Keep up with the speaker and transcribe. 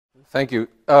Thank you.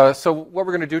 So what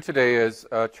we're going to do today is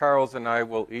Charles and I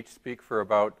will each speak for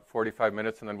about 45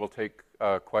 minutes, and then we'll take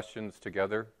questions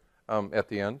together at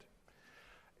the end.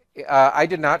 I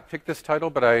did not pick this title,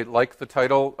 but I like the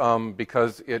title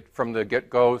because it, from the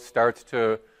get-go, starts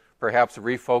to perhaps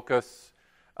refocus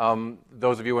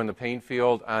those of you in the pain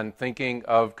field on thinking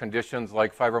of conditions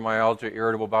like fibromyalgia,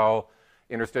 irritable bowel,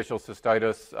 interstitial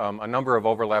cystitis, a number of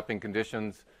overlapping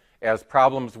conditions as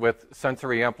problems with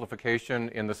sensory amplification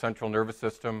in the central nervous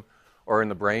system or in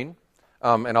the brain.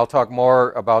 And I'll talk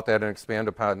more about that and expand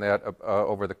upon that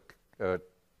over the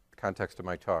context of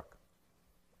my talk.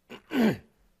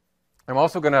 I'm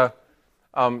also going to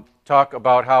talk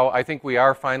about how I think we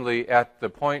are finally at the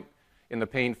point in the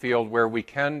pain field where we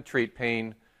can treat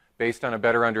pain based on a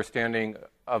better understanding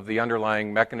of the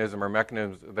underlying mechanism or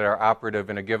mechanisms that are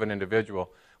operative in a given individual.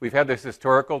 We've had this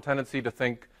historical tendency to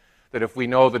think that if we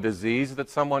know the disease that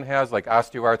someone has, like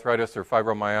osteoarthritis or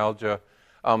fibromyalgia,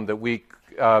 that we,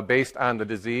 based on the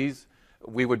disease,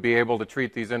 we would be able to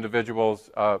treat these individuals'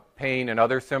 pain and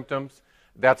other symptoms.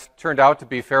 That's turned out to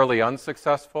be fairly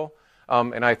unsuccessful,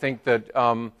 and I think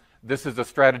that this is a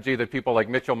strategy that people like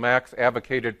Mitchell Max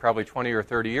advocated probably 20 or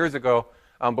 30 years ago,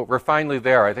 but we're finally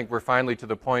there. I think we're finally to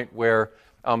the point where,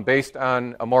 based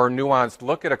on a more nuanced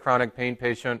look at a chronic pain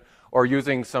patient or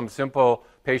using some simple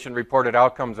patient-reported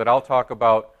outcomes that I'll talk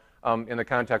about in the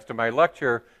context of my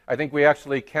lecture, I think we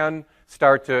actually can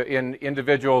start to, in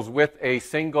individuals with a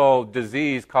single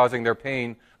disease causing their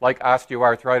pain, like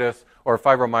osteoarthritis or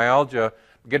fibromyalgia,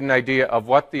 get an idea of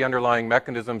what the underlying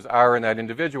mechanisms are in that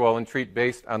individual and treat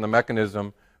based on the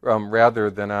mechanism rather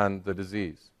than on the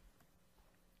disease.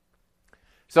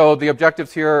 So the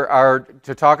objectives here are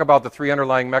to talk about the three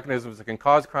underlying mechanisms that can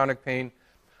cause chronic pain,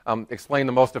 explain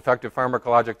the most effective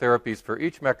pharmacologic therapies for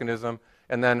each mechanism,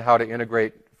 and then how to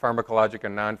integrate pharmacologic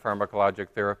and non-pharmacologic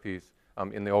therapies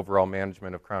in the overall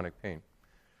management of chronic pain.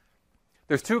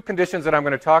 There's two conditions that I'm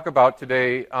going to talk about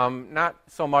today, not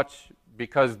so much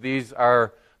because these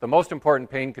are the most important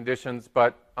pain conditions,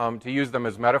 but to use them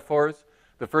as metaphors.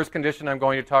 The first condition I'm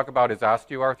going to talk about is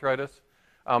osteoarthritis.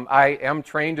 I am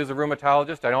trained as a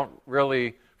rheumatologist. I don't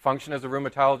really function as a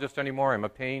rheumatologist anymore. I'm a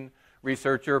pain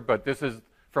researcher, but this is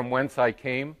from whence I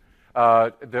came,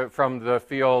 from the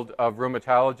field of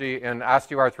rheumatology. And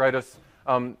osteoarthritis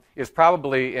is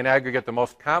probably, in aggregate, the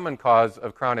most common cause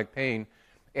of chronic pain.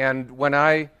 And when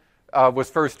I was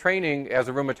first training as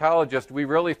a rheumatologist, we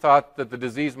really thought that the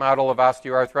disease model of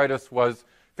osteoarthritis was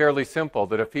fairly simple,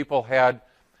 that if people had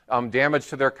damage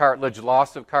to their cartilage,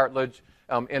 loss of cartilage,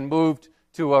 and moved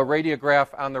to a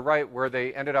radiograph on the right where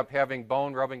they ended up having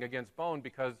bone rubbing against bone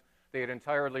because they had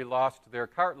entirely lost their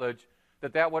cartilage,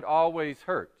 that would always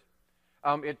hurt.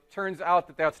 It turns out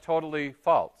that that's totally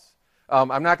false.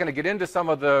 I'm not going to get into some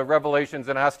of the revelations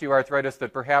in osteoarthritis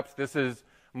that perhaps this is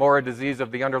more a disease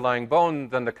of the underlying bone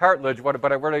than the cartilage.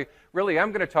 But I really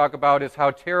am going to talk about is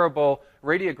how terrible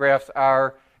radiographs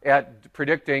are at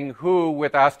predicting who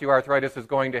with osteoarthritis is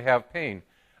going to have pain.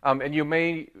 And you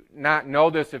may not know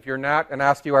this if you're not an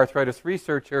osteoarthritis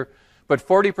researcher, but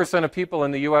 40% of people in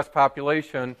the U.S.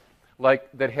 population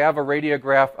that have a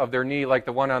radiograph of their knee like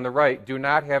the one on the right do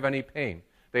not have any pain.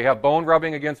 They have bone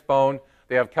rubbing against bone.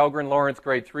 They have Kellgren-Lawrence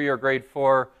grade 3 or grade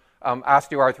 4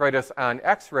 osteoarthritis on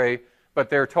X-ray, but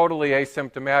they're totally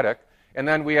asymptomatic. And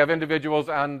then we have individuals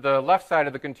on the left side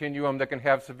of the continuum that can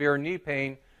have severe knee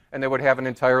pain, and they would have an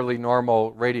entirely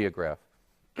normal radiograph.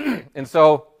 And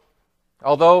so,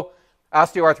 although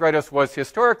osteoarthritis was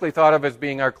historically thought of as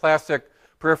being our classic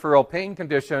peripheral pain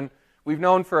condition, we've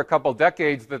known for a couple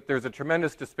decades that there's a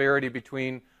tremendous disparity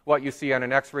between what you see on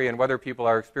an X-ray and whether people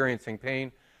are experiencing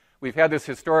pain. We've had this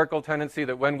historical tendency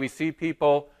that when we see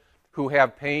people who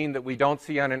have pain that we don't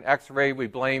see on an X-ray, we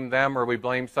blame them or we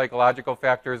blame psychological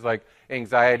factors like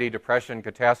anxiety, depression,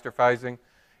 catastrophizing.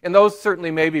 And those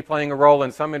certainly may be playing a role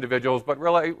in some individuals, but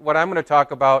really what I'm going to talk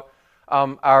about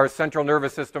are central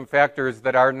nervous system factors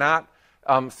that are not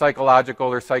psychological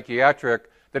or psychiatric,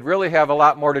 that really have a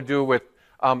lot more to do with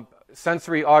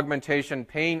sensory augmentation,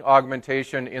 pain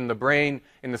augmentation in the brain,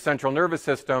 in the central nervous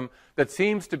system, that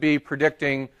seems to be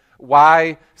predicting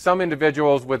why some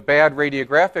individuals with bad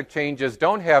radiographic changes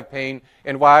don't have pain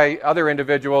and why other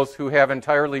individuals who have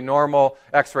entirely normal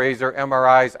X-rays or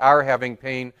MRIs are having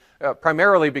pain,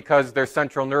 primarily because their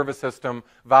central nervous system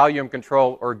volume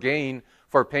control or gain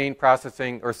for pain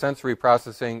processing or sensory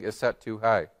processing is set too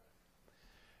high.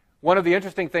 One of the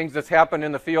interesting things that's happened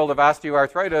in the field of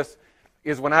osteoarthritis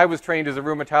is when I was trained as a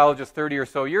rheumatologist 30 or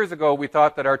so years ago, we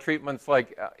thought that our treatments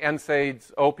like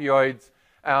NSAIDs, opioids,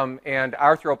 and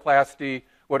arthroplasty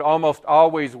would almost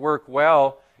always work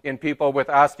well in people with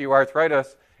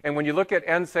osteoarthritis. And when you look at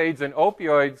NSAIDs and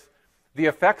opioids, the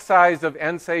effect size of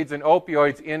NSAIDs and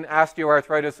opioids in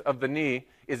osteoarthritis of the knee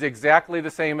is exactly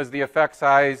the same as the effect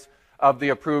size of the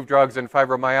approved drugs in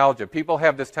fibromyalgia. People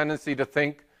have this tendency to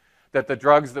think that the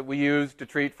drugs that we use to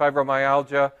treat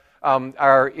fibromyalgia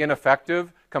are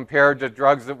ineffective compared to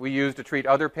drugs that we use to treat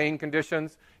other pain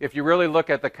conditions. If you really look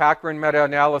at the Cochrane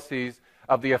meta-analyses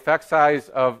of the effect size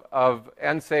of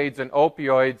NSAIDs and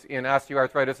opioids in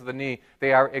osteoarthritis of the knee,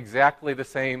 they are exactly the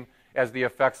same as the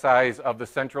effect size of the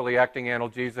centrally acting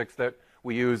analgesics that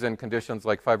we use in conditions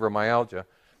like fibromyalgia.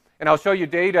 And I'll show you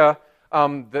data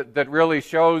that really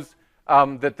shows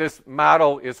that this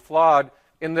model is flawed,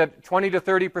 in that 20 to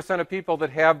 30% of people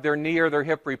that have their knee or their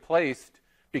hip replaced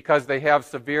because they have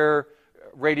severe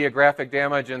radiographic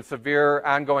damage and severe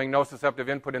ongoing nociceptive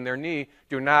input in their knee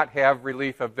do not have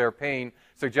relief of their pain,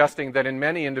 suggesting that in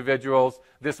many individuals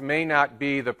this may not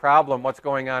be the problem, what's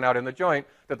going on out in the joint,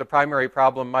 that the primary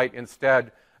problem might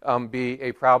instead be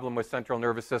a problem with central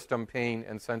nervous system pain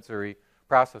and sensory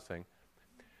processing.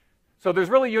 So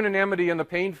there's really unanimity in the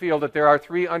pain field that there are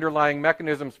three underlying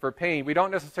mechanisms for pain. We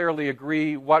don't necessarily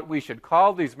agree what we should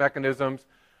call these mechanisms,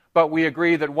 but we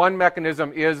agree that one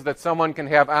mechanism is that someone can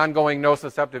have ongoing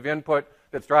nociceptive input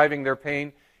that's driving their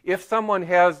pain. If someone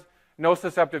has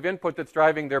nociceptive input that's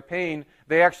driving their pain,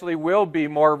 they actually will be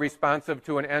more responsive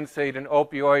to an NSAID, an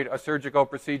opioid, a surgical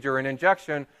procedure, an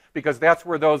injection, because that's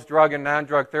where those drug and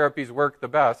non-drug therapies work the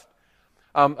best.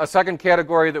 A second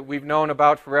category that we've known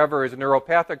about forever is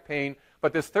neuropathic pain,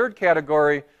 but this third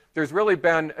category, there's really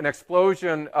been an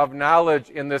explosion of knowledge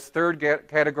in this third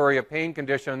category of pain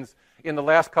conditions in the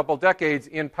last couple decades,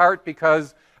 in part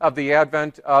because of the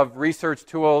advent of research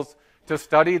tools to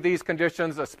study these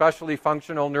conditions, especially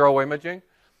functional neuroimaging.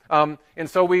 And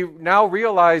so we now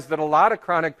realize that a lot of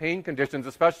chronic pain conditions,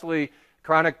 especially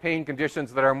chronic pain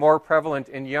conditions that are more prevalent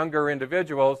in younger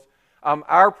individuals,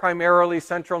 are primarily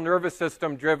central nervous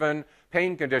system driven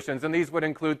pain conditions. And these would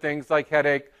include things like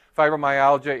headache,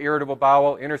 fibromyalgia, irritable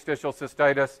bowel, interstitial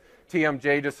cystitis,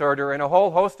 TMJ disorder, and a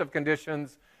whole host of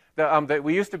conditions that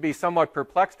we used to be somewhat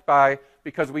perplexed by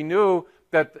because we knew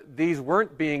that these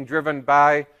weren't being driven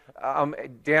by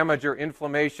damage or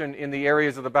inflammation in the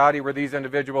areas of the body where these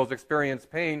individuals experience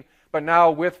pain. But now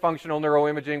with functional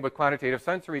neuroimaging, with quantitative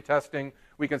sensory testing,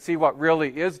 we can see what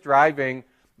really is driving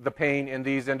the pain in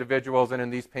these individuals and in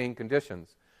these pain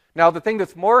conditions. Now, the thing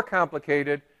that's more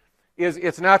complicated is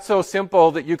it's not so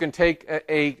simple that you can take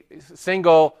a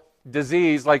single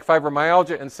disease like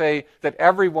fibromyalgia and say that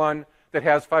everyone that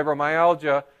has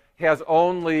fibromyalgia has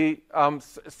only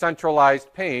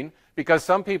centralized pain, because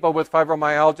some people with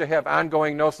fibromyalgia have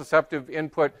ongoing nociceptive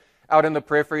input out in the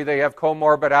periphery. They have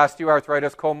comorbid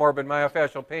osteoarthritis, comorbid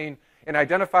myofascial pain, and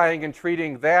identifying and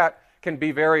treating that can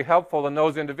be very helpful in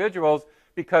those individuals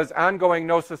because ongoing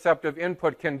nociceptive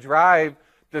input can drive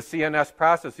the CNS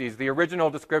processes. The original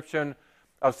description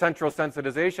of central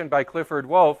sensitization by Clifford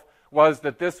Wolf was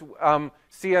that this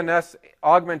CNS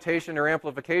augmentation or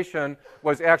amplification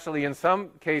was actually in some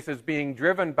cases being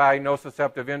driven by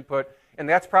nociceptive input, and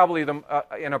that's probably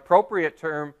an appropriate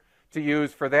term to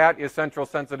use for that is central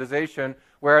sensitization,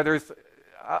 where there's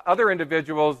other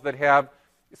individuals that have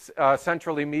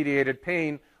centrally mediated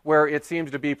pain where it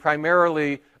seems to be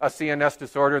primarily a CNS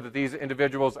disorder that these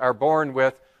individuals are born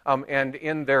with, and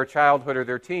in their childhood or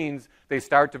their teens, they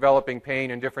start developing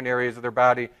pain in different areas of their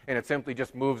body, and it simply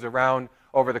just moves around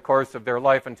over the course of their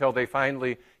life until they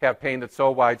finally have pain that's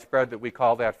so widespread that we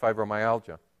call that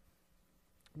fibromyalgia.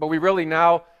 But we really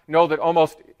now know that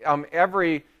almost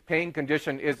every pain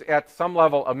condition is at some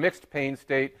level a mixed pain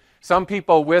state. Some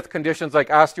people with conditions like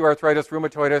osteoarthritis,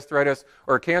 rheumatoid arthritis,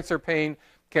 or cancer pain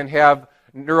can have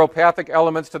neuropathic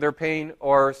elements to their pain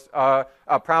or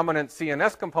a prominent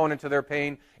CNS component to their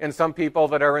pain, and some people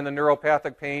that are in the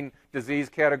neuropathic pain disease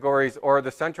categories or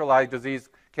the centralized disease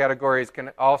categories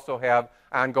can also have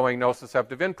ongoing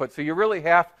nociceptive input. So you really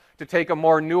have to take a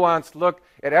more nuanced look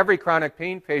at every chronic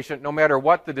pain patient, no matter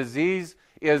what the disease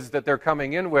is that they're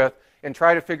coming in with, and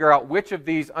try to figure out which of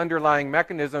these underlying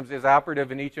mechanisms is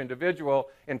operative in each individual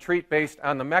and treat based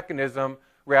on the mechanism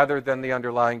rather than the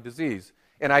underlying disease.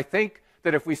 And I think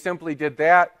that if we simply did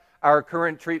that, our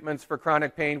current treatments for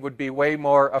chronic pain would be way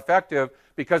more effective,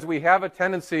 because we have a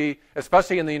tendency,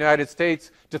 especially in the United States,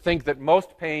 to think that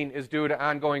most pain is due to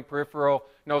ongoing peripheral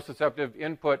nociceptive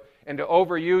input and to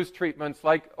overuse treatments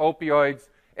like opioids,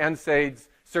 NSAIDs,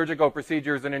 surgical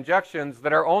procedures, and injections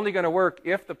that are only going to work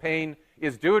if the pain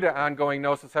is due to ongoing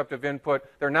nociceptive input.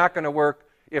 They're not going to work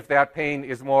if that pain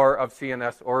is more of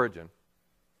CNS origin.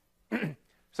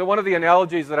 So one of the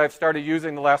analogies that I've started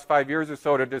using the last 5 years or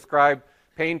so to describe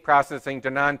pain processing to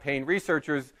non-pain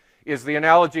researchers is the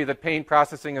analogy that pain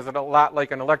processing is a lot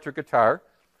like an electric guitar.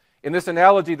 In this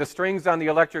analogy, the strings on the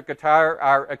electric guitar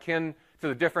are akin to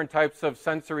the different types of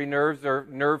sensory nerves or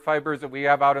nerve fibers that we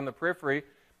have out in the periphery.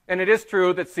 And it is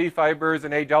true that C fibers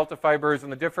and A delta fibers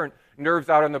and the different nerves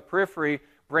out in the periphery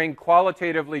bring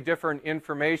qualitatively different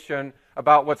information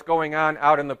about what's going on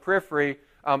out in the periphery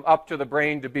up to the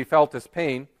brain to be felt as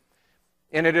pain.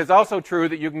 And it is also true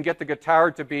that you can get the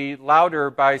guitar to be louder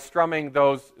by strumming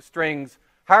those strings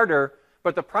harder,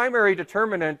 but the primary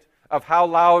determinant of how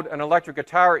loud an electric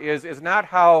guitar is not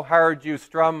how hard you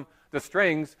strum the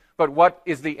strings, but what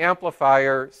is the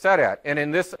amplifier set at. And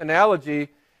in this analogy,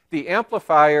 the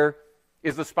amplifier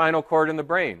is the spinal cord in the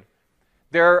brain.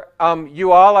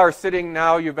 You all are sitting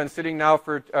now, you've been sitting now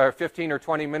for 15 or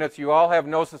 20 minutes, you all have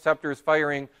nociceptors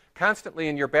firing constantly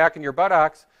in your back and your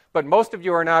buttocks, but most of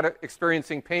you are not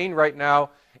experiencing pain right now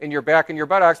in your back and your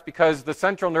buttocks because the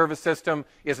central nervous system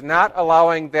is not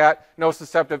allowing that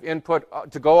nociceptive input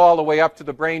to go all the way up to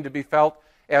the brain to be felt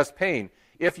as pain.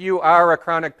 If you are a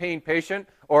chronic pain patient,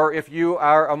 or if you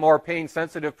are a more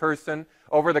pain-sensitive person,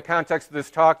 over the context of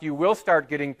this talk, you will start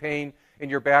getting pain in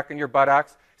your back and your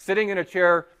buttocks. Sitting in a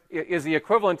chair is the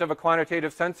equivalent of a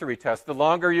quantitative sensory test. The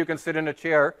longer you can sit in a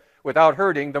chair without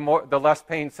hurting, the less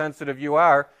pain-sensitive you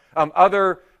are.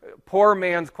 Other poor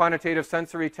man's quantitative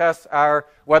sensory tests are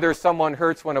whether someone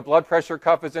hurts when a blood pressure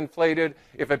cuff is inflated,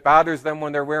 if it bothers them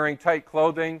when they're wearing tight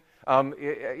clothing,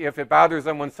 if it bothers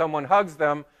them when someone hugs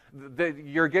them.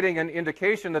 You're getting an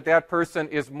indication that that person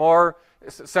is more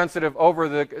sensitive over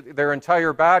their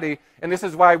entire body. And this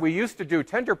is why we used to do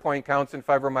tender point counts in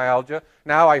fibromyalgia.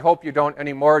 Now I hope you don't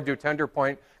anymore do tender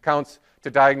point counts to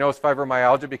diagnose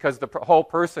fibromyalgia because the whole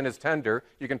person is tender.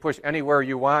 You can push anywhere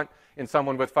you want in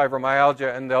someone with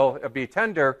fibromyalgia and they'll be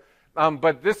tender.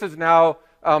 But this is now,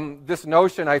 this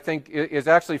notion I think is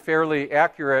actually fairly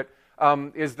accurate,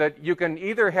 is that you can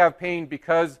either have pain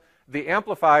because the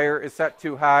amplifier is set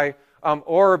too high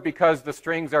or because the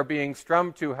strings are being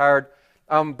strummed too hard.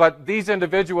 But these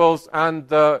individuals on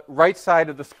the right side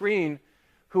of the screen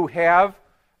who have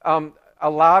a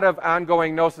lot of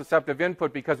ongoing nociceptive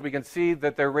input because we can see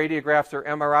that their radiographs or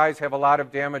MRIs have a lot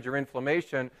of damage or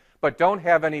inflammation but don't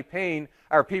have any pain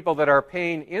are people that are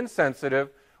pain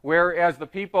insensitive, whereas the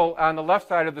people on the left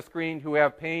side of the screen who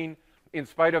have pain in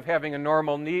spite of having a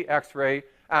normal knee x-ray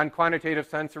on quantitative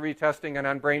sensory testing and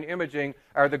on brain imaging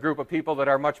are the group of people that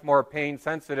are much more pain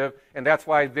sensitive, and that's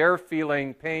why they're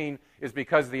feeling pain is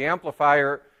because the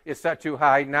amplifier is set too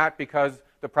high, not because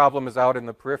the problem is out in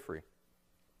the periphery.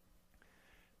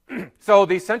 So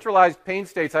the centralized pain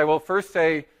states, I will first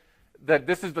say that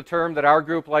this is the term that our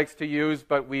group likes to use,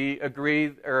 but we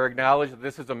agree or acknowledge that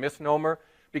this is a misnomer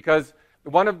because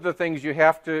one of the things you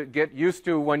have to get used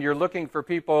to when you're looking for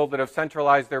people that have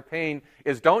centralized their pain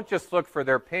is don't just look for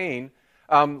their pain.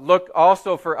 Look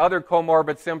also for other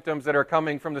comorbid symptoms that are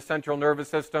coming from the central nervous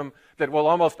system that will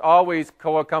almost always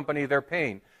co-accompany their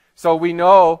pain. So we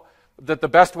know that the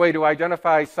best way to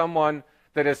identify someone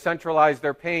that has centralized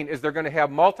their pain is they're going to have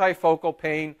multifocal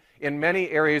pain in many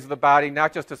areas of the body,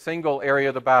 not just a single area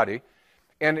of the body.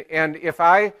 And if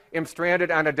I am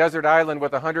stranded on a desert island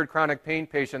with 100 chronic pain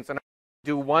patients and I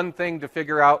do one thing to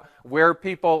figure out where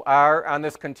people are on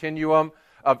this continuum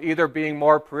of either being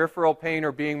more peripheral pain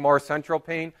or being more central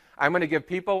pain, I'm going to give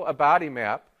people a body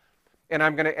map, and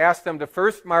I'm going to ask them to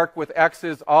first mark with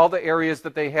X's all the areas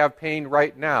that they have pain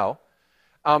right now,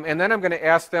 and then I'm going to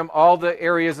ask them all the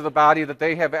areas of the body that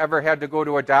they have ever had to go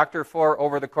to a doctor for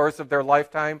over the course of their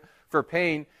lifetime for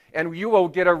pain, and you will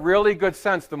get a really good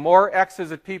sense. The more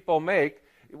X's that people make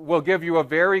will give you a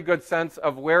very good sense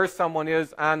of where someone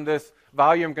is on this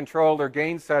volume control or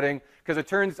gain setting, because it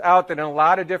turns out that in a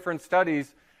lot of different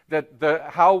studies that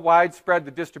how widespread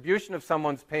the distribution of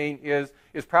someone's pain is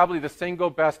probably the single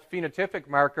best phenotypic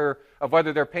marker of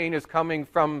whether their pain is coming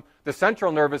from the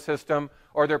central nervous system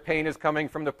or their pain is coming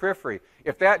from the periphery.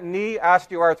 If that knee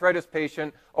osteoarthritis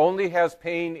patient only has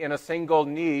pain in a single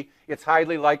knee, it's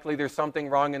highly likely there's something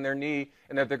wrong in their knee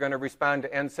and that they're going to respond to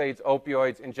NSAIDs,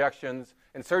 opioids, injections,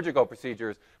 and surgical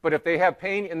procedures. But if they have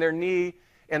pain in their knee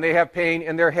and they have pain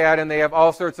in their head and they have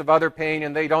all sorts of other pain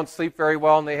and they don't sleep very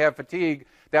well and they have fatigue,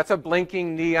 that's a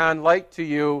blinking neon light to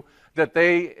you that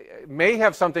they may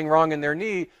have something wrong in their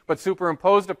knee, but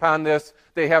superimposed upon this,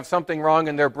 they have something wrong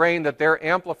in their brain that they're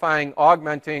amplifying,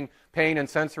 augmenting pain and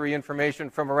sensory information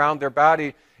from around their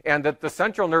body, and that the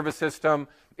central nervous system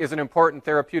is an important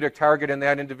therapeutic target in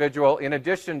that individual, in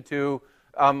addition to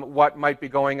what might be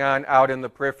going on out in the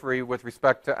periphery with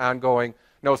respect to ongoing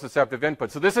nociceptive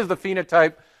input. So this is the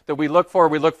phenotype that we look for.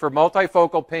 We look for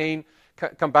multifocal pain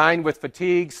combined with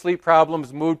fatigue, sleep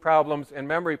problems, mood problems, and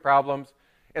memory problems.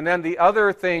 And then the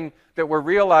other thing that we're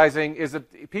realizing is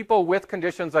that people with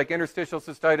conditions like interstitial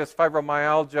cystitis,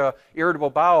 fibromyalgia, irritable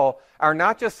bowel are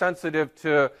not just sensitive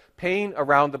to pain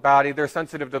around the body, they're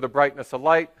sensitive to the brightness of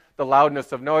light, the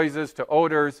loudness of noises, to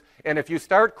odors. And if you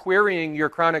start querying your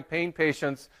chronic pain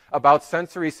patients about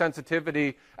sensory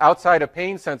sensitivity outside of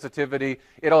pain sensitivity,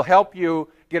 it'll help you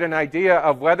get an idea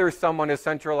of whether someone has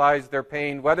centralized their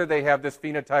pain, whether they have this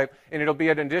phenotype, and it'll be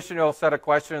an additional set of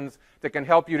questions that can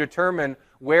help you determine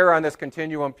where on this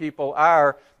continuum people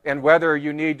are and whether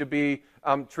you need to be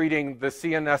treating the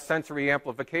CNS sensory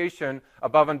amplification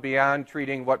above and beyond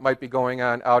treating what might be going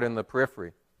on out in the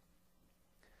periphery.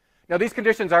 Now, these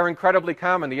conditions are incredibly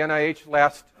common. The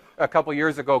NIH a couple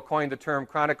years ago coined the term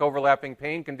chronic overlapping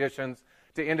pain conditions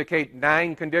to indicate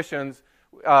 9 conditions: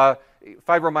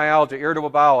 fibromyalgia, irritable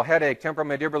bowel, headache,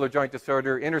 temporomandibular joint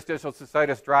disorder, interstitial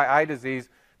cystitis, dry eye disease,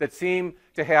 that seem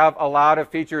to have a lot of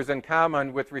features in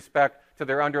common with respect to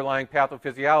their underlying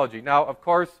pathophysiology. Now, of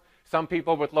course, some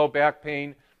people with low back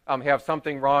pain have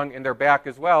something wrong in their back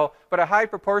as well, but a high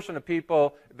proportion of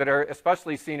people that are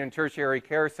especially seen in tertiary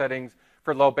care settings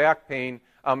for low back pain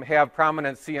have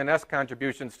prominent CNS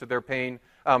contributions to their pain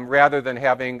rather than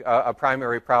having a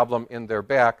primary problem in their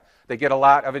back. They get a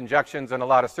lot of injections and a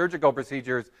lot of surgical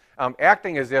procedures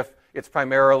acting as if it's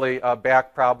primarily a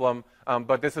back problem,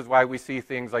 but this is why we see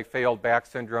things like failed back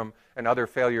syndrome and other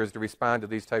failures to respond to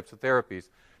these types of therapies.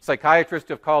 Psychiatrists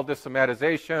have called this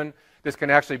somatization. This can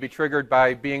actually be triggered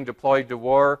by being deployed to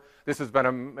war. This has been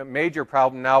a major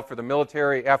problem now for the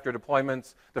military after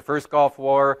deployments. The first Gulf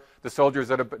War, the soldiers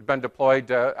that have been deployed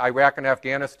to Iraq and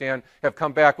Afghanistan have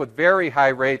come back with very high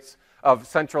rates of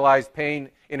centralized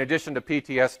pain in addition to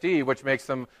PTSD, which makes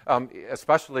them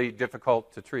especially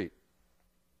difficult to treat.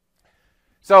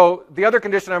 So the other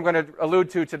condition I'm going to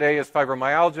allude to today is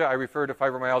fibromyalgia. I refer to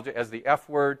fibromyalgia as the F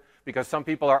word because some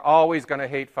people are always going to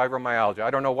hate fibromyalgia.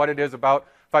 I don't know what it is about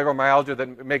fibromyalgia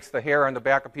that makes the hair on the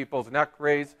back of people's neck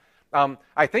raise.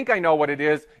 I think I know what it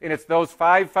is, and it's those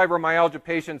 5 fibromyalgia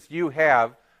patients you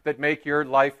have that make your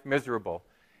life miserable.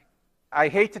 I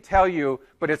hate to tell you,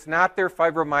 but it's not their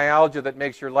fibromyalgia that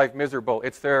makes your life miserable.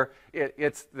 It's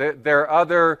their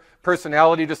other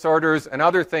personality disorders and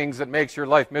other things that makes your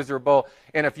life miserable.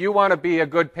 And if you want to be a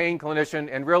good pain clinician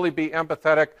and really be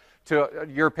empathetic to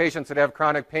your patients that have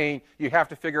chronic pain, you have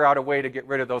to figure out a way to get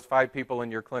rid of those 5 people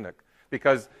in your clinic,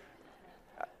 because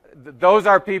those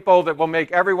are people that will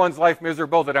make everyone's life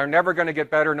miserable, that are never going to get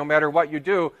better no matter what you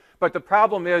do. But the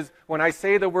problem is, when I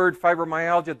say the word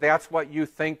fibromyalgia, that's what you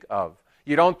think of.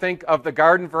 You don't think of the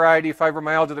garden variety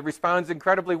fibromyalgia that responds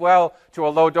incredibly well to a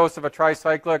low dose of a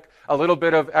tricyclic, a little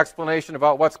bit of explanation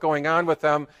about what's going on with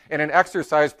them, and an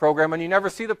exercise program, and you never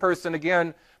see the person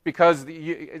again because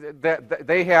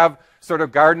they have sort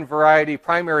of garden variety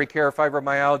primary care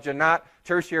fibromyalgia, not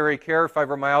tertiary care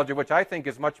fibromyalgia, which I think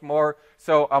is much more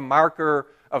so a marker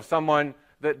of someone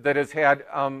that has had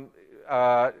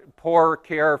poor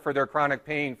care for their chronic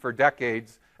pain for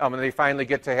decades, and they finally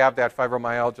get to have that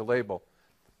fibromyalgia label.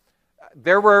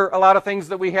 There were a lot of things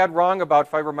that we had wrong about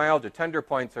fibromyalgia. Tender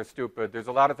points are stupid. There's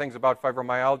a lot of things about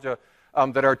fibromyalgia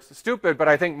that are stupid, but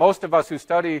I think most of us who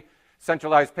study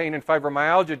centralized pain and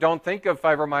fibromyalgia don't think of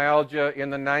fibromyalgia in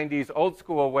the 90s old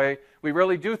school way. We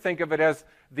really do think of it as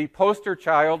the poster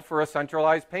child for a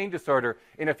centralized pain disorder.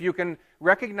 And if you can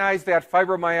recognize that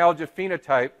fibromyalgia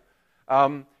phenotype,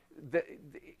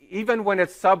 even when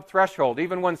it's sub-threshold,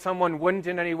 even when someone wouldn't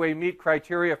in any way meet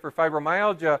criteria for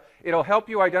fibromyalgia, it'll help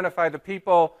you identify the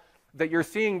people that you're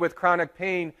seeing with chronic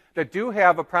pain that do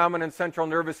have a prominent central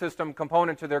nervous system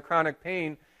component to their chronic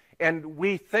pain. And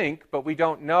we think, but we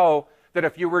don't know, that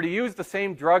if you were to use the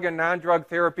same drug and non-drug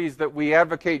therapies that we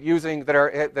advocate using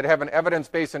that have an evidence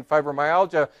base in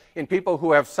fibromyalgia in people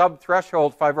who have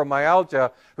sub-threshold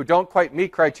fibromyalgia, who don't quite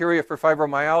meet criteria for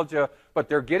fibromyalgia, but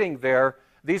they're getting there,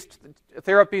 these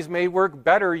therapies may work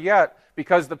better yet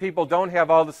because the people don't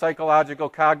have all the psychological,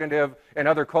 cognitive, and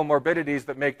other comorbidities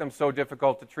that make them so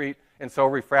difficult to treat and so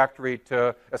refractory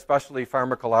to especially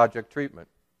pharmacologic treatment.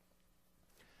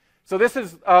 So this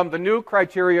is the new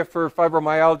criteria for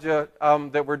fibromyalgia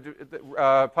that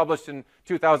were published in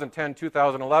 2010,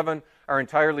 2011, are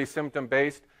entirely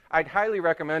symptom-based. I'd highly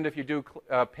recommend, if you do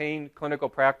pain clinical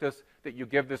practice, that you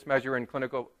give this measure in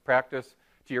clinical practice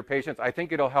to your patients. I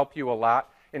think it'll help you a lot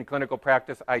in clinical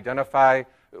practice identify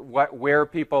where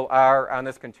people are on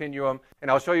this continuum. And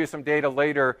I'll show you some data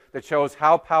later that shows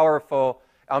how powerful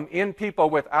in people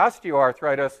with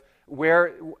osteoarthritis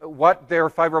what their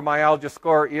fibromyalgia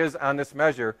score is on this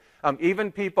measure.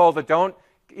 Even people that don't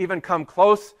even come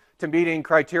close to meeting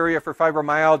criteria for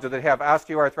fibromyalgia, that have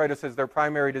osteoarthritis as their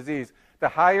primary disease, the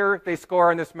higher they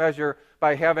score on this measure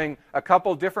by having a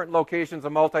couple different locations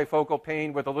of multifocal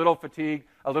pain with a little fatigue,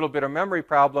 a little bit of memory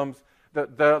problems,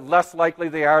 the less likely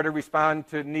they are to respond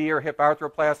to knee or hip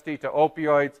arthroplasty, to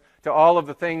opioids, to all of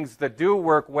the things that do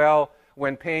work well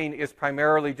when pain is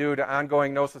primarily due to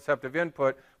ongoing nociceptive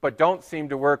input, but don't seem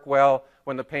to work well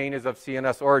when the pain is of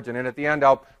CNS origin. And at the end,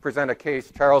 I'll present a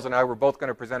case. Charles and I were both going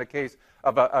to present a case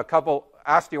of a couple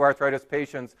osteoarthritis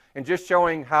patients, and just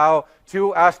showing how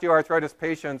two osteoarthritis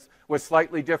patients with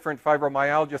slightly different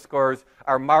fibromyalgia scores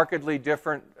are markedly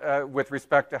different with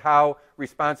respect to how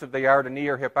responsive they are to knee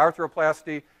or hip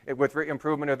arthroplasty with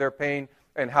improvement of their pain,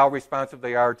 and how responsive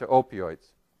they are to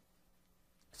opioids.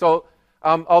 So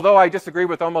although I disagree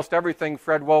with almost everything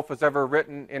Fred Wolf has ever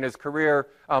written in his career,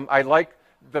 I like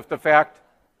the fact,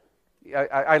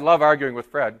 I love arguing with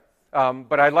Fred,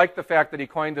 but I like the fact that he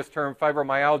coined this term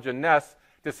fibromyalgia-ness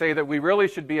to say that we really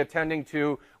should be attending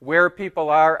to where people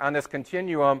are on this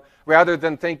continuum rather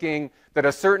than thinking that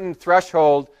a certain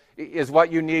threshold is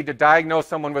what you need to diagnose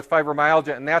someone with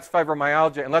fibromyalgia, and that's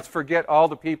fibromyalgia, and let's forget all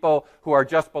the people who are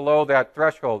just below that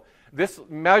threshold. This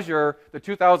measure, the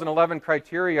 2011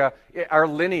 criteria, are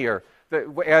linear.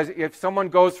 As if someone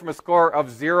goes from a score of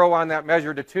 0 on that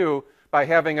measure to 2 by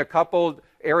having a couple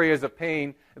areas of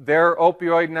pain, their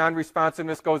opioid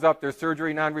non-responsiveness goes up, their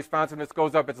surgery non-responsiveness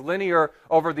goes up. It's linear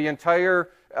over the entire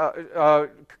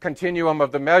continuum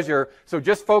of the measure. So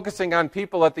just focusing on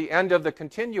people at the end of the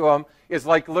continuum is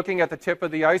like looking at the tip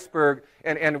of the iceberg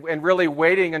and really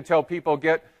waiting until people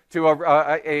get to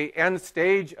a end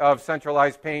stage of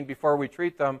centralized pain before we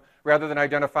treat them, rather than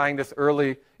identifying this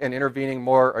early and intervening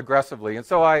more aggressively. And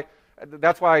so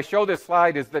that's why I show this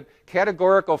slide, is that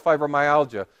categorical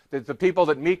fibromyalgia, the people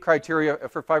that meet criteria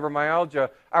for fibromyalgia,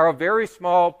 are a very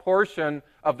small portion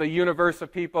of the universe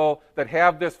of people that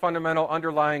have this fundamental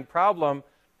underlying problem,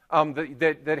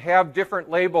 that have different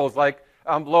labels like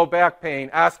low back pain,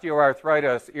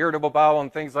 osteoarthritis, irritable bowel,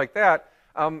 and things like that.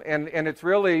 And it's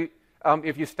really,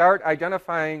 if you start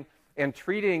identifying and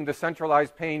treating the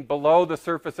centralized pain below the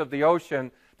surface of the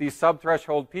ocean, these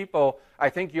subthreshold people, I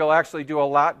think you'll actually do a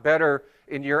lot better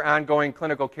in your ongoing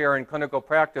clinical care and clinical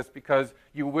practice, because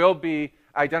you will be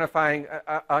identifying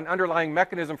an underlying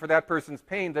mechanism for that person's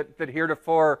pain that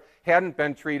heretofore hadn't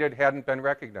been treated, hadn't been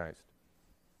recognized.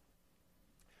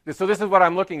 So this is what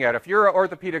I'm looking at. If you're an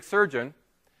orthopedic surgeon,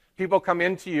 people come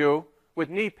into you with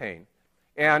knee pain.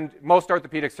 And most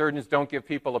orthopedic surgeons don't give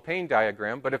people a pain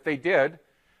diagram, but if they did,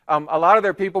 a lot of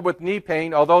their people with knee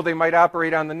pain, although they might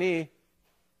operate on the knee,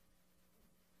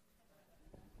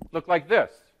 look like this.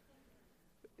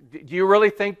 Do you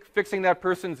really think fixing that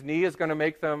person's knee is going to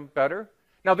make them better?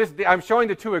 Now, I'm showing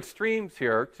the two extremes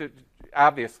here,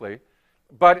 obviously,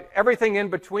 but everything in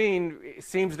between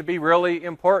seems to be really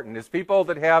important. Is people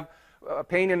that have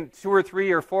pain in 2 or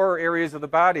 3 or 4 areas of the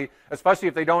body, especially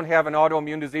if they don't have an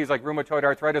autoimmune disease like rheumatoid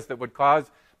arthritis that would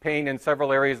cause pain in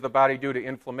several areas of the body due to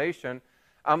inflammation,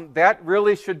 that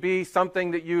really should be something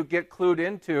that you get clued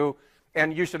into.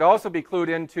 And you should also be clued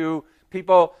into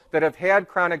people that have had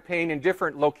chronic pain in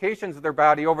different locations of their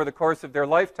body over the course of their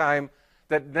lifetime,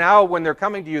 that now when they're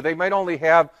coming to you, they might only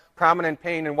have prominent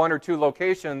pain in 1 or 2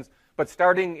 locations, but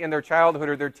starting in their childhood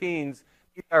or their teens,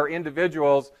 these are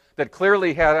individuals that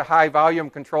clearly had a high volume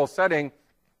control setting,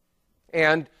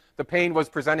 and the pain was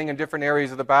presenting in different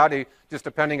areas of the body, just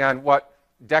depending on what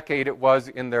decade it was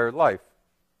in their life.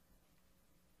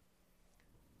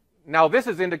 Now, this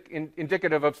is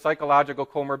indicative of psychological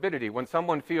comorbidity. When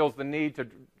someone feels the need to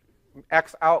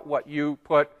X out what you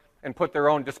put and put their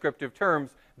own descriptive terms,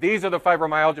 these are the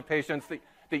fibromyalgia patients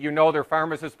that you know their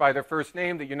pharmacist by their first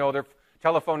name, that you know their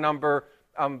telephone number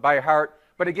by heart.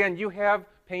 But again, you have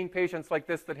pain patients like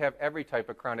this that have every type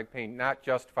of chronic pain, not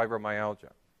just fibromyalgia.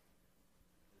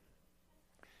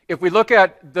 If we look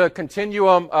at the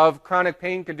continuum of chronic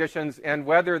pain conditions and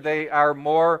whether they are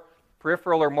more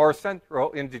peripheral or more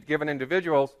central in given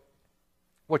individuals,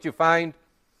 what you find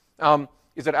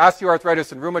is that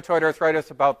osteoarthritis and rheumatoid arthritis,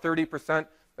 about 30%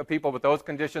 of people with those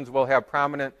conditions will have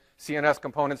prominent CNS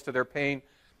components to their pain.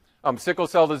 Sickle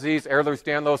cell disease,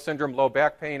 Ehlers-Danlos syndrome, low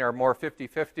back pain are more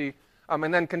 50-50.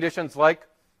 And then conditions like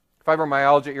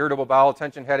fibromyalgia, irritable bowel,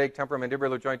 tension headache,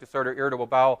 temporomandibular joint disorder, irritable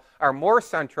bowel are more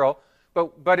central.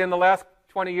 But in the last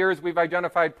 20 years, we've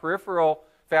identified peripheral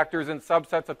factors in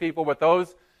subsets of people with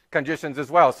those conditions as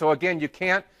well. So again, you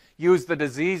can't use the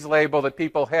disease label that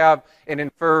people have and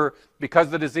infer because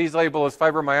the disease label is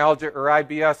fibromyalgia or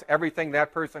IBS, everything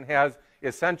that person has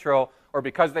is central, or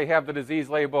because they have the disease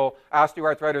label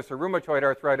osteoarthritis or rheumatoid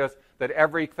arthritis, that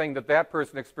everything that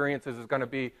person experiences is going to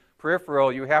be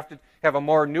peripheral. You have to have a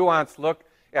more nuanced look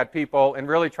at people and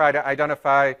really try to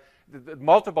identify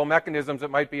multiple mechanisms that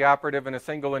might be operative in a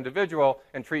single individual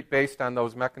and treat based on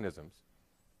those mechanisms.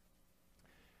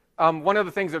 One of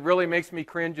the things that really makes me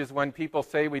cringe is when people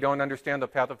say we don't understand the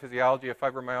pathophysiology of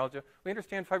fibromyalgia. We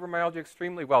understand fibromyalgia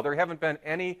extremely well. There haven't been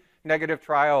any negative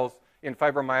trials in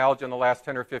fibromyalgia in the last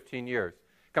 10 or 15 years.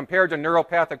 Compared to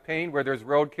neuropathic pain, where there's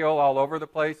roadkill all over the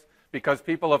place because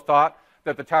people have thought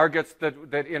that the targets that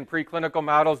in preclinical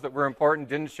models that were important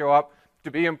didn't show up to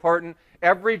be important.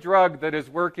 Every drug that is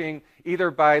working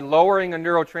either by lowering a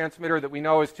neurotransmitter that we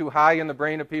know is too high in the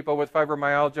brain of people with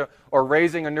fibromyalgia or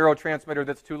raising a neurotransmitter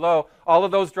that's too low, all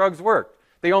of those drugs work.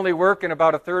 They only work in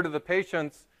about a third of the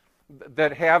patients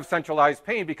that have centralized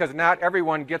pain because not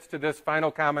everyone gets to this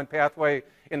final common pathway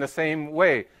in the same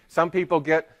way. Some people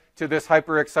get to this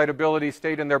hyperexcitability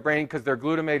state in their brain because their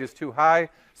glutamate is too high.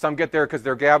 Some get there because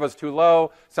their GABA is too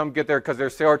low. Some get there because their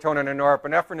serotonin and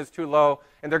norepinephrine is too low.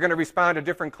 And they're going to respond to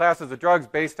different classes of drugs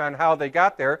based on how they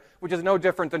got there, which is no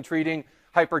different than treating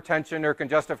hypertension or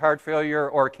congestive heart failure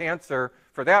or cancer,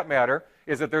 for that matter,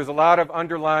 is that there's a lot of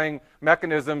underlying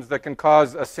mechanisms that can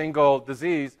cause a single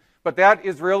disease. But that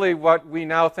is really what we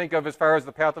now think of as far as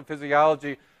the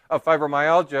pathophysiology of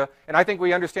fibromyalgia, and I think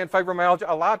we understand fibromyalgia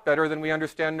a lot better than we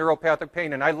understand neuropathic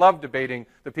pain, and I love debating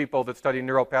the people that study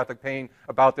neuropathic pain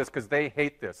about this because they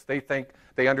hate this. They think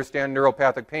they understand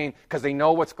neuropathic pain because they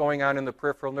know what's going on in the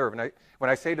peripheral nerve, and when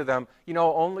I say to them, you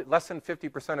know, only less than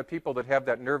 50% of people that have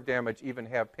that nerve damage even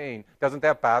have pain, doesn't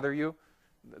that bother you?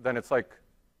 Then it's like,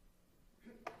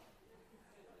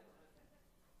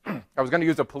 I was going to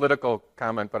use a political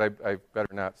comment, but I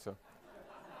better not, so.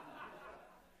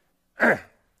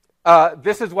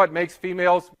 This is what makes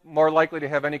females more likely to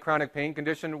have any chronic pain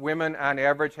condition. Women, on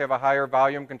average, have a higher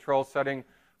volume control setting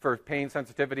for pain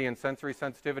sensitivity and sensory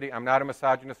sensitivity. I'm not a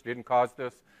misogynist. I didn't cause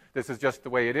this. This is just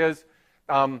the way it is.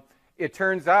 It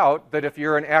turns out that if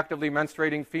you're an actively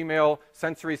menstruating female,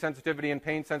 sensory sensitivity and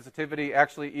pain sensitivity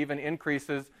actually even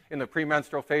increases in the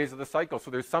premenstrual phase of the cycle.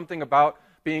 So there's something about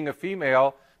being a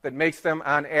female that makes them,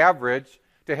 on average,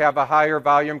 to have a higher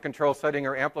volume control setting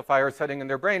or amplifier setting in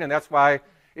their brain, and that's why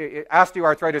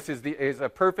osteoarthritis is a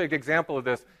perfect example of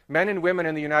this. Men and women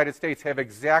in the United States have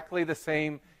exactly the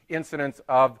same incidence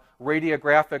of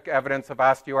radiographic evidence of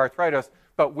osteoarthritis,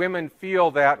 but women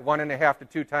feel that 1.5 to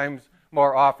 2 times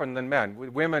more often than men.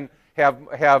 Women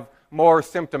have more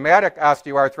symptomatic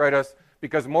osteoarthritis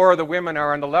because more of the women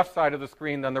are on the left side of the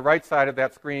screen than the right side of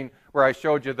that screen where I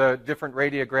showed you the different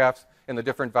radiographs and the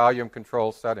different volume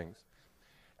control settings.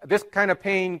 This kind of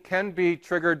pain can be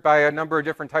triggered by a number of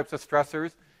different types of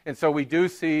stressors, and so we do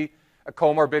see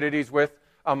comorbidities with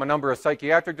a number of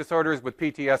psychiatric disorders, with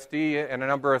PTSD, and a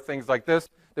number of things like this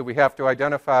that we have to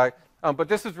identify. But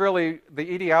this is really,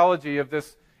 the etiology of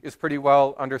this is pretty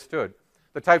well understood.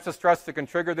 The types of stress that can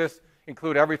trigger this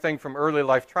include everything from early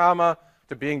life trauma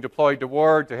to being deployed to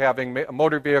war to having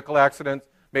motor vehicle accidents,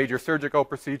 major surgical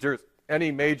procedures. Any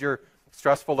major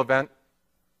stressful event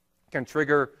can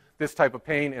trigger this type of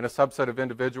pain in a subset of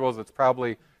individuals that's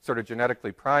probably sort of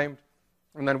genetically primed.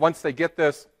 And then once they get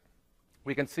this,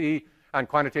 we can see on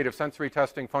quantitative sensory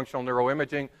testing, functional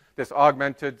neuroimaging, this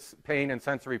augmented pain and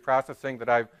sensory processing that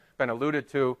I've been alluded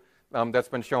to, that's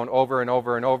been shown over and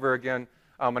over and over again.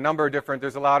 A number of different,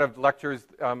 there's a lot of lectures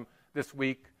this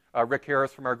week. Rick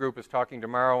Harris from our group is talking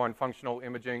tomorrow on functional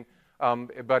imaging,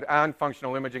 but on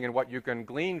functional imaging and what you can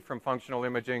glean from functional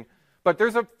imaging. But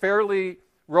there's a fairly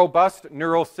robust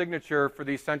neural signature for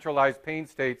these centralized pain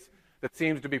states that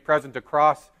seems to be present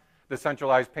across the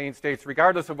centralized pain states,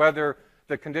 regardless of whether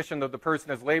the condition that the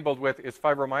person is labeled with is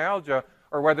fibromyalgia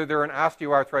or whether they're an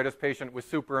osteoarthritis patient with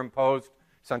superimposed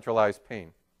centralized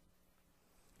pain.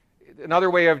 Another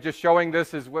way of just showing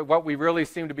this is what we really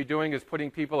seem to be doing is putting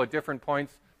people at different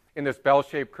points in this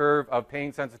bell-shaped curve of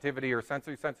pain sensitivity or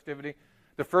sensory sensitivity.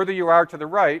 The further you are to the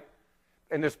right,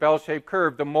 in this bell-shaped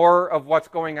curve, the more of what's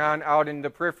going on out in the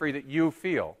periphery that you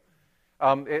feel.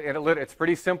 It's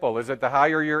pretty simple. Is it the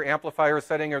higher your amplifier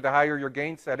setting or the higher your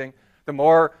gain setting, the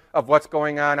more of what's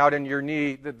going on out in your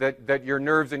knee that your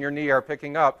nerves in your knee are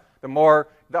picking up, the more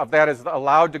of that is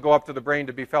allowed to go up to the brain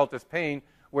to be felt as pain,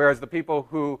 whereas the people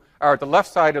who are at the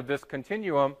left side of this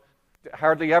continuum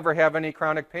hardly ever have any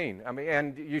chronic pain.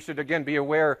 And you should, again, be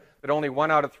aware that only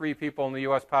 1 out of 3 people in the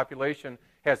U.S. population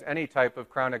has any type of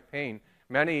chronic pain.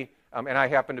 Many, and I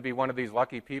happen to be one of these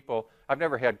lucky people, I've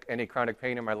never had any chronic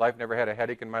pain in my life, never had a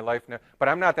headache in my life, but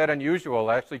I'm not that unusual.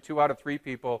 Actually, 2 out of 3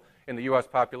 people in the U.S.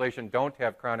 population don't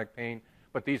have chronic pain,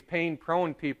 but these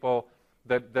pain-prone people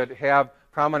that have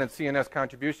prominent CNS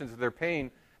contributions to their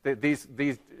pain, these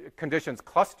conditions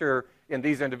cluster in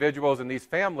these individuals and these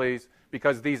families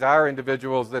because these are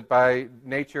individuals that by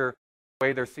nature the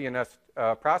way their CNS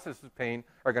processes pain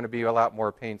are going to be a lot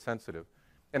more pain sensitive.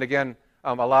 And again,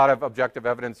 a lot of objective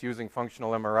evidence using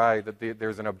functional MRI that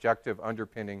there's an objective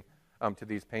underpinning to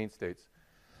these pain states.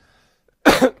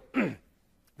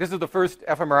 This is the first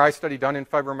fMRI study done in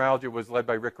fibromyalgia. It was led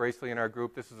by Rick Gracely in our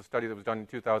group. This is a study that was done in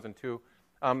 2002.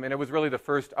 And it was really the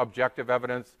first objective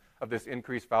evidence of this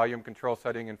increased volume control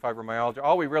setting in fibromyalgia.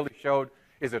 All we really showed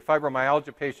is that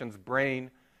fibromyalgia patients'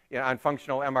 brain on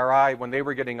functional MRI, when they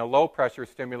were getting a low-pressure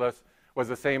stimulus, was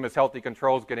the same as healthy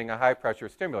controls getting a high-pressure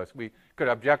stimulus. We could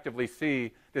objectively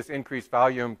see this increased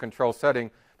volume control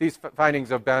setting. These findings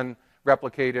have been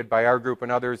replicated by our group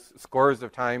and others scores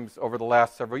of times over the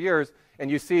last several years.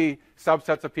 And you see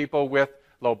subsets of people with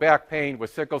low back pain,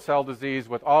 with sickle cell disease,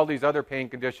 with all these other pain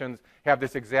conditions have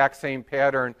this exact same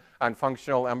pattern on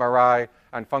functional MRI,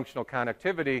 on functional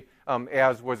connectivity,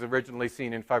 as was originally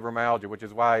seen in fibromyalgia, which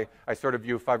is why I sort of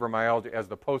view fibromyalgia as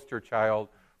the poster child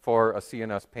for a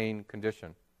CNS pain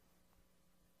condition.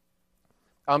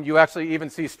 You actually even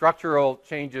see structural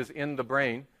changes in the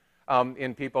brain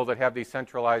in people that have these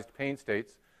centralized pain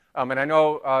states. And I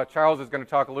know Charles is going to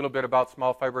talk a little bit about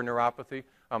small fiber neuropathy.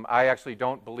 I actually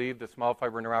don't believe that small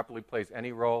fiber neuropathy plays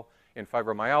any role in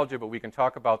fibromyalgia, but we can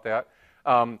talk about that.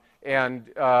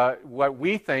 What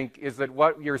we think is that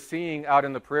what you're seeing out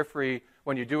in the periphery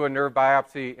when you do a nerve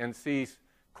biopsy and see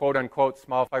quote-unquote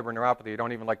small fiber neuropathy, I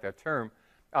don't even like that term,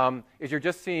 is you're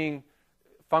just seeing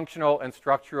functional and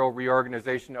structural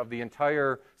reorganization of the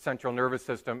entire central nervous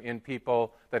system in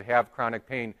people that have chronic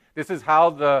pain. This is how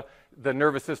the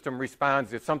nervous system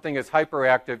responds. If something is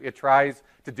hyperactive, it tries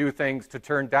to do things to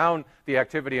turn down the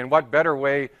activity. And what better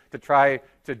way to try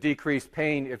to decrease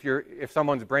pain if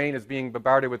someone's brain is being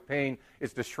bombarded with pain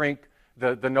is to shrink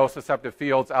the nociceptive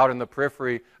fields out in the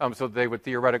periphery so they would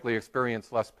theoretically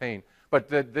experience less pain. But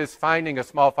this finding of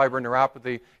small fiber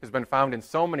neuropathy has been found in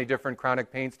so many different chronic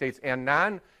pain states and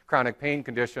non-chronic pain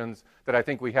conditions that I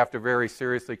think we have to very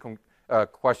seriously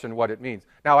question what it means.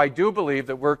 Now, I do believe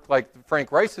that work like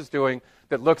Frank Rice is doing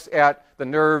that looks at the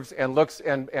nerves and looks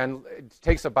and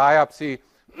takes a biopsy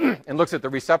and looks at the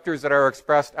receptors that are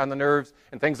expressed on the nerves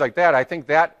and things like that, I think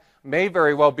that may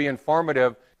very well be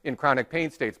informative in chronic pain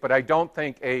states. But I don't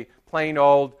think a plain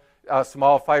old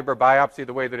small fiber biopsy,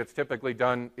 the way that it's typically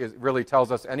done, really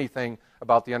tells us anything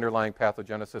about the underlying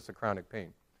pathogenesis of chronic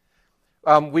pain.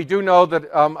 We do know that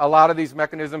a lot of these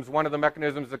mechanisms, one of the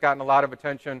mechanisms that's gotten a lot of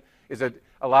attention is that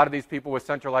a lot of these people with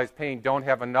centralized pain don't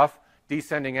have enough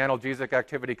descending analgesic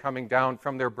activity coming down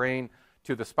from their brain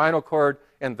to the spinal cord,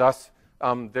 and thus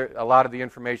a lot of the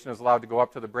information is allowed to go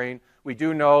up to the brain. We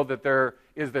do know that there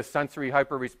is this sensory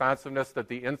hyperresponsiveness that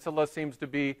the insula seems to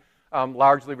be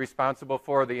largely responsible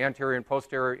for. The anterior and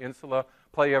posterior insula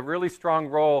play a really strong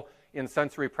role in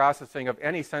sensory processing of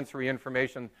any sensory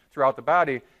information throughout the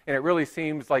body, and it really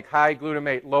seems like high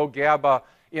glutamate, low GABA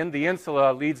in the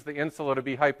insula leads the insula to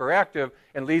be hyperactive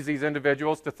and leads these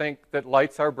individuals to think that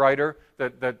lights are brighter,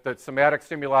 that somatic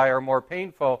stimuli are more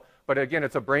painful, but again,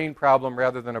 it's a brain problem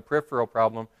rather than a peripheral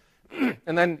problem.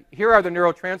 And then here are the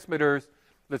neurotransmitters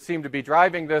that seem to be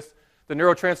driving this. The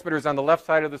neurotransmitters on the left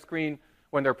side of the screen,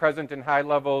 when they're present in high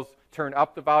levels, turn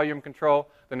up the volume control.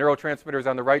 The neurotransmitters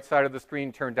on the right side of the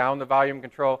screen turn down the volume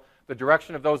control. The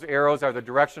direction of those arrows are the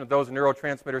direction of those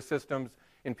neurotransmitter systems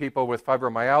in people with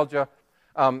fibromyalgia.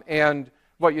 And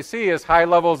what you see is high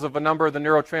levels of a number of the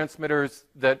neurotransmitters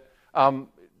that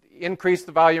increase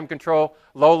the volume control,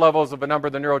 low levels of a number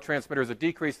of the neurotransmitters that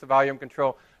decrease the volume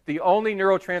control. The only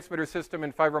neurotransmitter system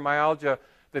in fibromyalgia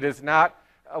that is not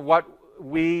what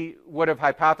we would have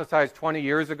hypothesized 20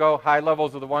 years ago, high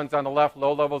levels of the ones on the left,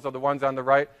 low levels of the ones on the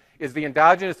right, is the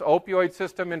endogenous opioid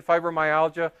system in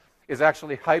fibromyalgia is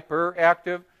actually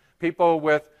hyperactive. People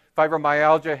with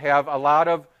fibromyalgia have a lot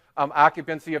of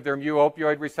occupancy of their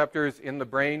mu-opioid receptors in the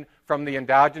brain from the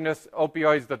endogenous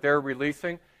opioids that they're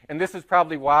releasing. And this is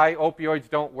probably why opioids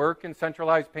don't work in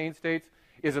centralized pain states,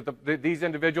 is that these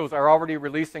individuals are already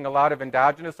releasing a lot of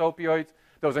endogenous opioids.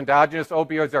 Those endogenous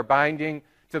opioids are binding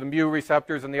to the mu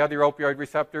receptors and the other opioid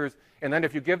receptors. And then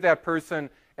if you give that person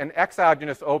an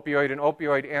exogenous opioid, an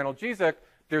opioid analgesic,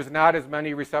 there's not as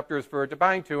many receptors for it to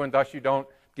bind to, and thus you don't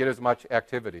get as much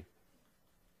activity.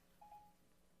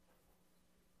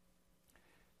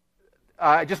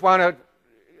 I just want to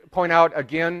point out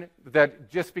again that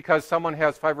just because someone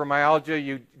has fibromyalgia,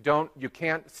 you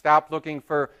can't stop looking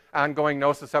for ongoing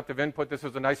nociceptive input. This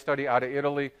was a nice study out of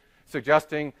Italy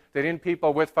suggesting that in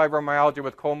people with fibromyalgia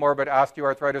with comorbid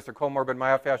osteoarthritis or comorbid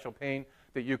myofascial pain,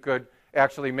 that you could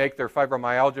actually make their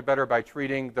fibromyalgia better by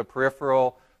treating the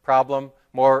peripheral problem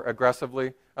more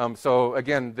aggressively. So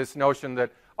again, this notion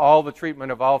that all the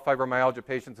treatment of all fibromyalgia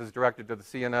patients is directed to the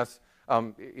CNS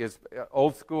is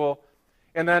old school.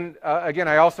 And then, again,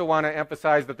 I also want to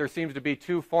emphasize that there seems to be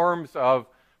two forms of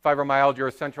fibromyalgia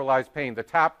or centralized pain. The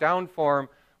top-down form,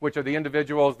 which are the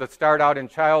individuals that start out in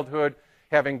childhood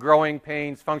having growing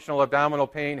pains, functional abdominal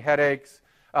pain, headaches,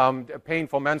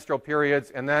 painful menstrual periods,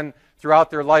 and then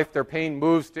throughout their life their pain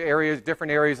moves to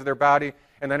different areas of their body,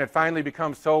 and then it finally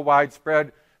becomes so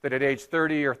widespread that at age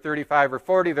 30 or 35 or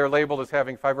 40 they're labeled as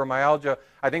having fibromyalgia.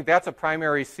 I think that's a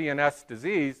primary CNS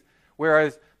disease,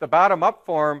 whereas the bottom-up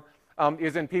form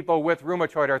is in people with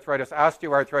rheumatoid arthritis,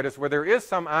 osteoarthritis, where there is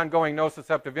some ongoing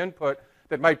nociceptive input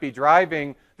that might be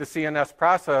driving the CNS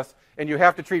process, and you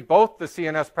have to treat both the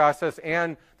CNS process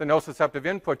and the nociceptive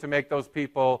input to make those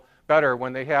people better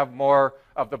when they have more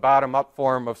of the bottom-up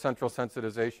form of central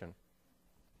sensitization.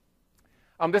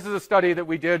 This is a study that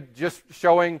we did just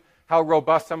showing how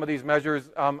robust some of these measures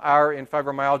are in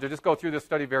fibromyalgia. Just go through this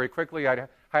study very quickly. I'd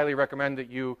highly recommend that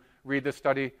you read this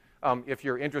study if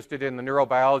you're interested in the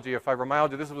neurobiology of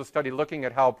fibromyalgia. This was a study looking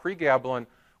at how pregabalin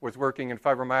was working in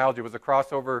fibromyalgia. It was a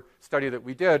crossover study that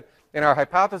we did. And our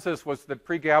hypothesis was that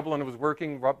pregabalin was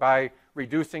working by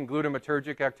reducing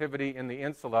glutamatergic activity in the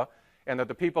insula, and that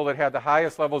the people that had the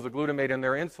highest levels of glutamate in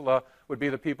their insula would be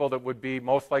the people that would be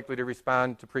most likely to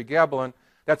respond to pregabalin.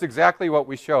 That's exactly what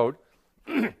we showed.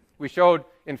 We showed,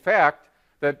 in fact,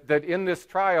 that in this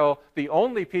trial, the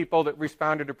only people that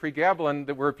responded to pregabalin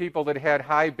that were people that had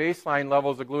high baseline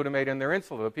levels of glutamate in their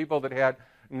insula. The people that had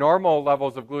normal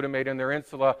levels of glutamate in their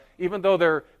insula, even though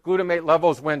their glutamate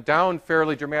levels went down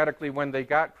fairly dramatically when they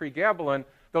got pregabalin,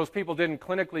 those people didn't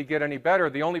clinically get any better.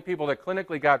 The only people that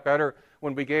clinically got better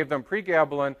when we gave them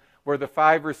pregabalin were the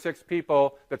 5 or 6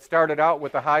 people that started out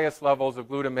with the highest levels of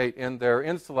glutamate in their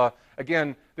insula.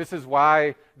 Again, this is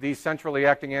why these centrally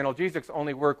acting analgesics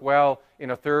only work well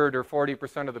in a third or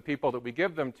 40% of the people that we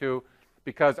give them to,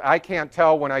 because I can't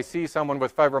tell when I see someone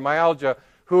with fibromyalgia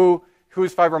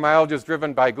whose fibromyalgia is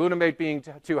driven by glutamate being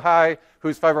too high,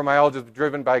 whose fibromyalgia is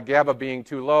driven by GABA being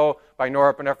too low, by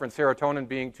norepinephrine, serotonin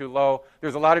being too low.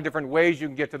 There's a lot of different ways you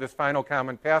can get to this final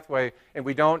common pathway, and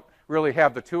we don't really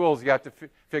have the tools yet to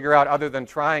figure out, other than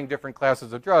trying different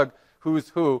classes of drug, who's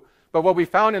who. But what we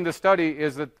found in the study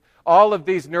is that all of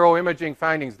these neuroimaging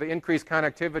findings, the increased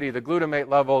connectivity, the glutamate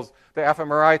levels, the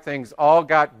fMRI things, all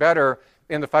got better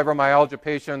in the fibromyalgia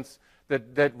patients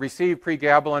that received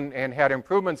pregabalin and had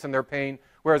improvements in their pain,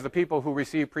 whereas the people who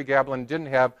received pregabalin didn't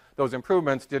have those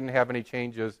improvements, didn't have any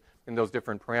changes in those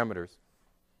different parameters.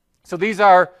 So these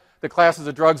are the classes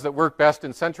of drugs that work best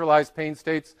in centralized pain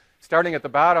states. Starting at the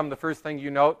bottom, the first thing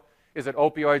you note is that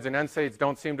opioids and NSAIDs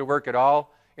don't seem to work at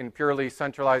all in purely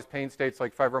centralized pain states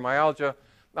like fibromyalgia.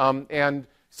 And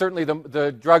certainly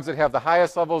the drugs that have the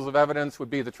highest levels of evidence would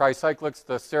be the tricyclics,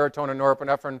 the serotonin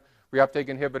norepinephrine reuptake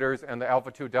inhibitors, and the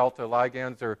alpha-2 delta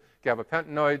ligands or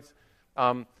gabapentinoids.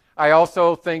 I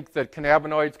also think that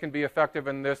cannabinoids can be effective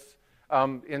in this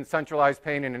in centralized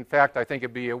pain, and in fact I think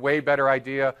it'd be a way better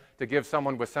idea to give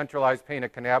someone with centralized pain a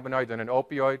cannabinoid than an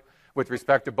opioid with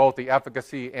respect to both the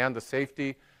efficacy and the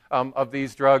safety of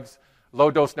these drugs.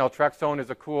 Low-dose naltrexone is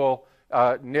a cool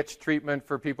niche treatment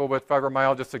for people with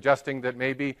fibromyalgia, suggesting that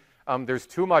maybe there's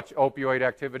too much opioid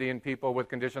activity in people with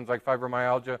conditions like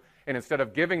fibromyalgia, and instead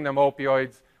of giving them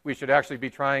opioids, we should actually be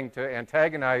trying to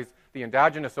antagonize the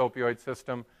endogenous opioid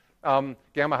system.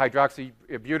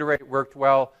 Gamma-hydroxybutyrate worked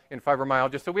well in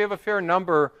fibromyalgia. So we have a fair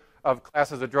number of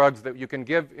classes of drugs that you can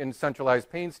give in centralized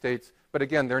pain states, but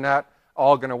again, they're not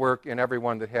all going to work in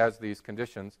everyone that has these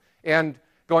conditions. And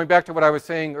going back to what I was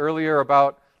saying earlier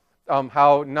about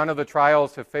how none of the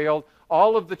trials have failed,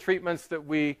 all of the treatments that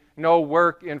we know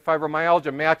work in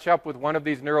fibromyalgia match up with one of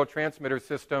these neurotransmitter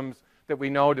systems that we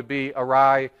know to be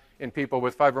awry in people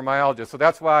with fibromyalgia. So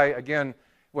that's why, again,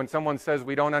 when someone says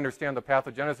we don't understand the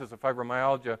pathogenesis of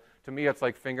fibromyalgia, to me it's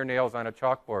like fingernails on a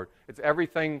chalkboard. It's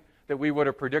everything that we would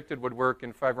have predicted would work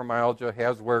in fibromyalgia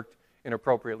has worked in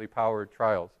appropriately powered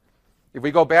trials. If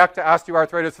we go back to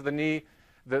osteoarthritis of the knee,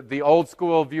 the old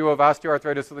school view of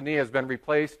osteoarthritis of the knee has been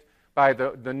replaced by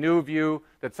the new view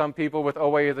that some people with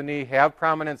OA of the knee have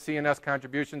prominent CNS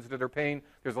contributions to their pain.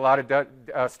 There's a lot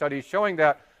of studies showing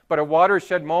that. But a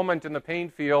watershed moment in the pain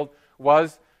field were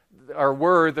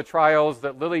the trials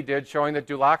that Lilly did showing that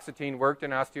duloxetine worked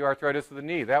in osteoarthritis of the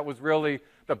knee. That was really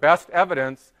the best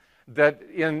evidence that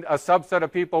in a subset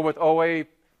of people with OA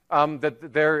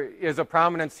that there is a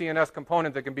prominent CNS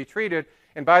component that can be treated.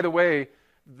 And by the way,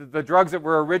 the drugs that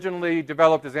were originally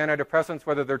developed as antidepressants,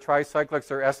 whether they're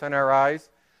tricyclics or SNRIs,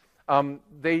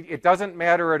 it doesn't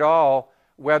matter at all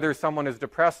whether someone is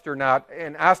depressed or not.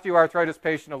 An osteoarthritis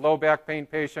patient, a low back pain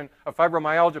patient, a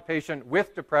fibromyalgia patient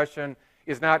with depression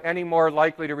is not any more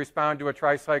likely to respond to a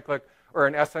tricyclic or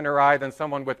an SNRI than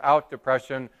someone without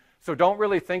depression. So don't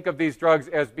really think of these drugs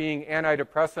as being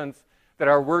antidepressants that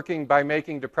are working by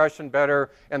making depression better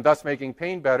and thus making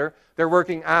pain better. They're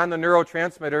working on the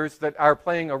neurotransmitters that are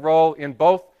playing a role in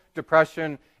both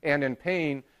depression and in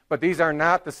pain, but these are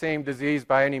not the same disease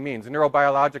by any means.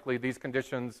 Neurobiologically, these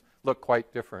conditions look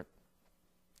quite different.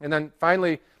 And then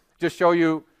finally, just show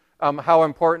you how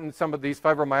important some of these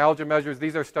fibromyalgia measures.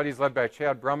 These are studies led by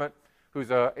Chad Brummett, who's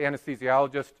an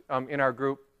anesthesiologist in our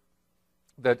group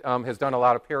that has done a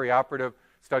lot of perioperative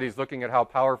studies looking at how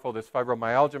powerful this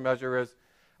fibromyalgia measure is.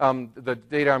 The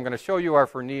data I'm going to show you are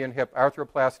for knee and hip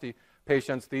arthroplasty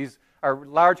patients. These are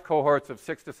large cohorts of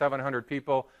 600 to 700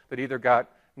 people that either got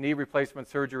knee replacement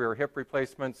surgery or hip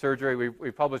replacement surgery.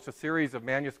 We published a series of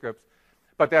manuscripts.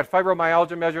 But that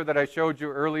fibromyalgia measure that I showed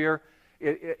you earlier,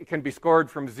 it can be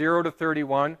scored from 0 to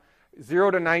 31.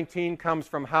 0 to 19 comes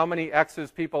from how many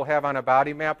X's people have on a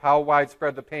body map, how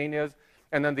widespread the pain is.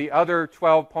 And then the other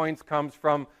 12 points comes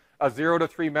from a 0 to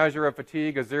 3 measure of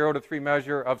fatigue, a 0 to 3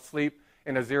 measure of sleep,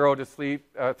 and a 0 to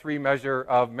 3 measure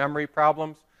of memory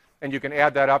problems. And you can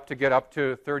add that up to get up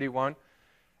to 31.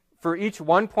 For each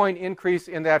 1 point increase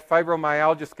in that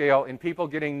fibromyalgia scale in people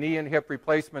getting knee and hip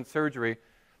replacement surgery,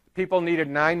 people needed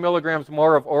 9 milligrams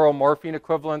more of oral morphine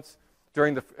equivalents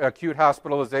during the acute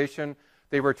hospitalization.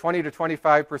 They were 20 to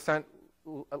 25%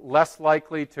 less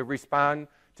likely to respond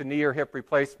to knee or hip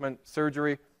replacement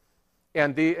surgery.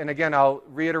 And again, I'll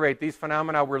reiterate, these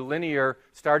phenomena were linear,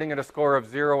 starting at a score of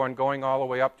 0 and going all the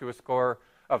way up to a score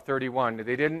of 31.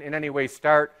 They didn't in any way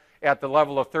start at the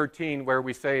level of 13 where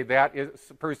we say that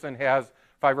person has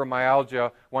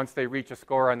fibromyalgia once they reach a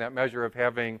score on that measure of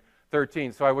having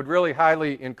 13. So I would really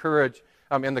highly encourage,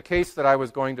 in the case that I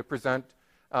was going to present,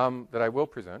 that I will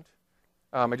present,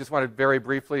 I just wanted to very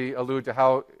briefly allude to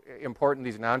how important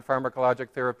these non-pharmacologic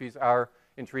therapies are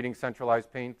in treating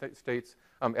centralized pain states.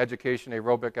 Education,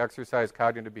 aerobic exercise,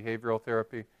 cognitive behavioral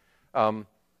therapy.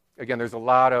 Again, there's a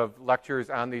lot of lectures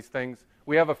on these things.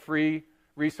 We have a free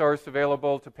resource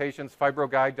available to patients,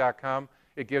 fibroguide.com.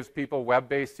 It gives people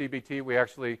web-based CBT. We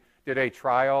actually did a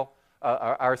trial,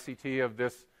 RCT of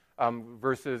this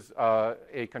versus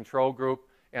a control group.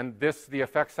 And the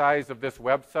effect size of this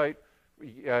website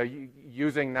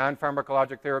using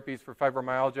non-pharmacologic therapies for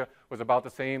fibromyalgia was about the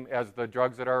same as the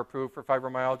drugs that are approved for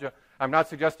fibromyalgia. I'm not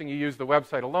suggesting you use the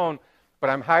website alone,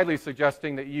 but I'm highly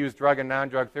suggesting that you use drug and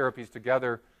non-drug therapies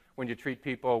together when you treat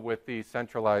people with these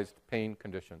centralized pain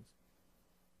conditions.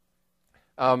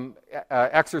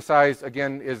 Exercise,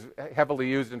 again, is heavily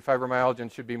used in fibromyalgia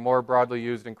and should be more broadly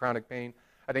used in chronic pain.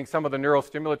 I think some of the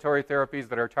neurostimulatory therapies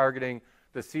that are targeting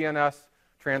the CNS,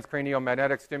 transcranial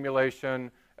magnetic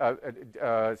stimulation,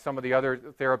 some of the other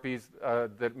therapies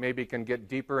that maybe can get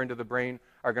deeper into the brain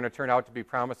are going to turn out to be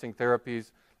promising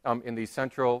therapies in these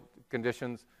central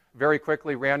conditions. Very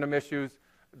quickly, random issues.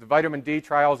 The vitamin D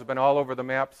trials have been all over the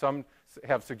map. Some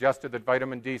have suggested that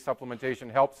vitamin D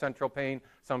supplementation helps central pain.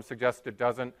 Some suggest it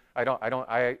doesn't.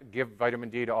 I give vitamin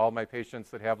D to all my patients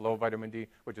that have low vitamin D,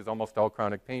 which is almost all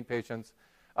chronic pain patients.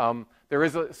 There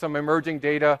is some emerging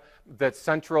data that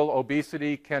central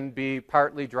obesity can be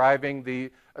partly driving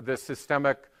the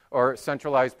systemic or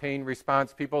centralized pain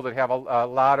response. People that have a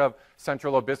lot of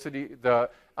central obesity, the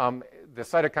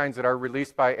cytokines that are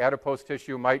released by adipose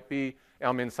tissue might be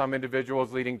in some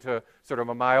individuals leading to sort of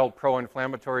a mild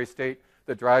pro-inflammatory state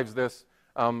that drives this.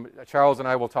 Charles and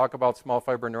I will talk about small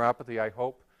fiber neuropathy, I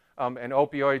hope. And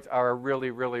opioids are a really,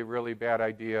 really, really bad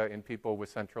idea in people with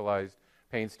centralized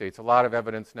pain states. A lot of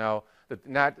evidence now that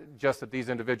not just that these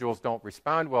individuals don't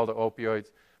respond well to opioids,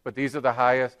 but these are the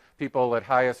highest people at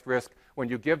highest risk when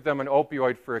you give them an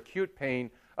opioid for acute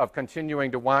pain of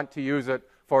continuing to want to use it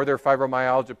for their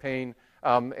fibromyalgia pain.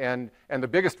 And the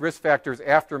biggest risk factors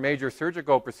after major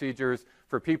surgical procedures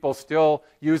for people still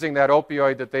using that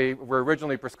opioid that they were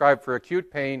originally prescribed for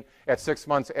acute pain at 6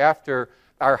 months after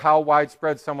are how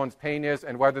widespread someone's pain is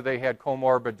and whether they had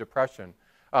comorbid depression.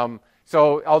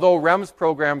 So although REMS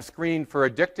programs screen for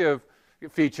addictive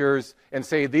features and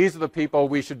say these are the people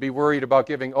we should be worried about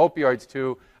giving opioids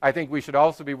to, I think we should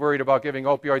also be worried about giving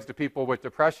opioids to people with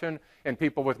depression and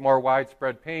people with more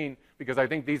widespread pain, because I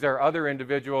think these are other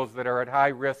individuals that are at high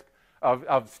risk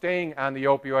of staying on the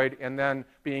opioid and then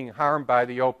being harmed by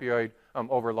the opioid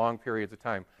over long periods of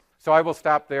time. So I will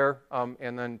stop there,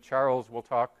 and then Charles will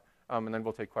talk, and then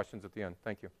we'll take questions at the end.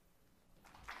 Thank you.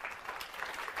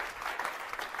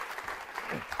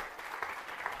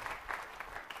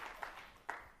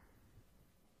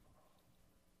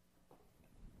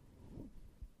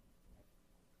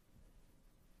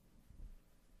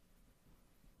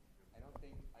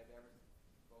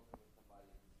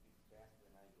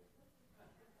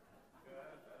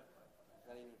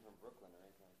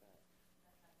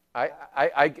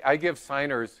 I give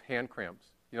signers hand cramps.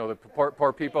 You know, the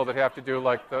poor people that have to do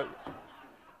like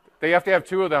they have to have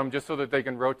two of them just so that they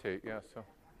can rotate. Yeah. So.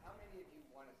 How many of you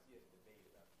want to see us debate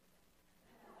about it?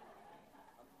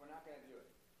 We're not going to do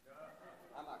it.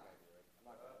 I'm not going to do it.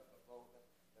 I'm not going to vote.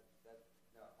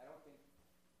 No, I don't think.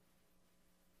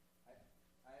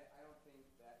 I don't think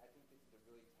that. I think this is a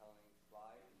really telling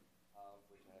slide,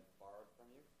 which I have borrowed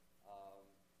from you, and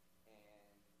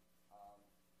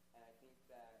I think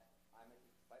that I'm a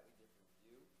slightly different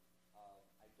view.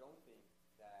 I don't think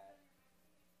that.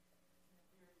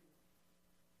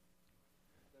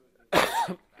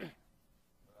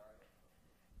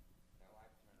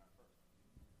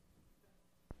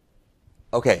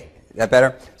 Okay, is that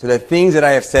better? So the things that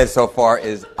I have said so far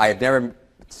is I have never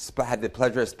had the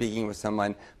pleasure of speaking with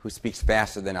someone who speaks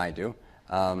faster than I do.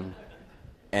 And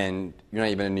you're not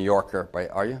even a New Yorker, right,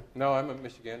 are you? No, I'm a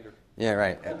Michigander. Yeah,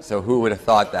 right. So who would have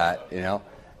thought that, you know?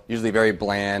 Usually very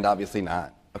bland, obviously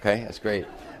not. Okay, that's great.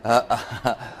 But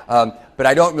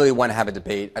I don't really want to have a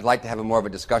debate. I'd like to have more of a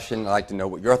discussion. I'd like to know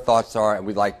what your thoughts are, and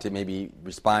we'd like to maybe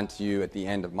respond to you at the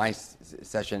end of my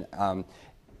session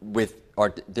with our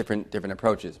different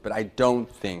approaches. But I don't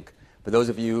think, for those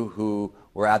of you who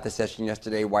were at the session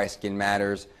yesterday, Why Skin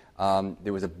Matters,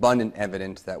 there was abundant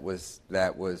evidence that was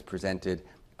presented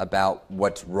about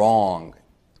what's wrong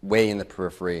way in the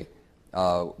periphery,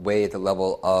 way at the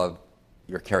level of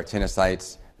your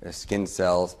keratinocytes, skin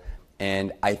cells.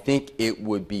 And I think it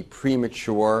would be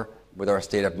premature with our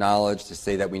state of knowledge to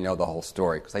say that we know the whole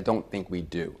story, because I don't think we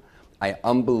do. I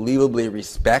unbelievably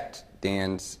respect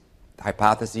Dan's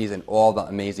hypotheses and all the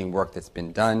amazing work that's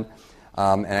been done.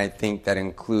 And I think that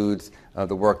includes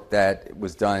the work that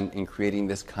was done in creating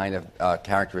this kind of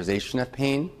characterization of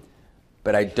pain.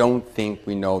 But I don't think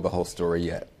we know the whole story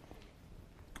yet.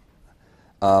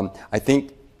 I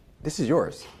think this is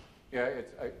yours. Yeah,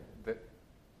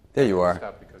 there you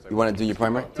are. You want to do your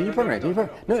primary? Do your primary.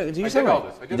 No, do your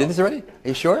summary. You did this already? Are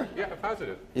you sure? Yeah, I'm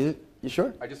positive. You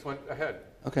sure? I just went ahead.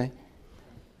 Okay.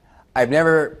 I've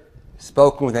never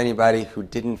spoken with anybody who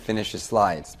didn't finish his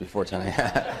slides before tonight.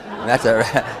 that's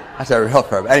a real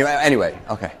problem. Anyway,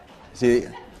 okay. See,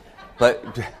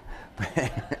 but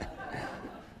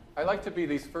I like to be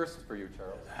these first for you,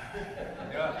 Charles.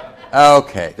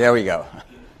 Okay, there we go.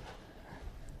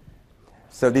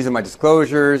 So these are my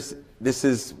disclosures. This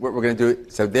is what we're going to do.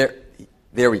 So there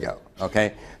we go.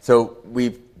 Okay. So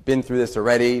we've been through this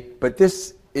already, but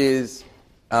this is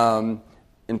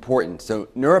important. So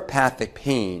neuropathic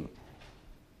pain.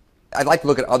 I'd like to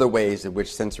look at other ways in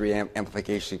which sensory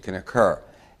amplification can occur.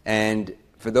 And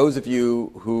for those of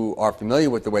you who are familiar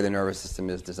with the way the nervous system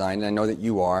is designed, and I know that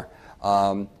you are,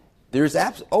 there's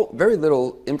very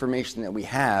little information that we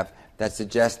have that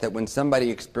suggests that when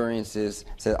somebody says,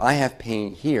 I have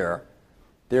pain here,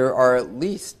 there are at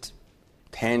least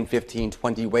 10, 15,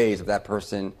 20 ways of that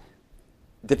person,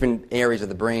 different areas of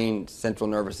the brain, central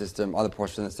nervous system, other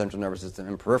portions of the central nervous system,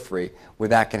 and periphery, where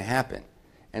that can happen.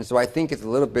 And so I think it's a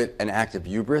little bit an act of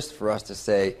hubris for us to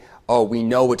say, oh, we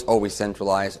know it's always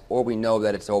centralized, or we know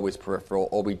that it's always peripheral,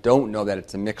 or we don't know that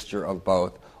it's a mixture of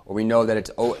both, or we know that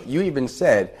it's... You even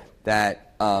said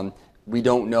that we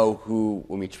don't know who,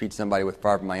 when we treat somebody with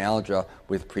fibromyalgia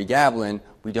with pregabalin,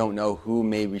 we don't know who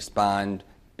may respond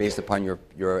based upon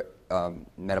your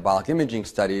metabolic imaging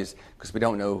studies, because we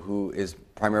don't know who is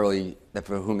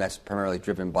for whom that's primarily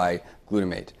driven by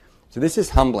glutamate. So this is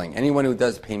humbling. Anyone who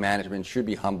does pain management should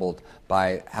be humbled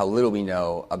by how little we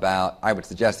know about, I would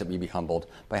suggest that we be humbled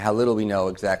by how little we know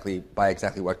exactly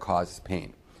what causes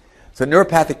pain. So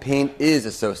neuropathic pain is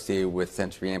associated with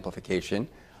sensory amplification,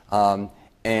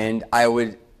 and I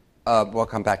would, we'll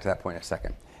come back to that point in a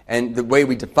second. And the way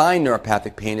we define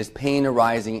neuropathic pain is pain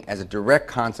arising as a direct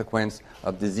consequence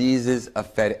of diseases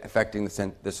affecting the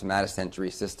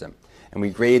somatosensory system. And we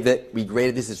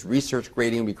graded this as research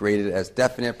grading. We graded it as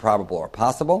definite, probable, or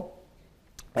possible.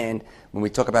 And when we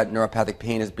talk about neuropathic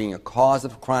pain as being a cause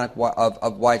of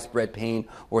of widespread pain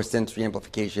or sensory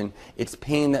amplification, it's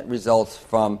pain that results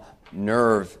from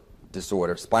nerve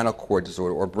disorder, spinal cord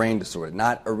disorder, or brain disorder,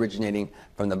 not originating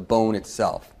from the bone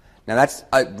itself. Now, that's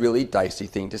a really dicey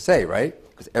thing to say, right?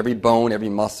 Because every bone, every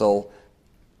muscle,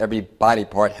 every body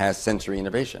part has sensory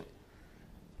innervation.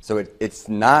 So it's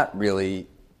not really,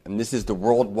 and this is the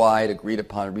worldwide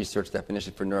agreed-upon research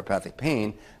definition for neuropathic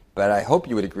pain, but I hope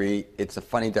you would agree it's a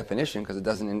funny definition because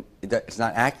it's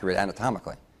not accurate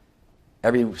anatomically.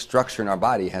 Every structure in our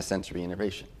body has sensory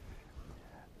innervation.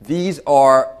 This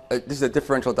is a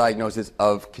differential diagnosis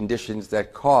of conditions that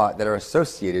are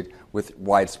associated with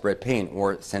widespread pain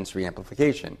or sensory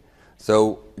amplification.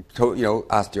 So,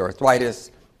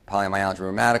 osteoarthritis, polymyalgia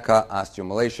rheumatica,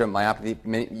 osteomalacia, myopathy.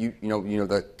 You know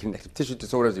the connective tissue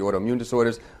disorders, the autoimmune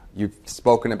disorders. You've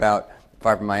spoken about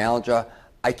fibromyalgia.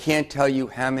 I can't tell you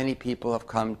how many people have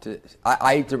come to.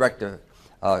 I direct a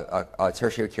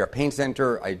tertiary care pain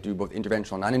center. I do both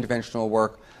interventional and non-interventional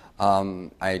work.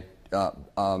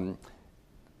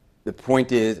 The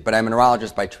point is, but I'm a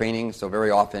neurologist by training, so very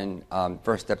often,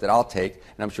 first step that I'll take,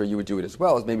 and I'm sure you would do it as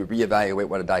well, is maybe reevaluate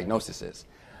what a diagnosis is.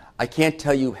 I can't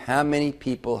tell you how many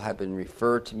people have been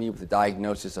referred to me with a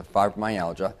diagnosis of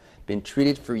fibromyalgia, been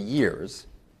treated for years,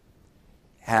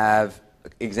 have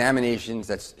examinations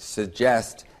that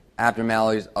suggest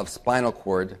abnormalities of spinal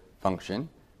cord function,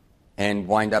 and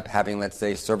wind up having, let's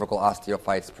say, cervical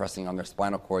osteophytes pressing on their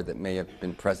spinal cord that may have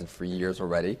been present for years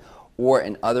already, or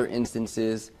in other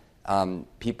instances,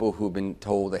 people who've been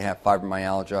told they have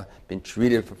fibromyalgia, been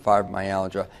treated for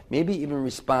fibromyalgia, maybe even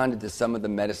responded to some of the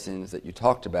medicines that you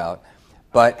talked about,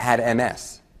 but had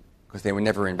MS because they were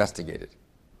never investigated.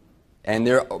 And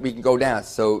there we can go down.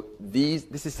 So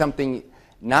this is something,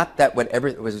 not that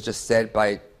whatever was just said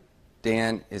by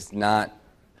Dan is not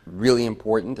really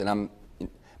important,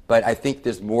 but I think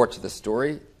there's more to the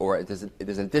story, or there's an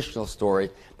additional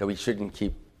story that we shouldn't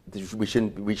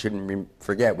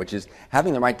forget, which is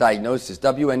having the right diagnosis.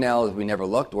 WNL is we never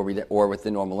looked, or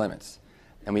within normal limits,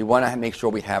 and we want to make sure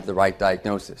we have the right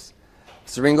diagnosis.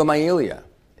 Syringomyelia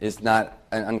is not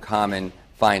an uncommon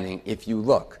finding if you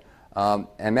look.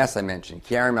 MS I mentioned,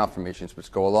 Chiari malformations,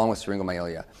 which go along with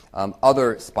syringomyelia,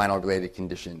 other spinal-related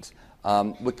conditions.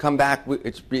 We'll come back.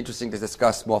 It'd be interesting to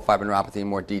discuss small fiber neuropathy in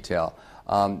more detail.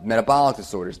 Metabolic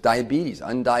disorders, diabetes,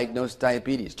 undiagnosed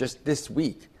diabetes. Just this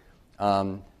week,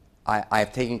 I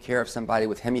have taken care of somebody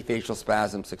with hemifacial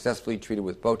spasms, successfully treated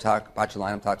with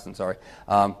botulinum toxin,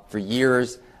 for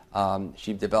years.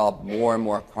 She developed more and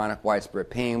more chronic widespread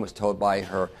pain, was told by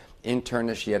her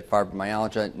internist she had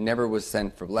fibromyalgia, never was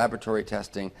sent for laboratory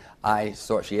testing.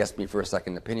 She asked me for a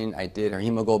second opinion. I did. Her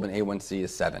hemoglobin A1C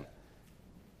is 7.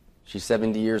 She's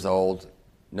 70 years old.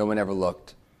 No one ever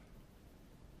looked.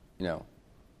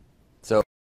 So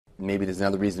maybe there's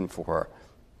another reason for her.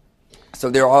 So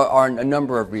there are a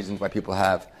number of reasons why people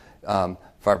have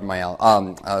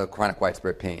fibromyalgia, chronic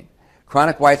widespread pain.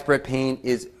 Chronic widespread pain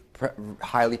is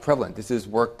highly prevalent. This is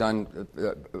work done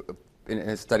in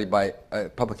a study a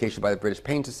publication by the British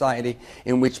Pain Society,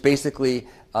 in which basically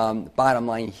bottom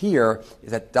line here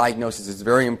is that diagnosis is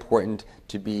very important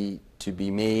to be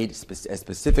made as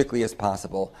specifically as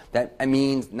possible. That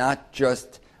means not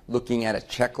just looking at a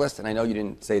checklist, and I know you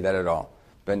didn't say that at all,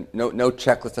 but no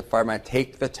checklist of fibromyalgia.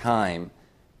 Take the time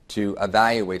to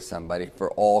evaluate somebody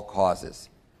for all causes.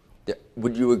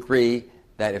 Would you agree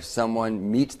that if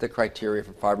someone meets the criteria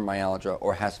for fibromyalgia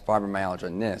or has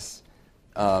fibromyalgia-ness,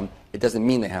 it doesn't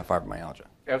mean they have fibromyalgia?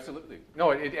 Absolutely.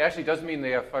 No, it actually doesn't mean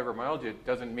they have fibromyalgia. It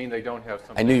doesn't mean they don't have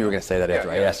something. I knew you were going to say that after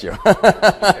I asked you.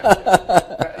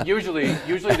 Usually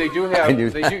they do have.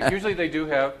 Usually they do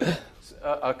have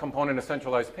a component of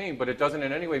centralized pain, but it doesn't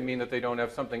in any way mean that they don't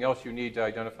have something else you need to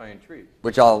identify and treat.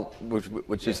 Which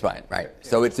is fine, right? Yeah.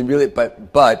 So it's really,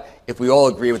 but if we all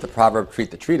agree with the proverb,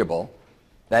 treat the treatable,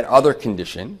 that other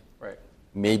condition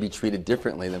may be treated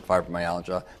differently than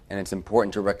fibromyalgia, and it's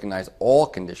important to recognize all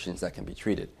conditions that can be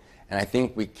treated. And I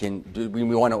think we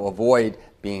want to avoid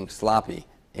being sloppy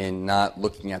in not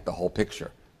looking at the whole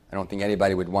picture. I don't think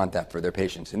anybody would want that for their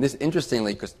patients. And this,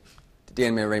 interestingly, because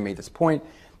Dan Murray made this point,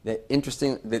 that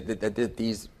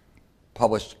these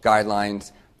published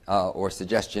guidelines or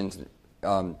suggestions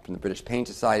from the British Pain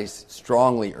Society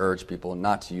strongly urge people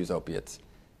not to use opiates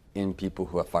in people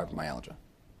who have fibromyalgia.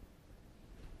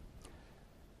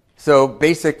 So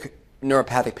basic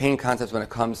neuropathic pain concepts when it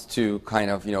comes to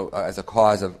kind of, as a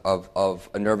cause of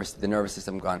the nervous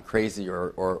system gone crazy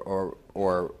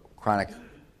or chronic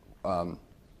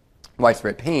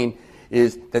widespread pain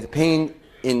is that the pain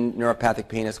in neuropathic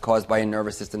pain is caused by a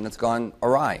nervous system that's gone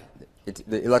awry.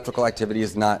 The electrical activity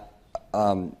is not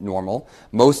normal.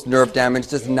 Most nerve damage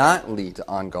does not lead to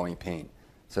ongoing pain.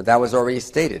 So that was already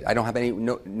stated. I don't have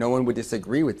no one would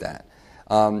disagree with that.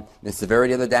 The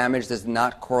severity of the damage does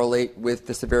not correlate with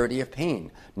the severity of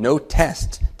pain. No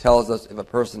test tells us if a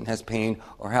person has pain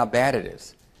or how bad it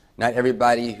is. Not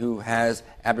everybody who has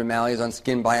abnormalities on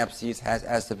skin biopsies has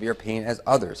as severe pain as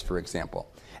others, for example.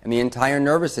 And the entire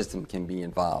nervous system can be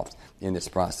involved in this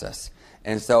process.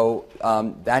 And so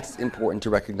that's important to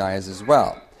recognize as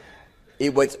well.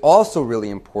 What's also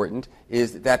really important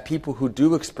is that people who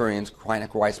do experience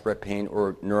chronic widespread pain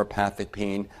or neuropathic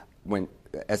pain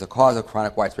as a cause of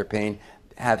chronic widespread pain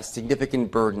have a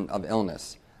significant burden of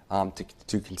illness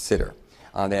to consider.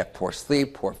 They have poor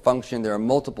sleep, poor function. There are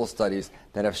multiple studies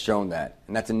that have shown that.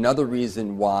 And that's another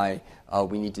reason why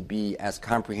we need to be as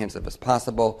comprehensive as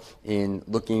possible in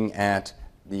looking at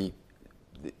the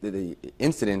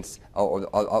incidence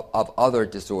of other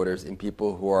disorders in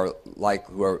people who are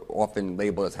often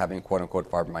labeled as having quote-unquote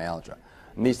fibromyalgia.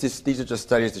 And these are just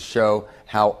studies to show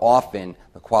how often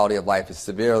the quality of life is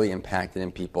severely impacted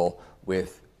in people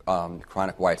with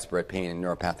chronic widespread pain and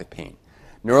neuropathic pain.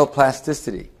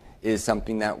 Neuroplasticity is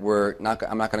something that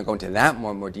I'm not going to go into that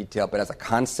more detail, but as a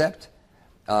concept,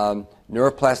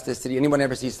 neuroplasticity, anyone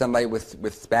ever see somebody with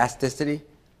spasticity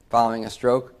following a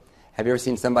stroke? Have you ever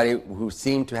seen somebody who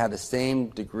seemed to have the same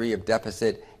degree of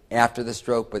deficit after the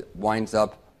stroke but winds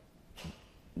up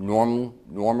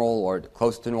normal or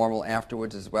close to normal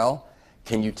afterwards as well?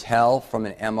 Can you tell from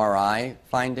an MRI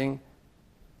finding?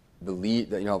 Can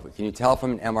you tell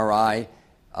from an MRI,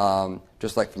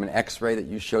 just like from an X-ray that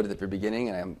you showed at the very beginning?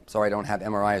 And I'm sorry I don't have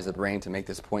MRI as a brain to make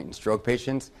this point in stroke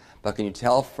patients, but can you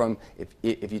tell from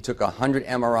if you took 100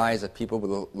 MRIs of people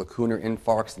with lacunar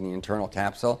infarcts in the internal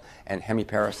capsule and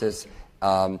hemiparesis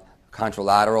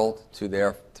contralateral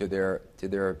to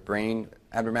their brain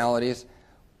abnormalities,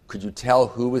 could you tell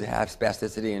who would have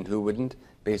spasticity and who wouldn't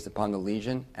based upon the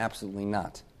lesion? Absolutely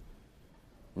not.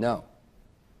 No.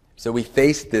 So we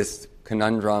face this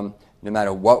conundrum no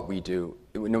matter what we do,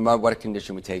 no matter what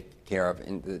condition we take care of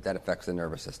that affects the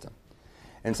nervous system.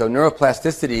 And so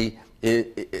neuroplasticity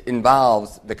it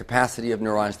involves the capacity of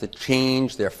neurons to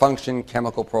change their function,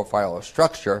 chemical profile, or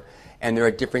structure, and there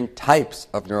are different types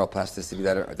of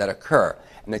neuroplasticity that occur.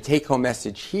 And the take-home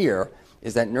message here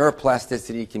is that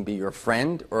neuroplasticity can be your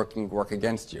friend or it can work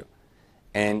against you.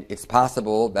 And it's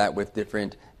possible that with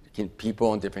different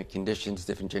people in different conditions,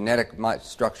 different genetic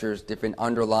structures, different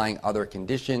underlying other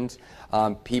conditions,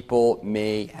 people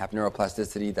may have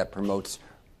neuroplasticity that promotes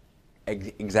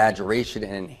exaggeration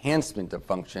and enhancement of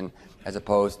function as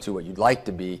opposed to what you'd like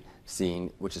to be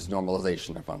seen, which is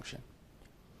normalization of function.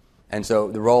 And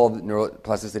so the role of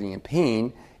neuroplasticity in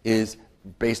pain is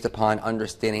based upon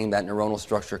understanding that neuronal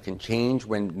structure can change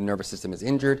when the nervous system is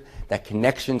injured, that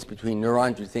connections between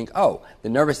neurons, you think, oh, the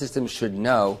nervous system should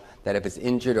know that if it's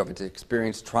injured or if it's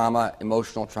experienced trauma,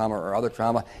 emotional trauma or other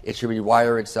trauma, it should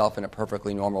rewire itself in a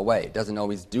perfectly normal way. It doesn't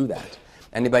always do that.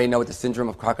 Anybody know what the syndrome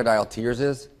of crocodile tears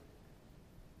is?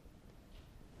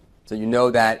 So you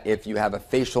know that if you have a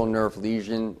facial nerve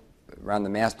lesion around the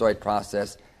mastoid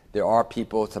process, there are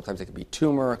people, sometimes it can be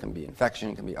tumor, it can be infection,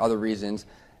 it can be other reasons.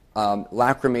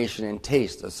 Lacrimation and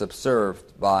taste are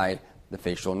subserved by the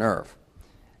facial nerve.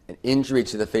 An injury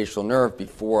to the facial nerve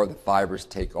before the fibers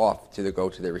take off to go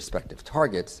to their respective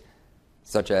targets,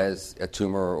 such as a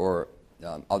tumor or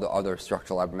other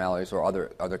structural abnormalities or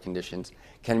other conditions,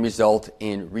 can result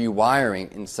in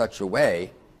rewiring in such a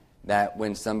way that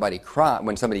when somebody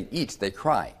eats, they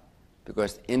cry.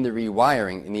 Because in the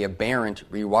rewiring, in the aberrant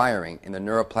rewiring, in the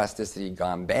neuroplasticity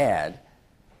gone bad,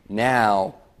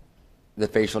 now the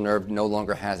facial nerve no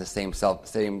longer has the same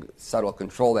subtle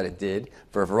control that it did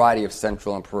for a variety of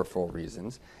central and peripheral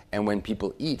reasons. And when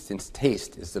people eat, since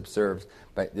taste is subserved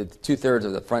by the two-thirds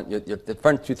of the front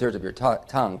two-thirds of your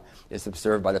tongue is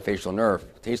subserved by the facial nerve,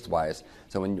 taste-wise.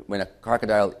 So when a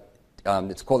crocodile,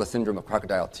 it's called the syndrome of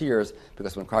crocodile tears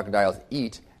because when crocodiles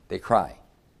eat, they cry.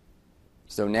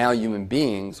 So now human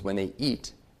beings, when they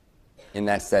eat in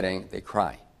that setting, they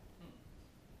cry.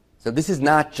 So this is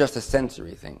not just a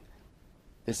sensory thing.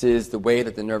 This is the way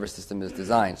that the nervous system is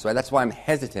designed. So that's why I'm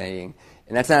hesitating,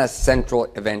 and that's not a central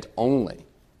event only.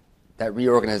 That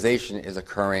reorganization is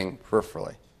occurring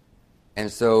peripherally.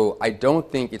 And so I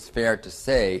don't think it's fair to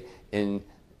say in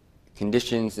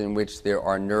conditions in which there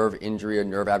are nerve injury or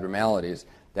nerve abnormalities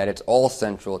that it's all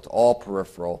central, it's all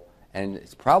peripheral, and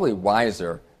it's probably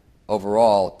wiser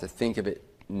overall to think of it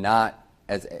not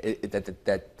as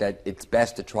that it's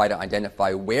best to try to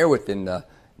identify where within the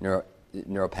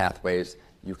neural pathways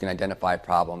you can identify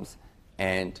problems.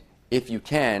 And if you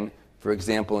can, for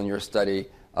example, in your study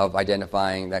of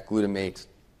identifying that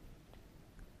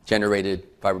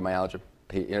glutamate-generated fibromyalgia,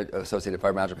 associated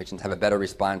fibromyalgia patients have a better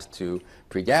response to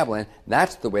pregabalin,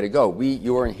 that's the way to go.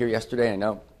 You weren't here yesterday, I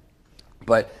know,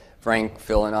 but Frank,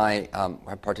 Phil, and I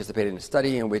have participated in a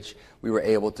study in which we were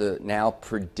able to now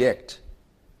predict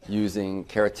using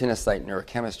keratinocyte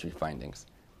neurochemistry findings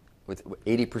with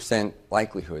 80%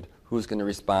 likelihood who's going to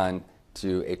respond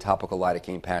to a topical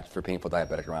lidocaine patch for painful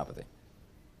diabetic neuropathy.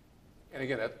 And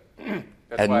again,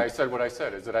 that's why I said what I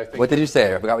said, is that I think... What did you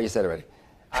say? I forgot what you said already.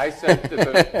 I said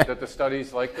that the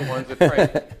studies like the ones that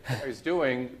Frank is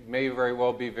doing may very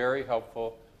well be very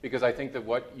helpful because I think that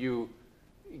what you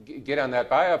get on that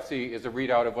biopsy is a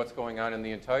readout of what's going on in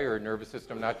the entire nervous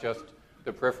system, not just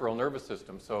the peripheral nervous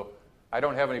system. So I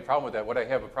don't have any problem with that. What I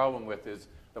have a problem with is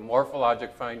the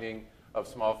morphologic finding of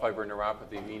small fiber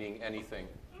neuropathy meaning anything.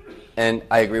 And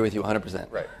I agree with you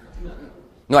 100%. Right.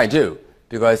 No, I do.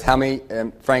 Because how many,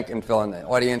 Frank and Phil in the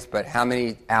audience, but how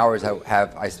many hours I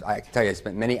can tell you, I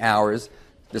spent many hours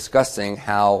discussing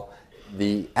how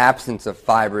the absence of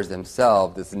fibers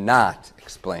themselves does not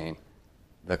explain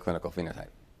the clinical phenotype.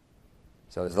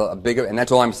 So there's a bigger, and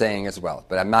that's all I'm saying as well.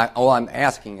 But all I'm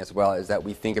asking as well is that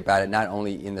we think about it not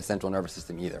only in the central nervous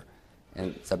system either.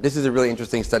 And so this is a really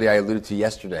interesting study I alluded to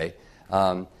yesterday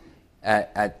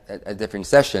at a different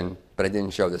session, but I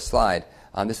didn't show this slide.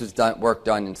 This was work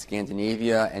done in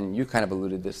Scandinavia, and you kind of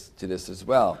alluded to this as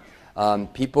well.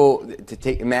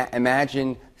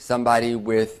 Imagine somebody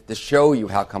to show you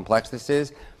how complex this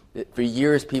is. For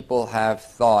years, people have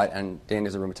thought, and Dan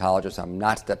is a rheumatologist, so I'm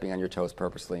not stepping on your toes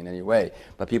purposely in any way,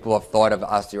 but people have thought of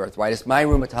osteoarthritis. My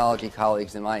rheumatology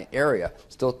colleagues in my area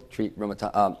still treat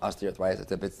osteoarthritis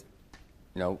as if it's,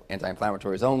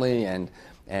 anti-inflammatories only, and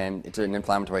it's an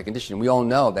inflammatory condition. We all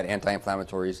know that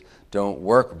anti-inflammatories don't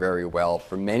work very well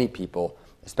for many people,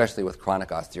 especially with chronic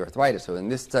osteoarthritis. So in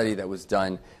this study that was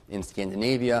done in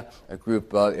Scandinavia, a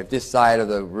group if this side of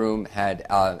the room had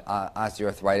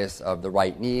osteoarthritis of the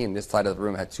right knee, and this side of the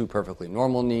room had two perfectly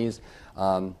normal knees,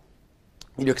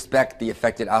 you'd expect the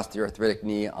affected osteoarthritic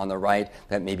knee on the right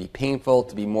that may be painful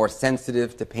to be more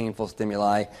sensitive to painful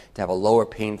stimuli, to have a lower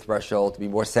pain threshold, to be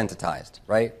more sensitized,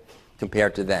 right,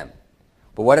 compared to them.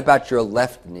 But what about your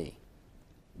left knee?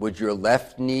 Would your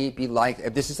left knee be like,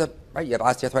 if this is right, you have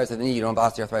osteoarthritis of the knee, you don't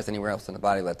have osteoarthritis anywhere else in the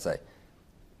body, let's say.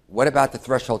 What about the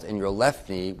threshold in your left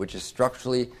knee, which is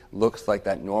structurally looks like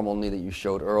that normal knee that you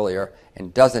showed earlier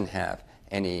and doesn't have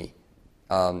any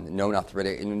known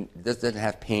arthritic, and doesn't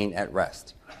have pain at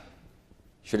rest?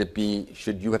 Should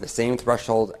you have the same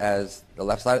threshold as the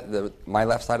left side, my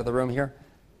left side of the room here?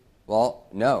 Well,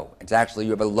 no. It's actually,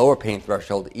 you have a lower pain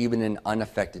threshold even in an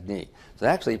unaffected knee. So it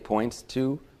actually points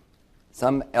to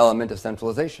some element of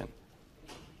centralization.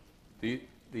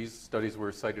 These studies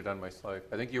were cited on my slide.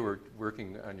 I think you were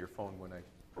working on your phone when I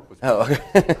was... Oh,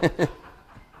 okay.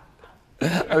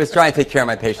 I was trying to take care of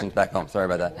my patients back home. Sorry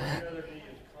about that.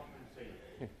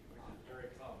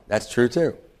 That's true,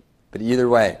 too. But either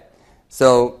way.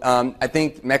 So I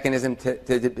think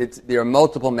there are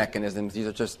multiple mechanisms. These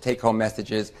are just take-home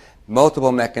messages.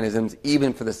 Multiple mechanisms,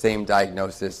 even for the same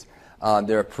diagnosis.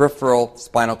 There are peripheral,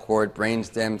 spinal cord,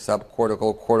 brainstem,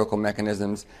 subcortical, cortical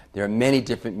mechanisms. There are many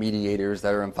different mediators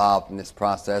that are involved in this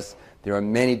process. There are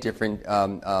many different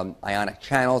ionic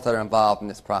channels that are involved in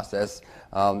this process.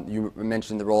 You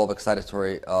mentioned the role of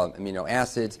excitatory amino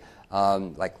acids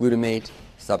like glutamate,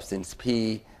 substance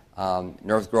P,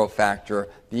 nerve growth factor,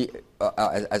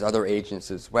 as other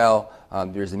agents as well.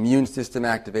 There's immune system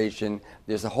activation.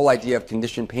 There's the whole idea of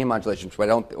conditioned pain modulation, which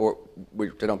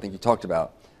I don't think you talked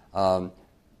about.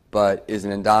 But is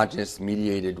an endogenous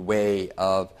mediated way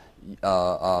of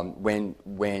when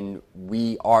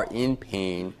we are in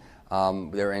pain,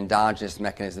 there are endogenous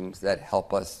mechanisms that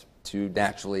help us to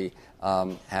naturally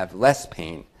have less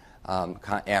pain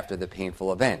after the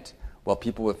painful event. Well,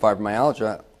 people with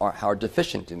fibromyalgia are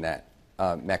deficient in that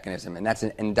mechanism, and that's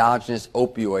an endogenous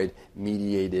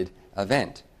opioid-mediated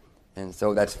event. And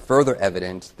so that's further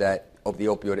evidence that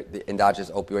the endogenous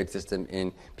opioid system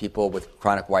in people with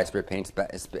chronic widespread pain,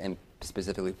 and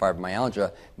specifically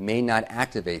fibromyalgia, may not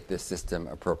activate this system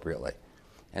appropriately.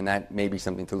 And that may be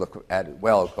something to look at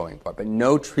well going forward. But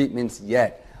no treatments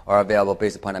yet are available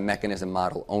based upon a mechanism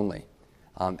model only.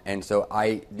 And so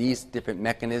these different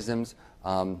mechanisms,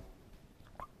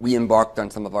 we embarked on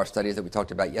some of our studies that we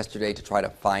talked about yesterday to try to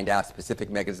find out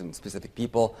specific mechanisms in specific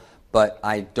people. But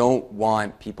I don't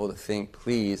want people to think,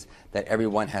 please, that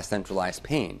everyone has centralized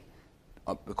pain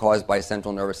caused by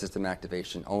central nervous system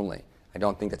activation only. I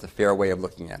don't think that's a fair way of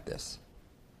looking at this.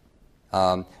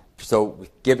 So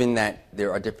given that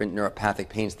there are different neuropathic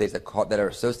pain states that are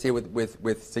associated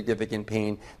with significant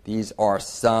pain, these are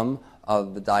some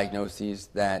of the diagnoses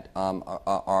that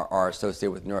are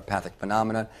associated with neuropathic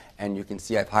phenomena. And you can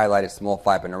see I've highlighted small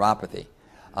fiber neuropathy.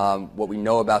 What we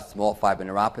know about small fiber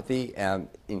neuropathy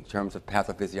in terms of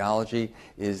pathophysiology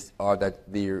is that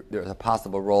there's a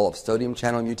possible role of sodium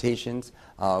channel mutations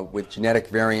with genetic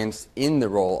variants in the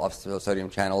role of sodium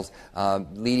channels,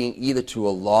 leading either to a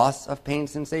loss of pain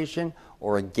sensation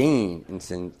or a gain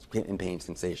in pain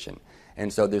sensation.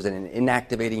 And so there's an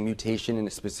inactivating mutation in a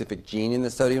specific gene in the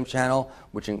sodium channel,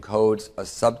 which encodes a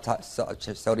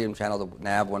sodium channel, the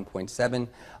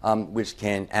NaV1.7, which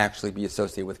can actually be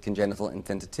associated with congenital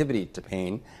insensitivity to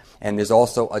pain. And there's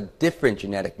also a different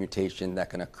genetic mutation that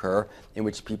can occur in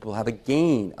which people have a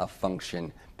gain of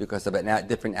function because of a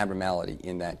different abnormality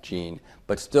in that gene,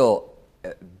 but still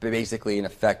basically an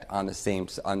effect on the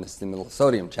similar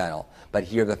sodium channel. But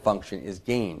here the function is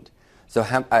gained. So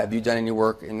have you done any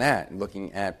work in that,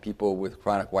 looking at people with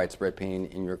chronic widespread pain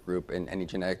in your group and any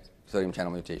genetic sodium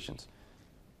channel mutations?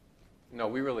 No,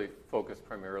 we really focus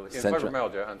primarily in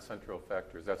fibromyalgia on central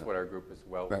factors. That's what our group is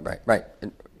well. Right.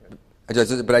 And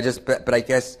but I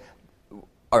guess,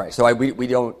 all right. So we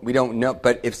don't know.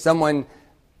 But if someone,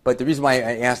 but the reason why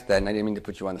I asked that, and I didn't mean to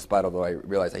put you on the spot, although I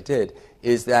realized I did,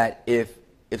 is that if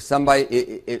someone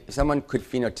could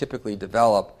phenotypically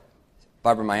develop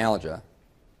fibromyalgia,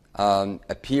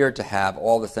 appear to have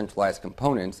all the centralized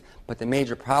components, but the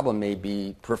major problem may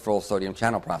be peripheral sodium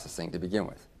channel processing to begin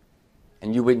with.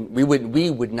 And we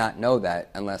would not know that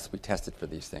unless we tested for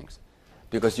these things.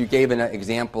 Because you gave an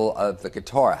example of the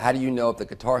guitar. How do you know if the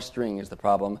guitar string is the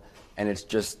problem and it's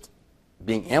just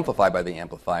being amplified by the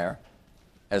amplifier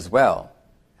as well?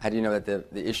 How do you know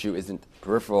that the issue isn't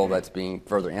peripheral, that's being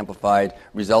further amplified,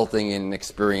 resulting in an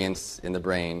experience in the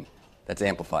brain that's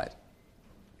amplified?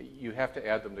 You have to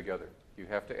add them together. You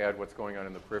have to add what's going on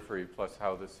in the periphery plus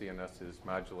how the CNS is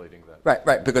modulating that.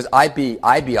 Right. Because I'd be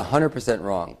 100%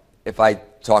 wrong if I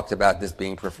talked about this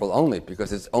being peripheral only,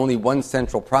 because it's only one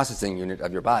central processing unit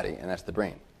of your body, and that's the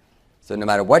brain. So no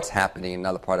matter what's happening in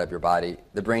another part of your body,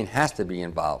 the brain has to be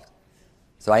involved.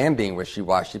 So I am being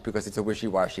wishy-washy because it's a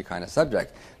wishy-washy kind of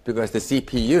subject, because the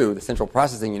CPU, the central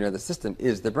processing unit of the system,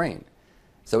 is the brain.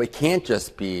 So it can't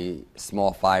just be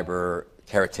small fiber,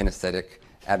 keratinocytic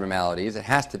abnormalities. It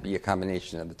has to be a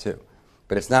combination of the two.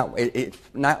 But it's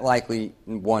not likely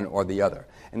one or the other.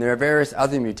 And there are various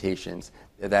other mutations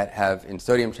that have in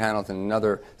sodium channels and in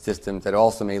other systems that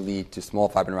also may lead to small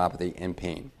fiber neuropathy and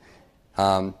pain.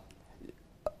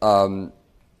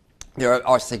 There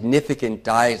are significant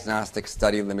diagnostic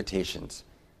study limitations.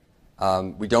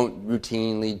 We don't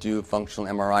routinely do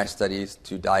functional MRI studies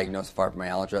to diagnose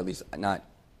fibromyalgia, at least not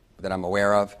that I'm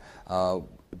aware of.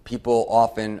 People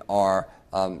often are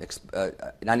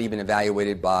not even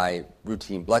evaluated by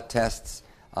routine blood tests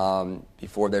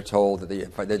before they're told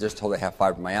that they're just told they have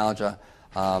fibromyalgia.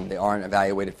 They aren't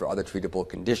evaluated for other treatable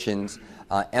conditions.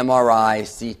 MRI,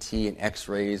 CT, and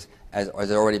X-rays, as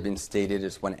has already been stated,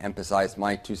 just want to emphasize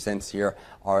my 2 cents here,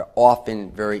 are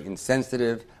often very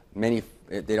insensitive. They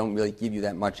don't really give you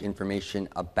that much information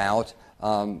about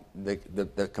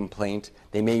the complaint.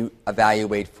 They may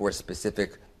evaluate for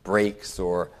specific breaks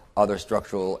or other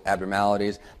structural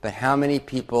abnormalities, but how many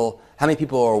people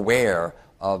are aware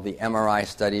of the MRI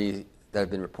study that have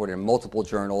been reported in multiple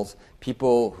journals?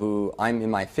 People who, I'm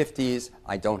in my 50s,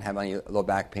 I don't have any low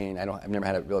back pain, I've never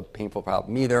had a real painful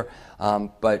problem either,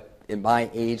 but in my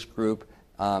age group,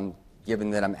 given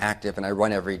that I'm active and I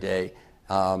run every day,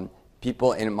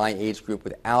 people in my age group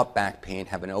without back pain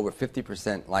have an over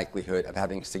 50% likelihood of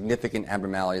having significant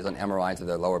abnormalities on MRIs of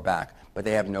their lower back, but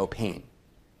they have no pain.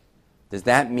 Does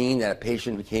that mean that a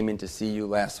patient who came in to see you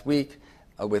last week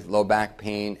with low back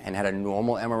pain and had a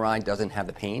normal MRI doesn't have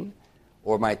the pain?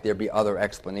 Or might there be other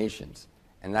explanations?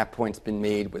 And that point's been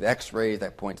made with X-rays,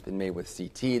 that point's been made with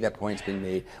CT, that point's been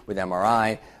made with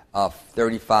MRI.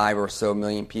 35 or so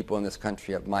million people in this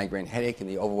country have migraine headache, and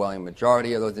the overwhelming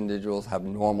majority of those individuals have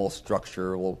normal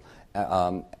structural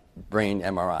brain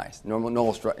MRIs, normal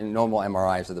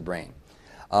MRIs of the brain.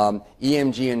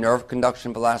 EMG and nerve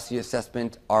conduction velocity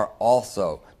assessment are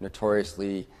also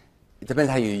notoriously, it depends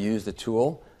how you use the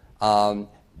tool.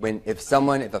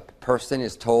 If a person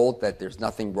is told that there's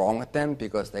nothing wrong with them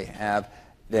because they have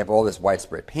all this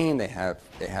widespread pain, they have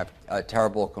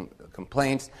terrible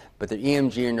complaints, but their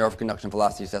EMG and nerve conduction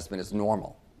velocity assessment is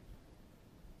normal.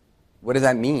 What does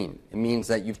that mean? It means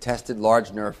that you've tested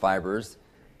large nerve fibers.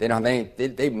 They don't have any.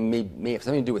 They may have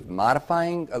something to do with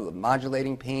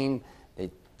modulating pain. They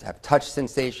have touch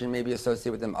sensation maybe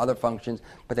associated with them, other functions,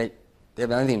 but they have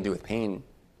nothing to do with pain.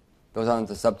 Those aren't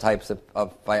the subtypes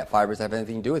of fibers that have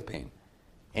anything to do with pain.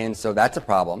 And so that's a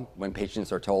problem when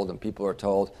patients are told and people are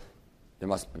told, I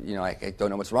don't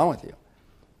know what's wrong with you.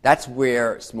 That's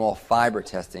where small fiber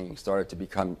testing started to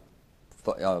become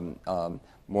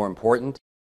more important.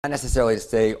 Not necessarily to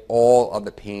say all of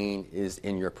the pain is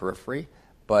in your periphery,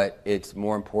 but it's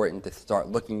more important to start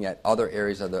looking at other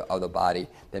areas of the body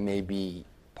that may be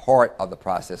part of the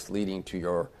process leading to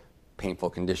your painful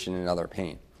condition and other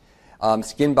pain.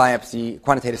 Skin biopsy,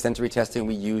 quantitative sensory testing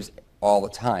we use all the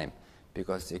time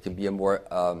because it can be a more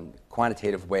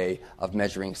quantitative way of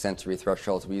measuring sensory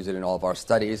thresholds. We use it in all of our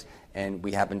studies, and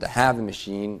we happen to have the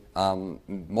machine,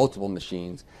 multiple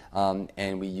machines,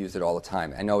 and we use it all the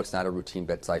time. I know it's not a routine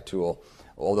bedside tool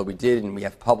although we did and we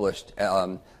have published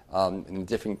in a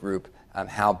different group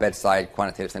how bedside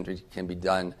quantitative centering can be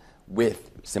done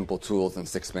with simple tools in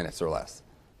 6 minutes or less.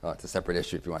 It's a separate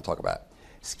issue if you want to talk about it.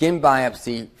 Skin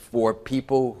biopsy for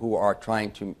people who are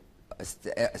trying to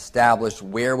establish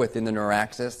where within the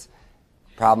neuraxis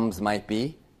problems might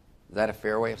be. Is that a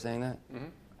fair way of saying that?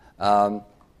 Mm-hmm.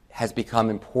 Has become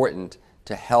important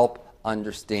to help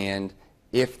understand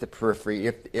if the periphery,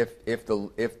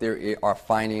 if there are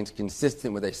findings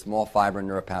consistent with a small fiber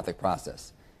neuropathic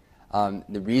process.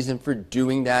 The reason for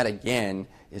doing that, again,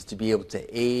 is to be able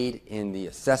to aid in the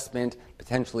assessment,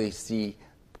 potentially see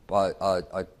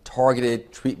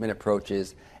targeted treatment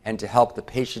approaches, and to help the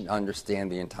patient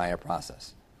understand the entire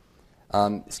process.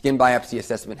 Skin biopsy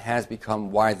assessment has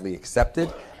become widely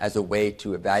accepted as a way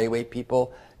to evaluate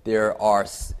people. There are,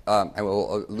 I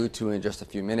will allude to in just a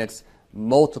few minutes,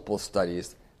 multiple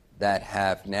studies that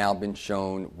have now been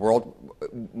shown,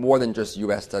 more than just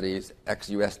U.S. studies,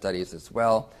 ex-U.S. studies as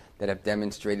well, that have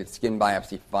demonstrated skin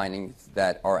biopsy findings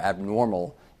that are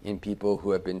abnormal in people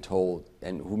who have been told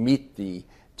and who meet the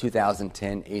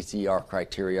 2010 ACR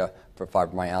criteria for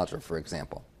fibromyalgia, for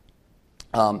example.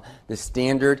 The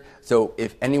standard, so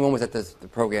if anyone was at the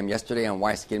program yesterday on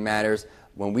Why Skin Matters,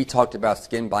 when we talked about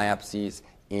skin biopsies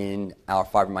in our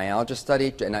fibromyalgia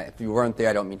study, and if you weren't there,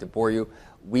 I don't mean to bore you,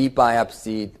 we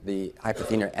biopsied the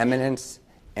hypothenar eminence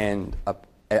and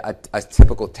a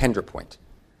typical tender point.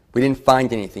 We didn't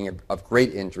find anything of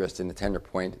great interest in the tender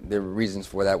point. There were reasons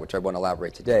for that, which I won't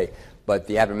elaborate today. But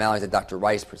the abnormalities that Dr.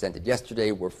 Rice presented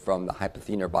yesterday were from the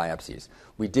hypothenar biopsies.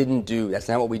 That's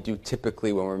not what we do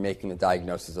typically when we're making the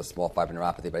diagnosis of small fiber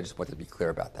neuropathy, but I just wanted to be clear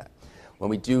about that. When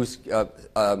we do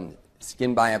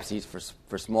skin biopsies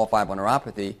for small fiber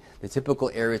neuropathy, the typical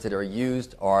areas that are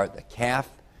used are the calf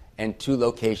and 2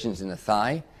 locations in the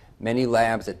thigh. Many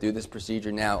labs that do this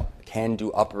procedure now can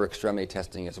do upper extremity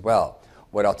testing as well.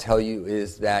 What I'll tell you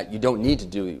is that you don't need to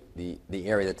do the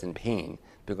area that's in pain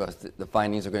because the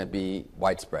findings are going to be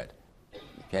widespread.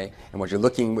 Okay? And what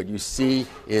you see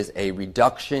is a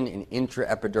reduction in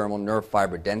intraepidermal nerve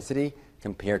fiber density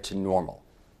compared to normal.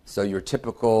 So your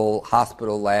typical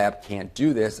hospital lab can't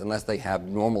do this unless they have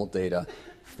normal data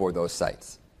for those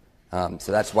sites.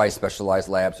 So that's why specialized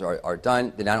labs are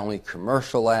done. They're not only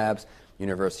commercial labs,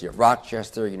 University of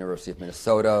Rochester, University of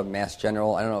Minnesota, Mass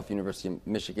General. I don't know if University of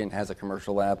Michigan has a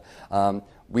commercial lab.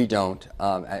 We don't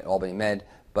at Albany Med,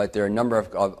 but there are a number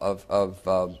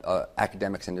of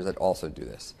academic centers that also do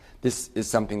this. This is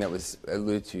something that was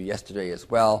alluded to yesterday as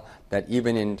well, that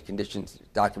even in conditions,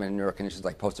 documented neuroconditions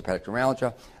like postherpetic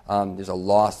neuralgia, there's a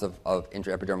loss of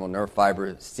intraepidermal nerve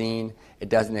fiber seen. It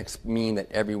doesn't mean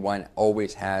that everyone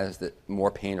always has more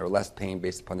pain or less pain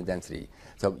based upon the density.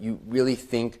 So you really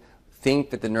think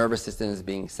that the nervous system is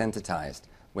being sensitized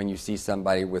when you see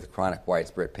somebody with chronic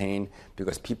widespread pain,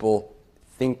 because people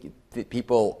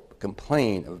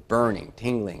complain of burning,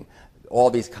 tingling,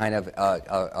 all these kind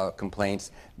of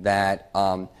complaints that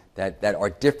are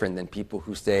different than people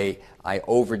who say, I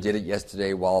overdid it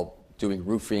yesterday while doing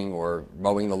roofing or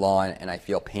mowing the lawn and I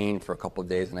feel pain for a couple of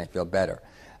days and I feel better.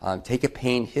 Take a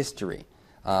pain history.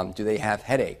 Do they have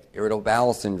headache, irritable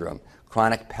bowel syndrome,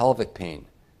 chronic pelvic pain?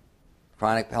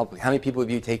 How many people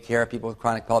of you take care of people with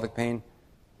chronic pelvic pain?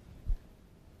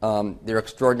 They're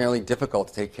extraordinarily difficult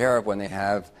to take care of when they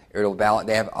have irritable bowel.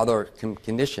 They have other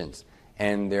conditions.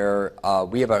 And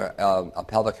we have a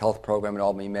pelvic health program at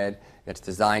Albany Med that's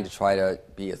designed to try to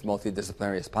be as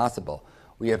multidisciplinary as possible.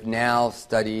 We have now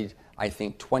studied, I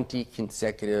think, 20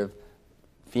 consecutive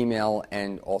female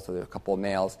and also there are a couple of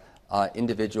males,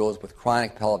 individuals with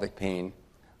chronic pelvic pain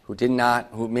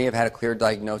who may have had a clear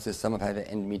diagnosis. Some have had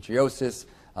endometriosis.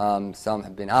 Some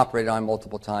have been operated on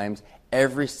multiple times.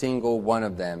 Every single one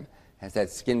of them has had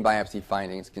skin biopsy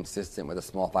findings consistent with a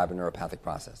small fiber neuropathic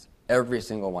process. Every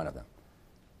single one of them.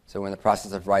 So we're in the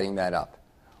process of writing that up.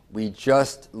 We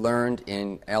just learned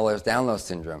in Ehlers-Danlos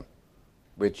syndrome,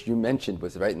 which you mentioned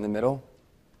was right in the middle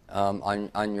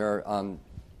on your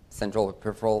central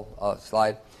peripheral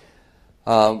slide.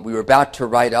 We were about to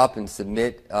write up and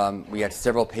submit. We had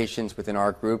several patients within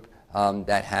our group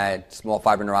that had small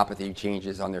fiber neuropathy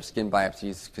changes on their skin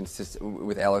biopsies consistent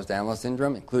with Ehlers-Danlos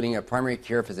syndrome, including a primary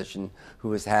care physician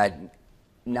who has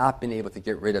not been able to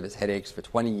get rid of his headaches for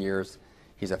 20 years.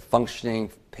 He's a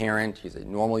functioning parent. He's a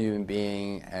normal human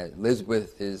being, lives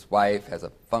with his wife, has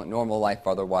a normal life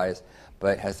otherwise,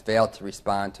 but has failed to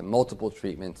respond to multiple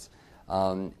treatments.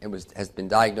 Has been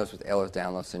diagnosed with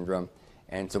Ehlers-Danlos syndrome.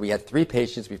 And so we had 3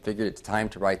 patients. We figured it's time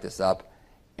to write this up.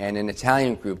 And an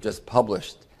Italian group just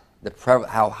published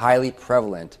how highly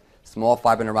prevalent small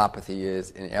fiber neuropathy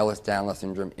is in Ehlers-Danlos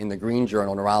syndrome in the Green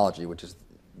Journal Neurology, which is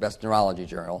best neurology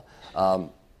journal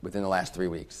within the last 3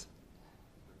 weeks.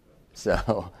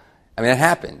 So, I mean, it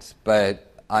happens,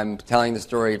 but I'm telling the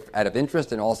story out of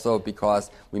interest and also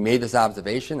because we made this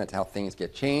observation. That's how things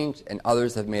get changed, and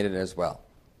others have made it as well.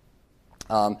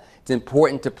 It's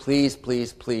important to please,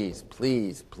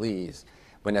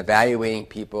 when evaluating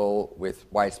people with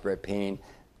widespread pain,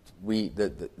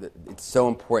 it's so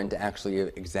important to actually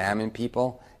examine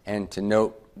people and to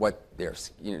note what their,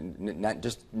 not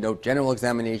just note general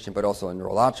examination, but also a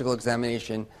neurological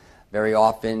examination. Very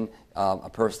often, a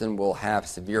person will have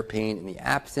severe pain in the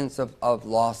absence of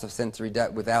loss of sensory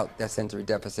without the sensory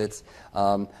deficits.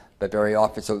 But very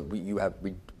often,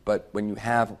 but when you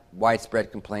have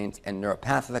widespread complaints and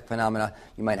neuropathic phenomena,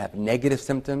 you might have negative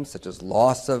symptoms such as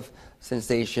loss of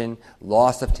sensation,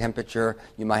 loss of temperature.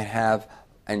 You might have,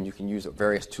 and you can use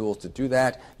various tools to do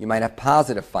that. You might have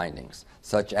positive findings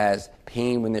such as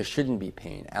pain when there shouldn't be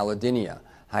pain, allodynia,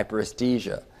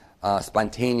 hyperesthesia,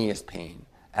 spontaneous pain,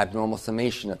 abnormal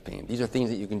summation of pain. These are things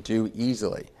that you can do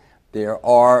easily.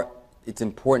 It's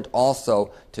important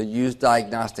also to use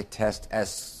diagnostic tests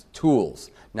as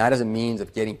tools, not as a means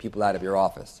of getting people out of your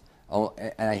office.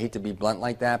 And I hate to be blunt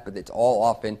like that, but it's all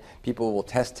often people will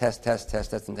test, and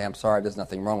say, I'm sorry, there's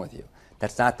nothing wrong with you.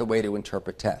 That's not the way to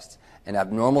interpret tests. An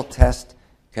abnormal test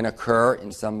can occur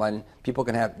in someone. People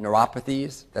can have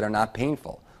neuropathies that are not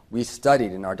painful. We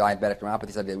studied in our diabetic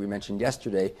neuropathy study that we mentioned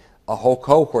yesterday a whole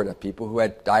cohort of people who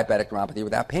had diabetic neuropathy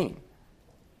without pain.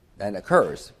 That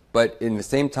occurs. But in the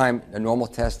same time, a normal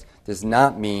test does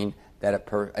not mean that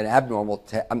a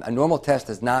normal test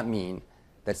does not mean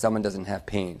that someone doesn't have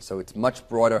pain. So it's much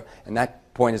broader, and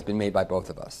that point has been made by both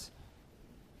of us.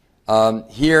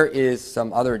 Here is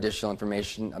some other additional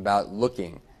information about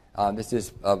looking.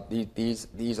 These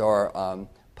are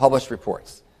published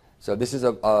reports. So this is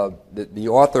the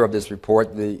author of this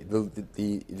report.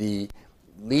 The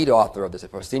lead author of this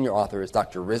report, senior author, is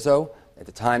Dr. Rizzo. At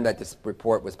the time that this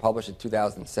report was published in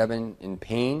 2007 in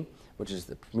Pain, which is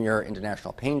the premier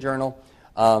international pain journal.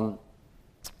 He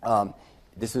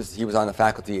was on the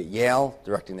faculty at Yale,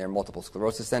 directing their multiple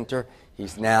sclerosis center.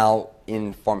 He's now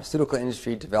in pharmaceutical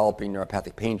industry developing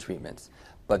neuropathic pain treatments.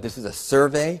 But this is a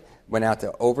survey, went out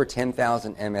to over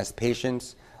 10,000 MS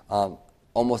patients.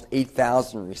 Almost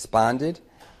 8,000 responded,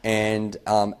 and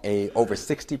over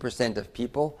 60% of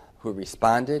people who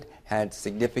responded had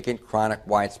significant chronic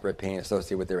widespread pain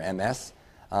associated with their MS.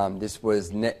 This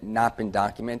was not been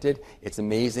documented. It's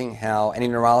amazing how, any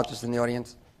neurologists in the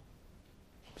audience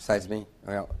besides me,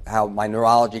 how my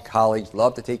neurology colleagues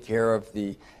love to take care of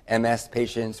the MS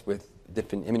patients with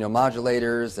different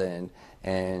immunomodulators and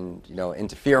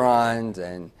interferons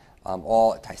and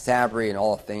all Tysabri and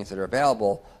all the things that are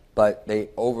available, but they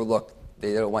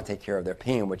don't want to take care of their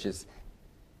pain, which is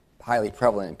highly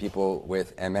prevalent in people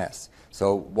with MS.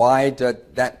 So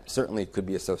that certainly could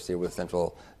be associated with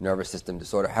central nervous system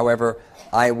disorder. However,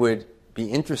 I would be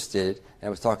interested, and I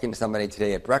was talking to somebody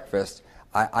today at breakfast,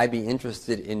 I'd be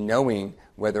interested in knowing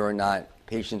whether or not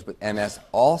patients with MS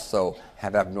also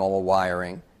have abnormal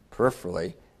wiring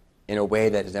peripherally in a way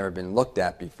that has never been looked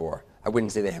at before. I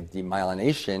wouldn't say they have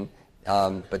demyelination,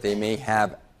 but they may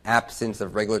have absence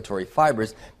of regulatory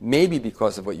fibers, maybe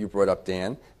because of what you brought up,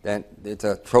 Dan, that it's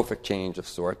a trophic change of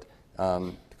sort.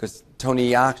 Because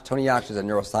Tony Yaksh is a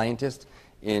neuroscientist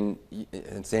in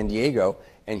San Diego,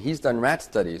 and he's done rat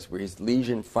studies where he's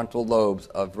lesioned frontal lobes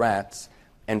of rats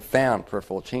and found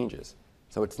peripheral changes.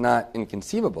 So it's not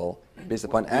inconceivable based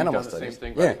upon animal studies.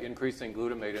 We've done the same thing by increasing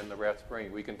glutamate in the rat's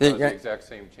brain. We can cause the exact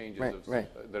same changes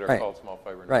that are called small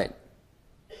fiber. Right.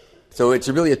 So it's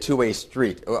really a two-way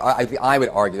street. I would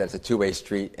argue that it's a two-way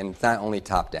street, and it's not only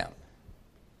top-down.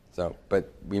 So,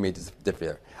 but we may differ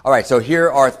there. All right, so here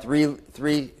are three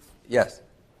yes?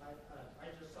 I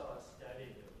just saw a study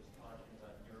that was talking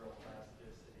about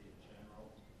neuroplasticity in general.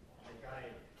 The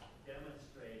guy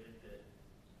demonstrated that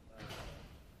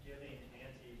giving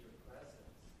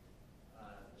antidepressants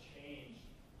changed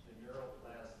the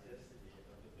neuroplasticity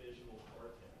of the visual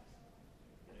cortex.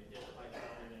 He did it by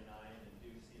covering an eye and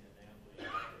inducing an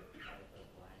amblyoptic type of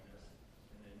blindness,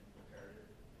 and then compared it,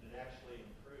 and it actually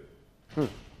improved.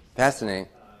 Fascinating.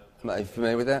 Are you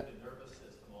familiar with that? The nervous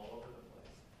system all over the place.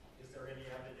 Is there any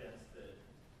evidence that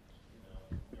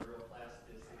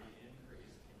neuroplasticity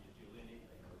increase? Can you do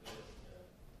anything with this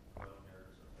to grow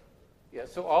nerves or whatever? Yeah.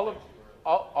 So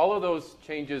all of those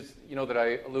changes, that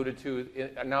I alluded to.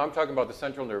 Now I'm talking about the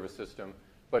central nervous system,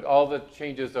 but all the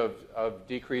changes of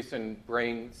decrease in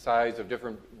brain size of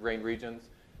different brain regions,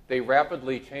 they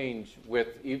rapidly change with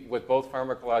both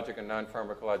pharmacologic and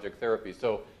non-pharmacologic therapy.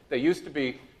 So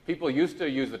people used to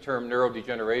use the term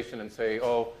neurodegeneration and say,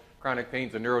 chronic pain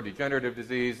is a neurodegenerative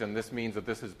disease, and this means that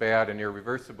this is bad and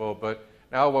irreversible. But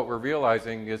now what we're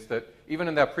realizing is that even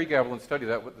in that pregabalin study,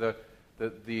 that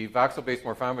the voxel-based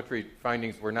morphometry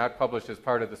findings were not published as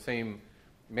part of the same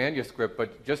manuscript,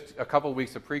 but just a couple of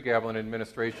weeks of pregabalin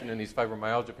administration in these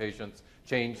fibromyalgia patients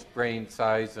changed brain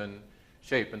size and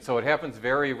shape. And so it happens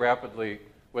very rapidly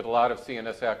with a lot of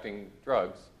CNS-acting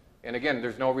drugs. And again,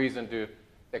 there's no reason to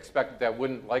expect that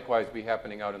wouldn't likewise be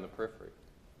happening out in the periphery.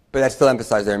 But that still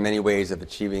emphasizes there are many ways of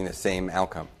achieving the same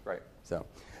outcome. Right.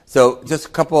 So just a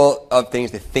couple of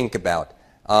things to think about.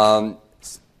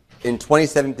 In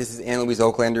 27, this is Anne Louise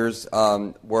Oaklander's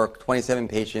work, 27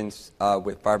 patients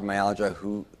with fibromyalgia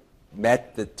who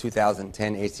met the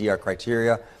 2010 ACR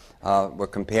criteria were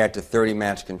compared to 30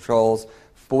 matched controls.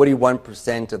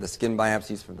 41% of the skin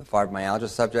biopsies from the fibromyalgia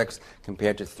subjects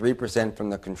compared to 3% from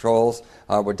the controls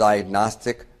were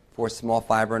diagnostic for small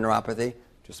fiber neuropathy.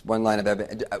 Just one line of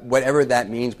evidence. Whatever that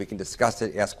means, we can discuss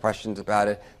it, ask questions about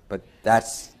it, but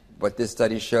that's what this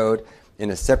study showed. In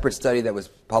a separate study that was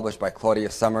published by Claudia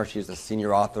Sommer, she's a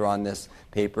senior author on this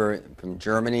paper from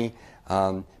Germany.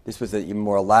 This was an even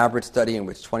more elaborate study in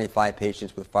which 25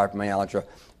 patients with fibromyalgia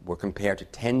were compared to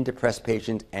 10 depressed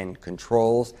patients and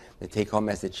controls. The take-home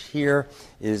message here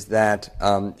is that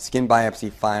skin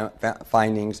biopsy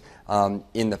findings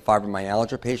in the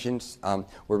fibromyalgia patients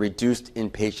were reduced in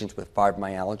patients with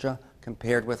fibromyalgia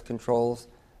compared with controls.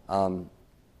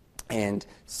 And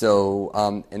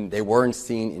they weren't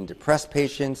seen in depressed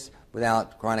patients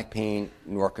without chronic pain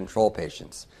nor control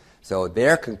patients. So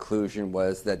their conclusion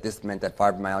was that this meant that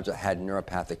fibromyalgia had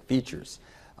neuropathic features.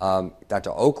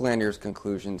 Dr. Oaklander's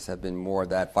conclusions have been more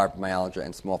that fibromyalgia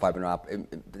and small fiber neuropathy,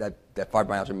 that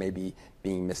fibromyalgia may be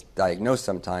being misdiagnosed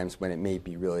sometimes when it may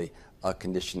be really a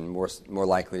condition more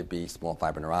likely to be small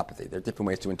fiber neuropathy. There are different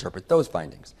ways to interpret those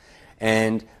findings.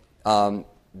 And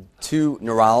two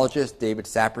neurologists, David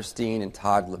Saperstein and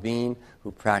Todd Levine,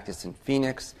 who practice in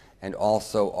Phoenix and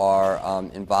also are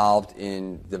involved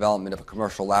in development of a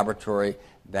commercial laboratory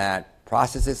that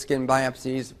processes skin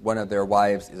biopsies. One of their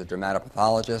wives is a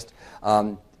dermatopathologist.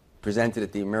 Presented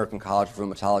at the American College of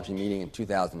Rheumatology meeting in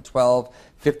 2012,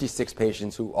 56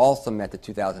 patients who also met the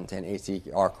 2010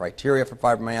 ACR criteria for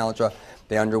fibromyalgia.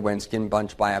 They underwent skin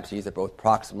bunch biopsies at both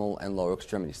proximal and lower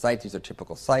extremity sites. These are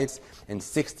typical sites, and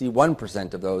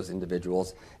 61% of those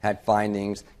individuals had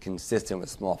findings consistent with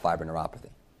small fiber neuropathy.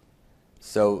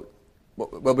 So,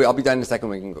 I'll be done in a second.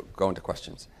 We can go into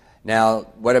questions. Now,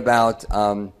 what about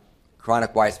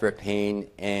chronic widespread pain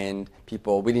and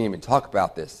people? We didn't even talk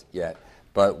about this yet.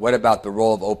 But what about the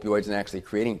role of opioids in actually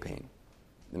creating pain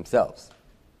themselves?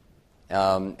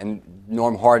 And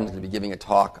Norm Hardin is going to be giving a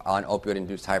talk on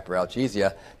opioid-induced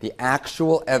hyperalgesia, the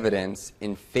actual evidence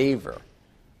in favor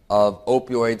of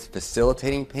opioids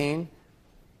facilitating pain,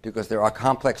 because there are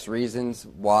complex reasons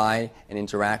why and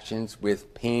interactions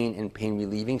with pain and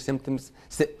pain-relieving symptoms,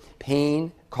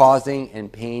 pain-causing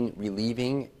and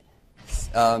pain-relieving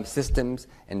systems,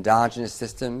 endogenous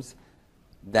systems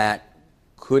that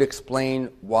could explain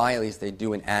why, at least they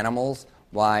do in animals,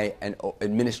 why an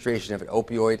administration of an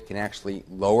opioid can actually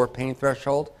lower pain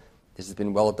threshold. This has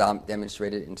been well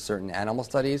demonstrated in certain animal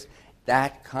studies.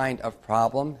 That kind of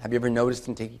problem, have you ever noticed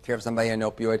in taking care of somebody on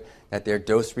an opioid that their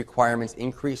dose requirements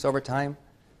increase over time?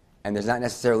 And there's not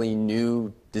necessarily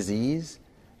new disease?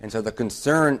 And so the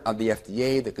concern of the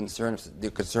FDA, the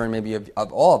concern maybe of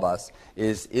all of us,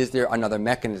 is there another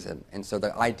mechanism? And so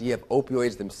the idea of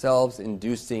opioids themselves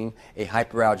inducing a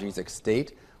hyperalgesic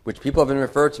state, which people have been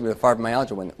referred to with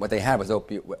fibromyalgia when what they had was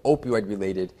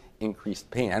opioid-related increased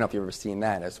pain. I don't know if you've ever seen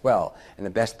that as well. And the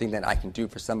best thing that I can do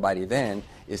for somebody then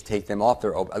is take them off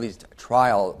at least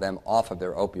trial them off of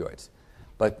their opioids.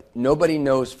 But nobody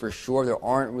knows for sure. There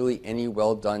aren't really any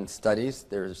well-done studies.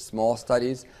 There's small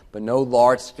studies, but no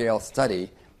large-scale study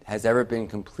has ever been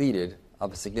completed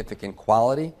of a significant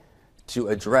quality to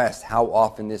address how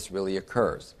often this really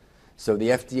occurs. So the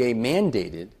FDA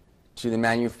mandated to the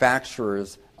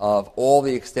manufacturers of all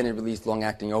the extended-release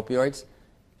long-acting opioids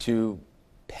to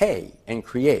pay and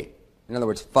create, in other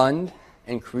words, fund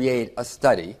and create a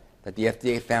study that the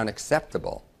FDA found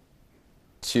acceptable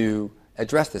to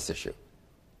address this issue.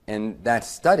 And that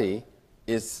study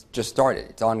is just started.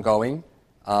 It's ongoing.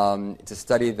 It's a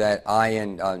study that I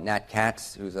and Nat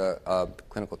Katz, who's a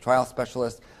clinical trial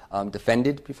specialist,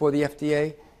 defended before the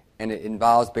FDA. And it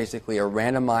involves basically a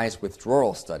randomized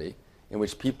withdrawal study in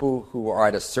which people who are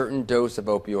at a certain dose of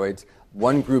opioids,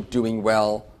 one group doing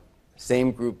well,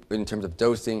 same group in terms of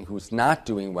dosing who's not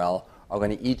doing well, are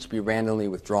going to each be randomly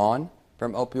withdrawn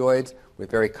from opioids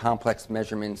with very complex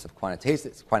measurements of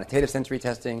quantitative sensory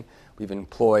testing. We've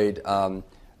employed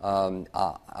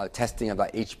testing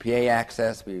about HPA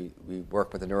access. We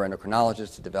work with a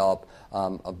neuroendocrinologist to develop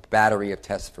a battery of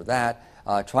tests for that,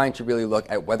 trying to really look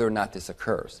at whether or not this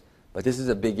occurs. But this is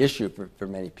a big issue for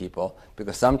many people,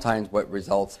 because sometimes what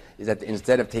results is that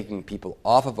instead of taking people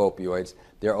off of opioids,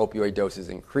 their opioid doses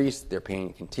increase, their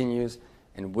pain continues.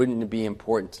 And wouldn't it be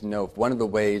important to know if one of the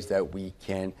ways that we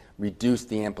can reduce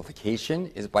the amplification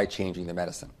is by changing the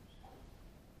medicine?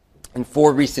 And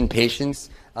 4 recent patients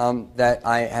that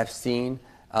I have seen,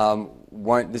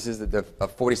 this is a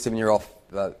 47-year-old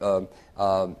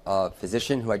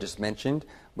physician who I just mentioned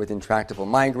with intractable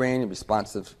migraine,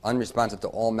 unresponsive to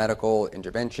all medical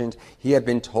interventions. He had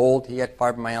been told he had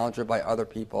fibromyalgia by other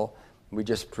people. We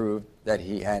just proved that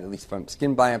he had, at least from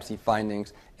skin biopsy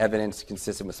findings, evidence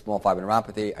consistent with small fiber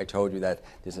neuropathy. I told you that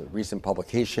there's a recent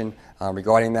publication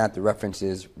regarding that. The reference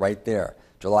is right there,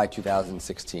 July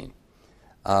 2016.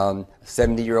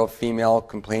 70-year-old female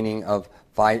complaining of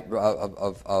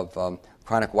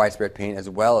chronic widespread pain as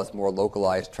well as more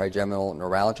localized trigeminal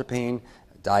neuralgia pain,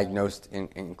 diagnosed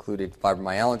included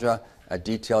fibromyalgia. A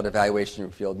detailed evaluation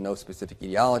revealed no specific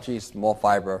etiology. Small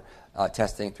fiber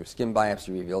testing through skin biopsy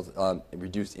revealed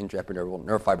reduced intraepidermal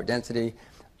nerve fiber density.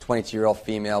 22-year-old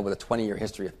female with a 20-year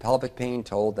history of pelvic pain,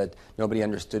 told that nobody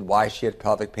understood why she had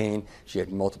pelvic pain. She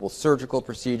had multiple surgical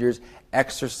procedures,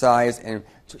 exercise, and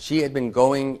she had been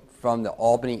going from the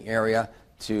Albany area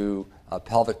to a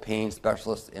pelvic pain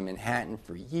specialist in Manhattan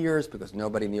for years, because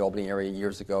nobody in the Albany area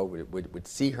years ago would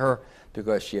see her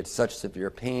because she had such severe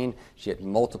pain. She had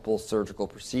multiple surgical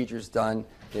procedures done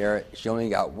there. She only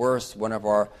got worse. One of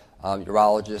our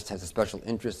urologists has a special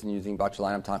interest in using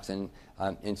botulinum toxin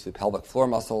into the pelvic floor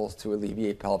muscles to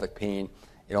alleviate pelvic pain.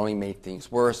 It only made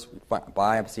things worse. We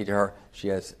biopsied her. She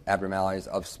has abnormalities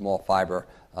of small fiber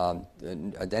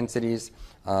densities.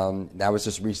 That was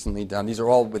just recently done. These are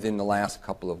all within the last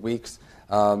couple of weeks.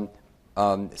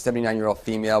 79-year-old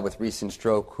female with recent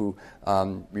stroke who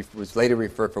was later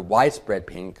referred for widespread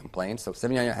pain complaints. So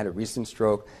 79 had a recent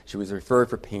stroke. She was referred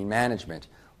for pain management.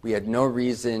 We had no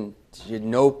reason, she had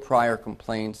no prior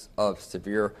complaints of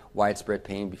severe widespread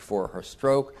pain before her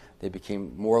stroke. They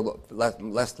became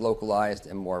less localized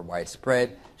and more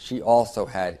widespread. She also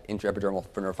had intraepidermal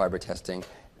nerve fiber testing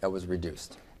that was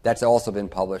reduced. That's also been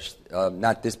published,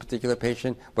 not this particular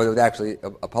patient, but it was actually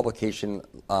a publication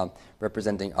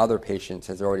representing other patients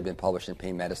has already been published in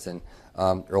Pain Medicine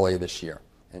earlier this year.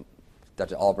 And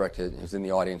Dr. Albrecht, who's in the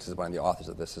audience, is one of the authors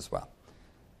of this as well.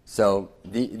 So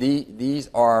these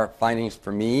are findings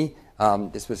for me.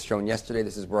 This was shown yesterday.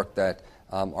 This is work that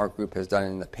our group has done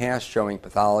in the past, showing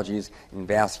pathologies in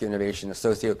vascular innervation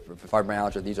associated with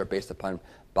fibromyalgia. These are based upon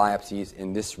biopsies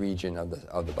in this region of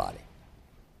the body.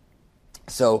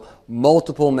 So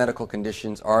multiple medical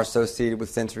conditions are associated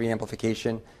with sensory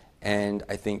amplification, and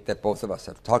I think that both of us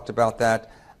have talked about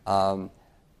that. I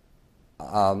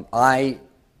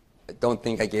don't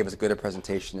think I gave as good a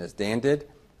presentation as Dan did.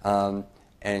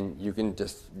 And you can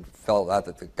just felt out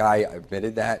that the guy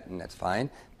admitted that, and that's fine.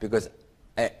 Because,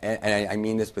 and I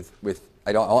mean this with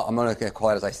I'm going to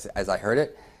call it as I heard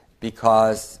it,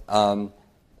 because I'm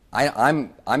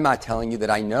not telling you that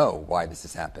I know why this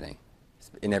is happening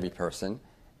in every person,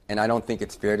 and I don't think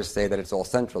it's fair to say that it's all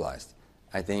centralized.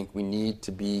 I think we need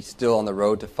to be still on the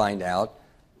road to find out,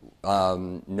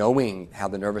 knowing how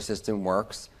the nervous system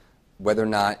works, whether or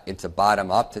not it's a bottom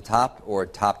up to top or a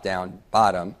top down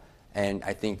bottom. And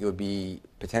I think it would be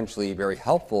potentially very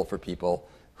helpful for people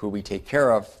who we take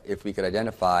care of if we could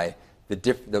identify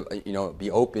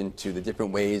be open to the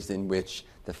different ways in which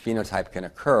the phenotype can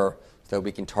occur, so that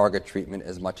we can target treatment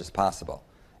as much as possible.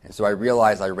 And so I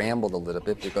realize I rambled a little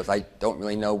bit because I don't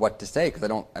really know what to say, because I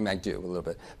do a little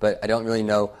bit, but I don't really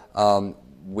know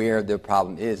where the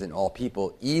problem is in all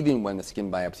people, even when the skin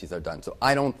biopsies are done. So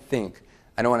I don't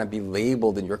want to be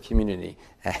labeled in your community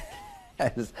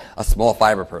as a small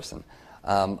fiber person.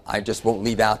 I just won't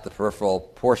leave out the peripheral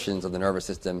portions of the nervous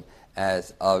system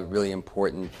as really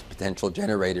important potential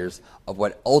generators of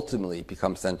what ultimately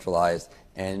becomes centralized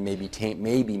and may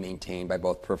be maintained by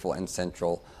both peripheral and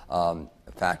central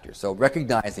factors. So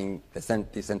recognizing the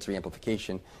sensory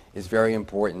amplification is very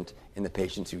important in the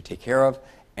patients you take care of,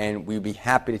 and we'd be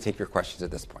happy to take your questions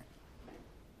at this point.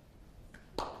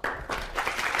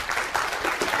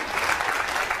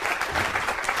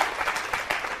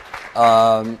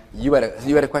 You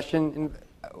had a question,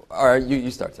 or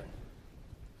you start, sir.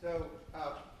 So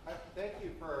I thank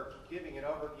you for giving an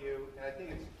overview, and I think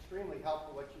it's extremely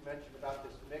helpful what you mentioned about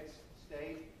this mixed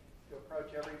state to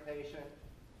approach every patient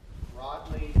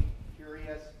broadly,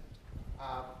 curious,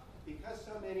 because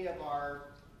so many of our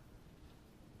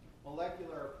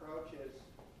molecular approaches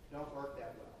don't work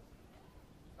that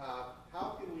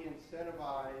how can we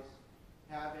incentivize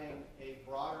having a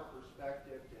broader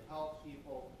perspective to help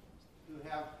people who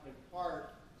have, in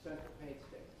part, central pain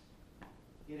states,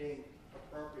 getting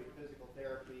appropriate physical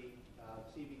therapy,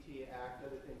 CBT Act,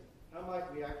 other things? How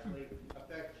might we actually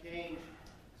affect change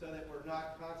so that we're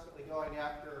not constantly going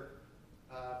after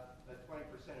a 20%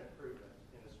 improvement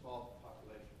in a small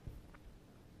population?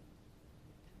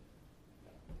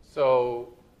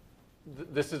 So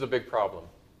this is a big problem.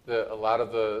 A lot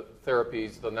of the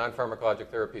therapies, the non-pharmacologic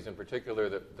therapies in particular,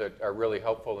 that are really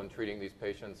helpful in treating these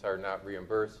patients are not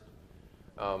reimbursed.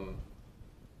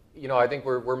 I think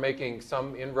we're making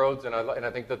some inroads, and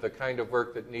I think that the kind of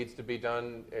work that needs to be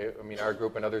done, our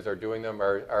group and others are doing them,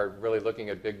 are really looking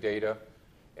at big data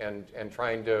and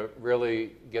trying to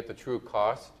really get the true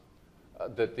cost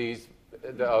that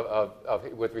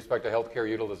with respect to healthcare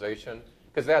utilization.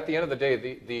 Because at the end of the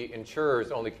day, the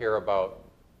insurers only care about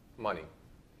money.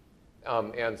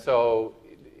 And so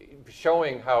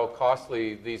showing how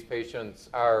costly these patients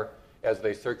are as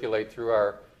they circulate through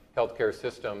our healthcare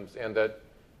systems, and that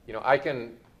I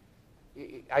can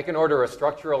order a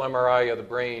structural MRI of the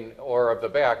brain or of the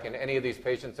back in any of these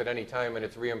patients at any time, and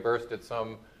it's reimbursed at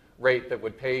some rate that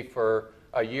would pay for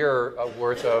a year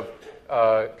worth of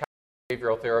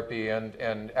behavioral therapy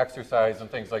and exercise and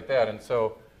things like that. And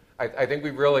so I think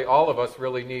all of us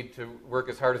really need to work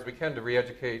as hard as we can to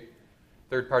re-educate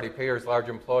third-party payers, large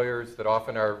employers that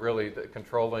often are really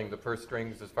controlling the purse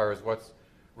strings as far as what's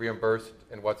reimbursed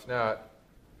and what's not.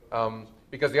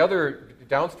 Because the other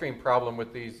downstream problem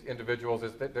with these individuals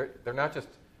is that they're not just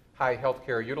high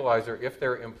healthcare utilizer. If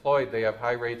they're employed, they have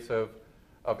high rates of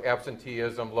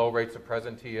absenteeism, low rates of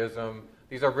presenteeism.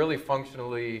 These are really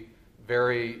functionally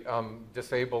very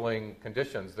disabling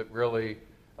conditions that really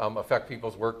affect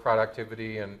people's work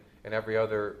productivity and every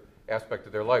other aspect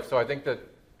of their life. So I think that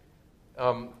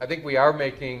we are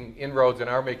making inroads and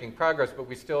are making progress, but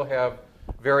we still have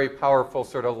very powerful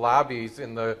sort of lobbies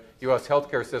in the U.S.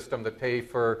 healthcare system that pay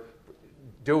for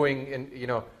doing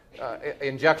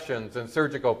injections and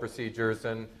surgical procedures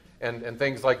and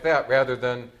things like that, rather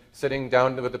than sitting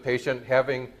down with the patient,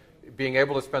 being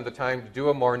able to spend the time to do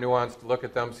a more nuanced look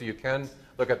at them so you can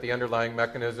look at the underlying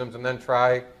mechanisms and then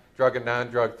try drug and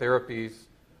non-drug therapies.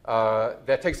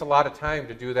 That takes a lot of time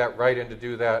to do that right and to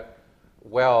do that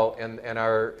well, and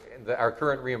our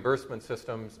current reimbursement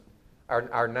systems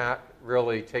are not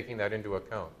really taking that into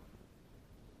account.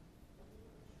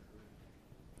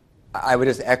 I would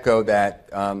just echo that.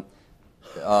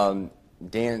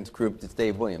 Dan's group, it's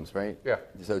Dave Williams, right? Yeah.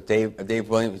 So Dave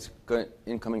Williams,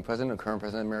 incoming president or current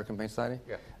president of the American Pain Society?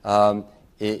 Yeah.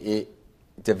 It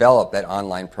developed that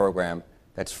online program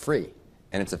that's free,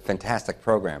 and it's a fantastic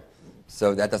program.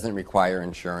 So that doesn't require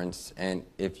insurance, and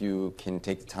if you can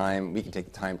take the time, we can take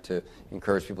the time to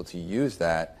encourage people to use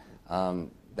that.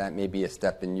 That may be a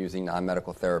step in using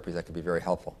non-medical therapies that could be very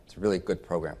helpful. It's a really good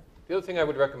program. The other thing I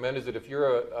would recommend is that if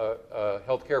you're a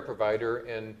healthcare provider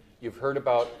and you've heard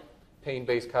about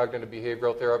pain-based cognitive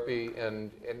behavioral therapy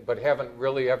but haven't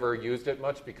really ever used it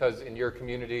much because in your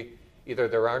community either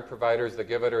there aren't providers that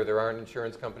give it or there aren't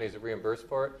insurance companies that reimburse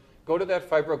for it, go to that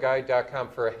fibroguide.com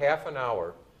for a half an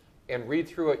hour and read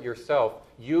through it yourself.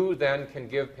 You then can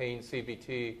give pain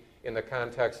CBT in the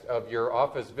context of your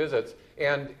office visits.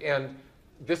 And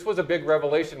this was a big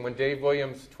revelation when Dave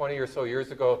Williams 20 or so years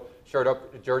ago showed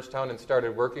up at Georgetown and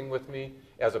started working with me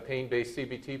as a pain-based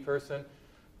CBT person.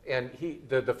 And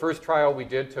the first trial we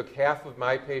did took half of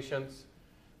my patients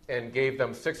and gave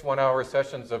them 6 one-hour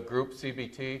sessions of group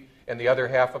CBT, and the other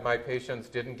half of my patients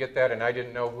didn't get that, and I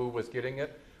didn't know who was getting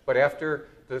it. But after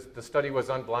the study was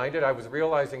unblinded, I was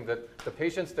realizing that the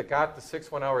patients that got the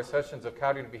 6 one-hour sessions of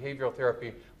cognitive behavioral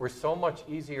therapy were so much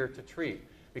easier to treat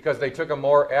because they took a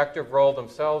more active role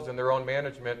themselves in their own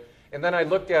management. And then I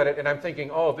looked at it and I'm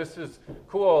thinking, oh, this is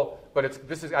cool, but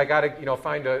I got to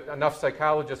find enough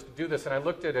psychologists to do this. And I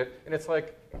looked at it and it's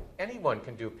like anyone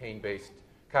can do pain-based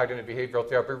cognitive behavioral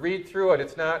therapy. Read through it.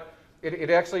 It's not. It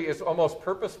actually is almost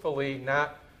purposefully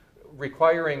not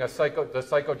requiring the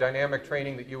psychodynamic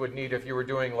training that you would need if you were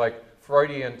doing like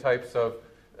Freudian types of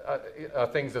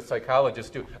things that psychologists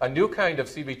do. A new kind of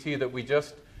CBT that we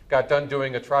just got done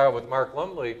doing a trial with Mark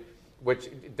Lumley, which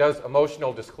does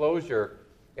emotional disclosure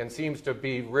and seems to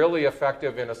be really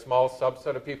effective in a small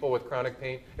subset of people with chronic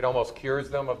pain. It almost cures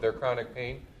them of their chronic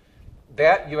pain.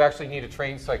 That you actually need a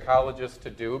trained psychologist to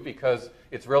do because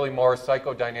it's really more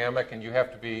psychodynamic and you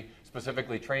have to be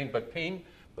specifically trained. But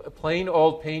plain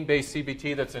old pain-based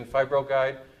CBT that's in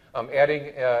FibroGuide,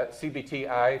 adding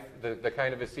CBT-I, the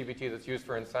kind of a CBT that's used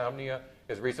for insomnia,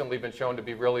 has recently been shown to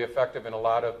be really effective in a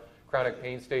lot of chronic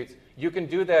pain states. You can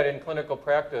do that in clinical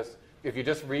practice if you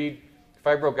just read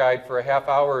FibroGuide for a half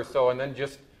hour or so and then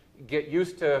just get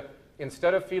used to,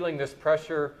 instead of feeling this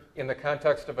pressure in the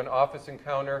context of an office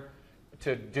encounter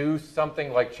to do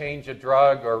something like change a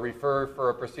drug or refer for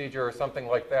a procedure or something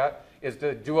like that, is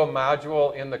to do a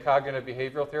module in the cognitive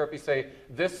behavioral therapy. Say,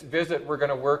 this visit we're going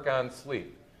to work on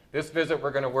sleep. This visit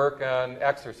we're going to work on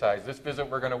exercise. This visit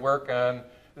we're going to work on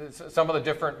some of the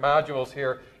different modules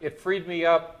here. It freed me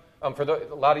up. A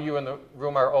lot of you in the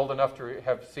room are old enough to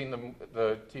have seen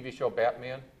the TV show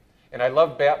Batman. And I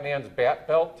love Batman's bat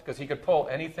belt because he could pull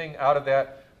anything out of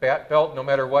that bat belt no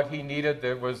matter what he needed.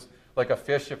 There was like a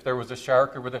fish if there was a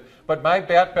shark or but my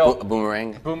bat belt...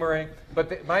 Boomerang.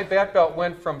 But my bat belt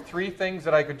went from 3 things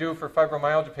that I could do for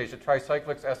fibromyalgia patients,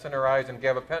 tricyclics, SNRIs, and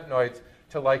gabapentinoids,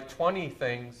 to like 20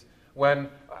 things when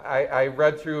I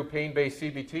read through pain-based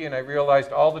CBT and I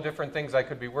realized all the different things I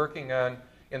could be working on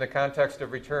in the context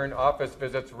of return office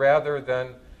visits rather than...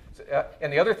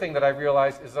 and the other thing that I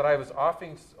realized is that I was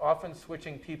often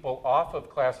switching people off of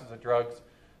classes of drugs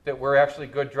that were actually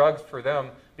good drugs for them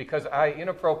because I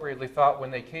inappropriately thought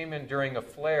when they came in during a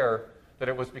flare that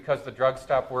it was because the drug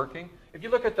stopped working. If you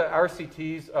look at the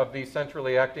RCTs of these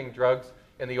centrally acting drugs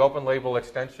and the open label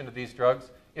extension of these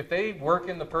drugs, if they work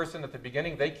in the person at the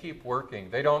beginning, they keep working.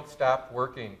 They don't stop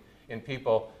working in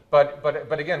people.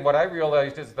 But again, what I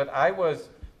realized is that I was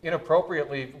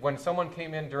inappropriately, when someone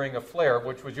came in during a flare,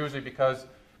 which was usually because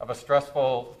of a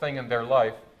stressful thing in their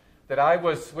life, that I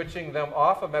was switching them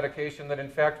off a medication that in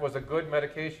fact was a good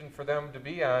medication for them to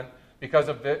be on because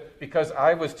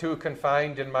I was too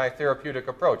confined in my therapeutic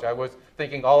approach. I was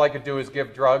thinking all I could do is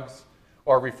give drugs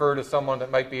or refer to someone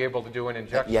that might be able to do an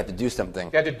injection. You have to do something.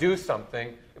 You had to do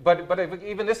something. But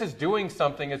even this is doing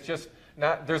something. It's just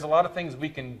not, there's a lot of things we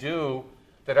can do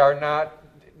that are not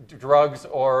drugs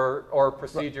or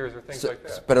procedures or things like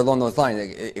that. But along those lines,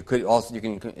 it could also,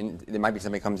 there might be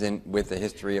somebody who comes in with a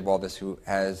history of all this who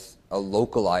has a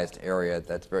localized area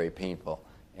that's very painful.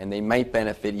 And they might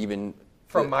benefit even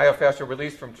from myofascial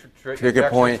release, from trigger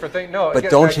point, for things. No, but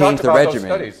again, don't I change the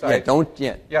regimen.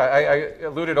 I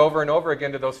alluded over and over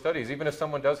again to those studies. Even if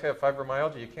someone does have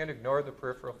fibromyalgia, you can't ignore the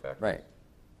peripheral factors. Right.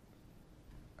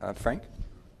 Frank?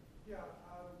 Yeah.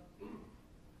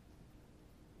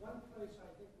 One place I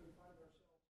think we find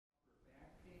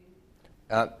ourselves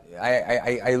back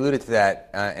pain. I alluded to that,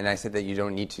 and I said that you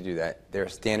don't need to do that. There are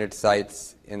standard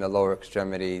sites in the lower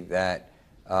extremity that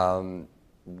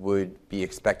would be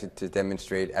expected to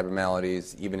demonstrate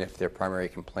abnormalities even if their primary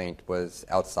complaint was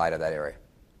outside of that area.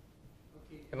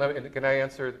 Okay. Can I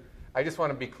answer? I just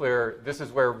want to be clear. This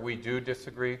is where we do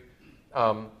disagree.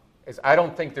 Is I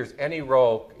don't think there's any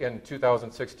role in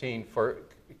 2016 for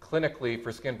clinically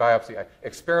for skin biopsy.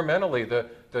 Experimentally,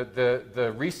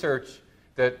 the research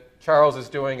that Charles is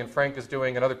doing and Frank is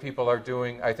doing and other people are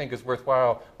doing, I think is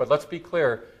worthwhile. But let's be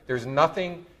clear. There's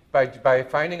nothing by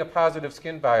finding a positive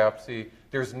skin biopsy.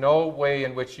 There's no way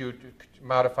in which you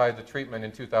modify the treatment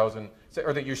in 2000,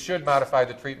 or that you should modify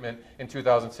the treatment in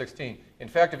 2016. In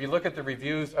fact, if you look at the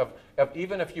reviews of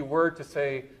even if you were to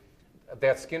say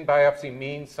that skin biopsy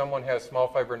means someone has small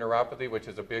fiber neuropathy, which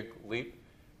is a big leap,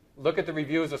 look at the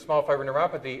reviews of small fiber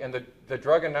neuropathy, and the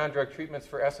drug and non-drug treatments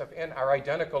for SFN are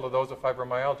identical to those of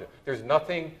fibromyalgia. There's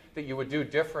nothing that you would do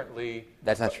differently.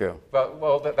 That's not true.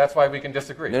 Well, that's why we can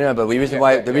disagree. No. But the reason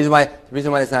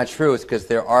why that's not true is because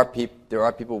there are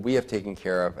people we have taken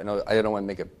care of. I don't want to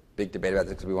make a big debate about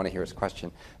this because we want to hear his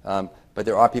question. But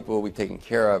there are people we've taken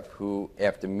care of who,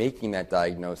 after making that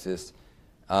diagnosis,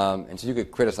 and so you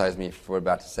could criticize me for what I'm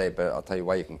about to say, but I'll tell you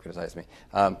why you can criticize me.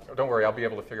 Don't worry, I'll be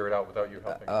able to figure it out without you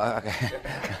helping.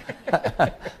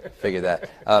 Okay. Figure that.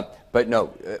 But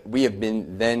no, we have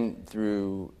been then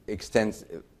through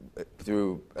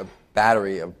a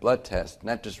battery of blood tests,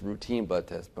 not just routine blood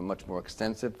tests, but much more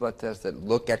extensive blood tests that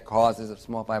look at causes of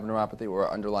small fiber neuropathy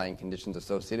or underlying conditions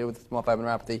associated with small fiber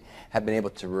neuropathy, have been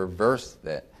able to reverse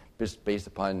that just based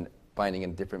upon finding a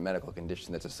different medical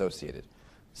condition that's associated.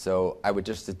 So I would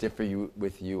just differ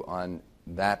with you on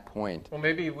that point. Well,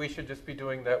 maybe we should just be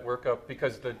doing that workup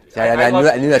because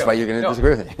I knew that's why you're going to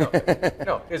disagree with me.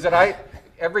 No, is that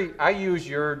I use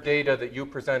your data that you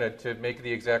presented to make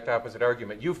the exact opposite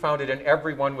argument. You found it in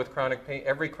everyone with chronic pain,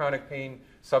 every chronic pain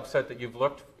subset that you've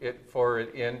looked for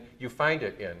it in, you find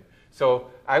it in. So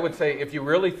I would say if you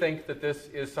really think that this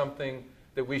is something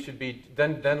that we should be,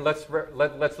 then let's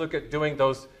look at doing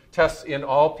those tests in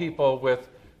all people with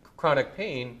chronic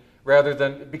pain rather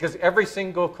than, because every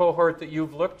single cohort that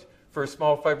you've looked for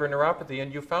small fiber neuropathy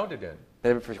and you found it in.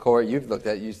 Every cohort you've looked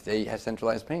at, they have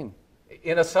centralized pain.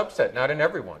 In a subset, not in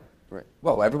everyone. Right.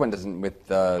 Well, everyone doesn't with.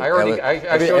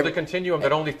 I showed the continuum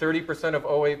that only 30% of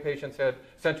OA patients had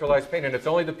centralized pain, and it's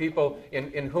only the people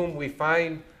in whom we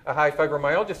find a high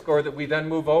fibromyalgia score that we then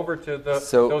move over to those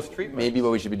treatments. Maybe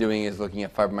what we should be doing is looking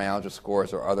at fibromyalgia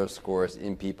scores or other scores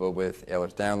in people with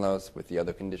Ehlers-Danlos, with the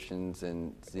other conditions,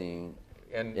 and seeing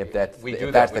if that's we if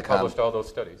do that's that. We published all those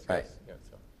studies. Right. Yes. Yeah,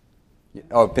 so. Yeah.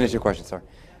 Oh, finish your question. Sorry.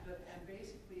 And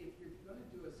basically, if you're going to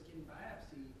do a skin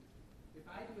biopsy, if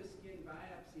I do a skin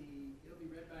biopsy, it'll be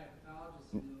read by a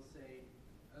pathologist and they'll say,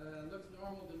 looks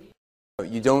normal to me.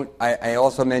 You don't. I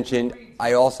also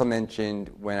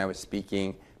mentioned when I was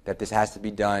speaking that this has to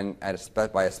be done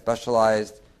by a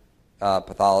specialized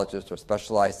pathologist or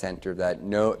specialized center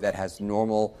that has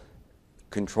normal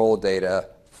control data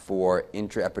for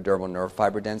intraepidermal nerve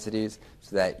fiber densities,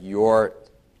 so that your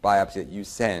biopsy that you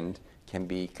send can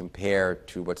be compared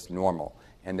to what's normal.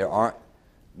 And there aren't.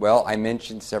 Well, I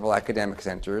mentioned several academic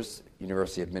centers: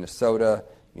 University of Minnesota,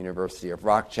 University of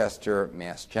Rochester,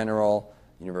 Mass General.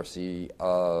 University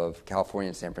of California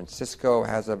in San Francisco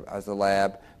has a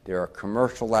lab. There are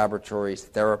commercial laboratories.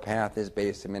 Therapath is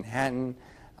based in Manhattan.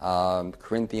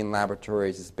 Corinthian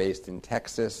Laboratories is based in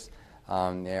Texas. There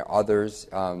are others.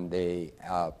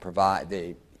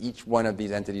 Each one of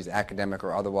these entities, academic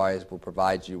or otherwise, will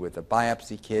provide you with a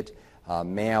biopsy kit,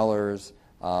 mailers.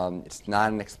 It's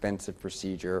not an expensive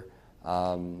procedure.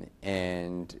 And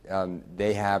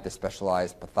they have the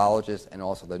specialized pathologists and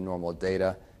also the normal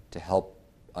data to help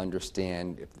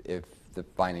understand if the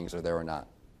findings are there or not.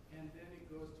 And then it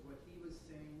goes to what he was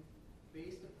saying,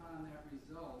 based upon that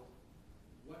result,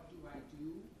 what do I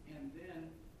do? And then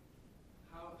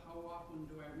how often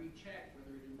do I recheck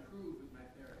whether it improved with my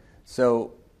therapy?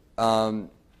 So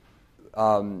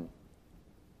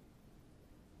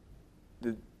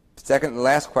the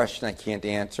last question I can't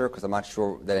answer because I'm not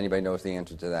sure that anybody knows the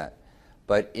answer to that.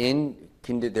 But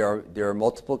there are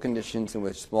multiple conditions in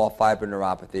which small fiber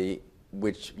neuropathy,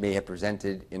 which may have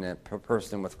presented in a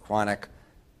person with chronic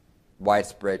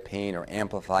widespread pain or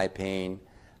amplified pain,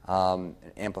 an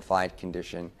amplified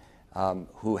condition,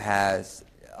 who has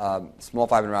small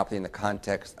fiber neuropathy in the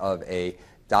context of a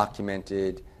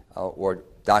documented or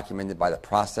documented by the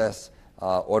process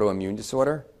autoimmune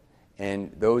disorder.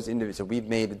 And those individuals, so we've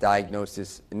made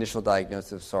the initial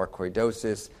diagnosis of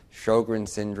sarcoidosis,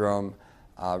 Sjogren's syndrome,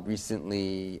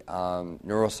 recently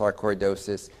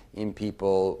neurosarcoidosis in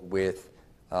people with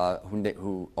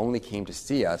who only came to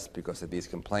see us because of these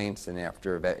complaints and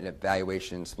after an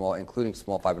evaluation, including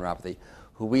small fiber neuropathy,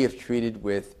 who we have treated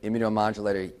with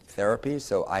immunomodulatory therapy,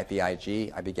 so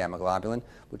IVIG, IV gamma globulin,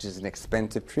 which is an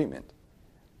expensive treatment.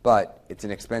 But it's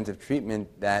an expensive treatment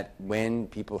that when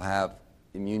people have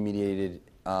immune-mediated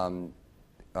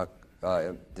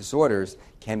disorders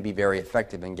can be very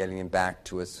effective in getting them back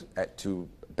to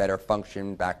better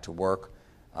function, back to work.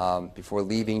 Before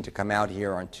leaving to come out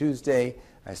here on Tuesday,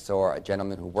 I saw a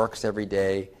gentleman who works every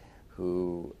day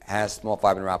who has small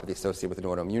fiber neuropathy associated with an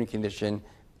autoimmune condition,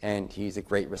 and he's a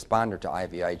great responder to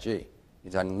IVIG.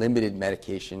 He's on limited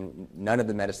medication. None of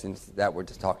the medicines that were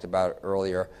just talked about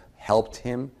earlier helped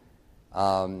him,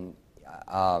 and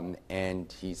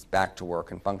he's back to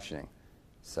work and functioning.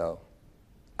 So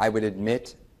I would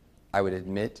admit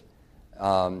that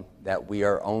we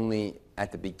are only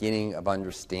at the beginning of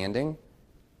understanding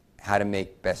how to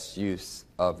make best use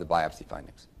of the biopsy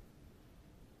findings.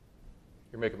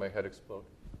 You're making my head explode.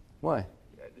 Why?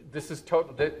 This is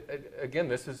total. Again,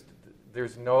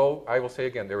 there's no. I will say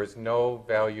again, there is no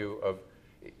value of.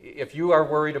 If you are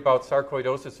worried about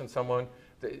sarcoidosis in someone,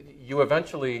 you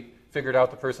eventually figured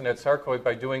out the person had sarcoid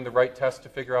by doing the right test to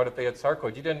figure out if they had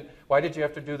sarcoid. You didn't. Why did you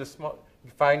have to do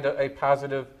find a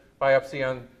positive biopsy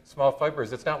on small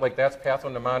fibers? It's not like that's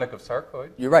pathognomonic of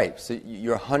sarcoid. You're right. So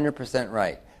you're 100%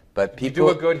 right. But people,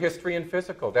 you do a good history and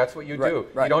physical. That's what you do.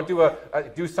 Right. You don't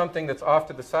do something that's off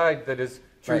to the side that is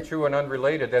true and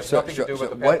unrelated. That's nothing to do with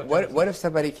the pathogenesis. What if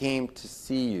somebody came to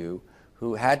see you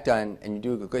who had done, and you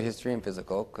do a good history and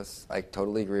physical, because I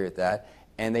totally agree with that,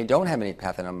 and they don't have any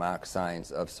pathognomonic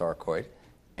signs of sarcoid,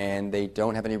 and they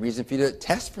don't have any reason for you to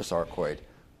test for sarcoid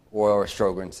or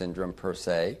Sjogren's syndrome per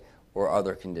se, or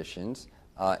other conditions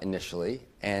initially,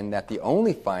 and that the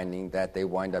only finding that they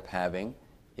wind up having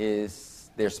is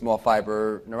their small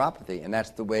fiber neuropathy. And that's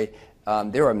the way,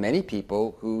 there are many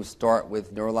people who start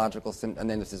with neurological symptoms, and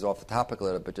then this is off the topic a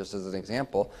little bit, just as an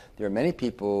example, there are many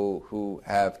people who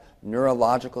have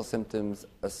neurological symptoms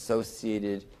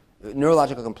associated,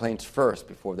 neurological complaints first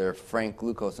before their frank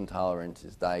glucose intolerance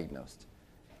is diagnosed.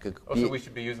 So we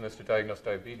should be using this to diagnose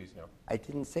diabetes now. I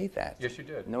didn't say that. Yes, you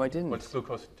did. No, I didn't. What's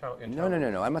glucose intolerance? No.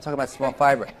 I'm not talking about small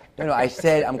fiber. No. I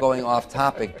said I'm going off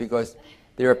topic because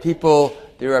There are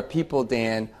people,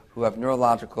 Dan, who have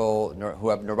who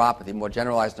have neuropathy, more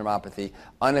generalized neuropathy,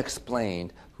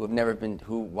 unexplained,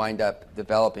 who wind up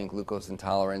developing glucose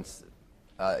intolerance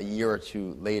a year or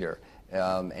two later.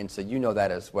 And so you know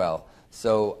that as well.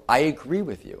 So I agree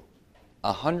with you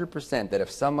 100% that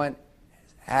if someone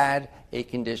had a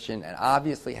condition and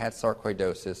obviously had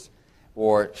sarcoidosis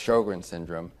or Sjogren's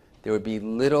syndrome, there would be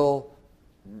little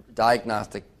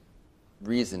diagnostic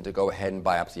reason to go ahead and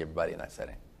biopsy everybody in that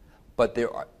setting. But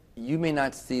you may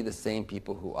not see the same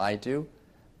people who I do,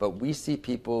 but we see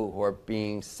people who are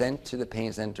being sent to the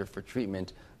pain center for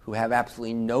treatment who have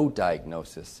absolutely no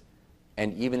diagnosis.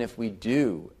 And even if we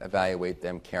do evaluate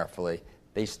them carefully,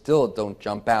 they still don't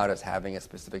jump out as having a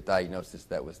specific diagnosis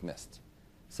that was missed.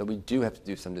 So we do have to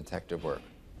do some detective work.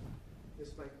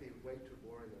 This might be way too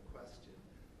boring a question,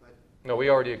 but No, we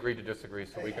already agreed to disagree,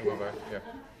 so we can move on. Yeah.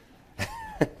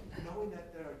 knowing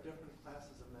that there are different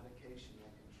classes of medication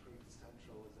that can treat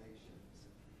centralizations,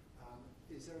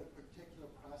 is there a particular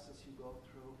process you go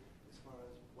through as far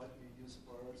as what you use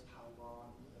first, how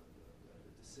long, the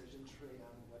decision tree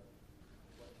on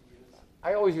what to use?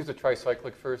 I always use a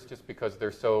tricyclic first just because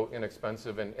they're so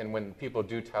inexpensive, and when people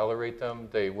do tolerate them,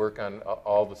 they work on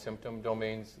all the symptom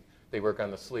domains. They work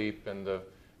on the sleep and the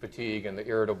fatigue and the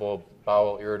irritable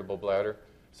bowel, irritable bladder.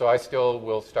 So I still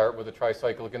will start with a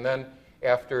tricyclic, and then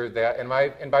after that, and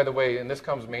by the way, and this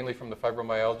comes mainly from the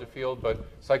fibromyalgia field, but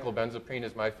cyclobenzaprine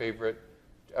is my favorite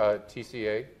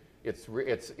TCA.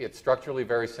 It's structurally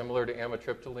very similar to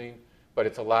amitriptyline, but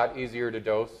it's a lot easier to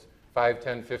dose. 5,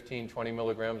 10, 15, 20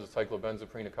 milligrams of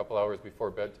cyclobenzaprine a couple hours before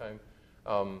bedtime.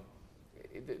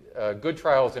 Good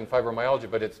trials in fibromyalgia,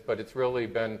 but it's really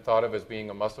been thought of as being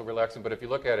a muscle relaxant. But if you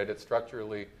look at it, it's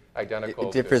structurally identical.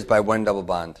 It differs by one double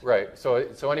bond. Right.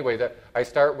 So anyway, I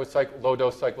start with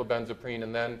low-dose cyclobenzaprine,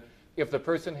 and then if the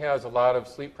person has a lot of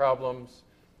sleep problems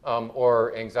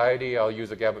or anxiety, I'll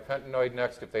use a gabapentinoid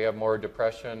next. If they have more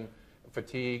depression,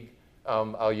 fatigue,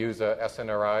 I'll use a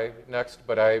SNRI next.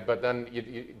 But then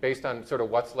based on sort of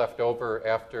what's left over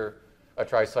after a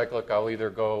tricyclic, I'll either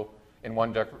go in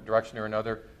one direction or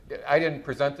another. I didn't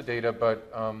present the data,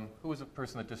 but who was the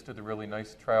person that just did the really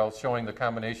nice trial showing the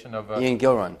combination of... Ian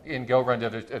Gilrun. Ian Gilrun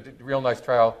did a real nice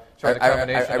trial showing the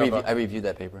combination I reviewed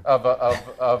that paper. of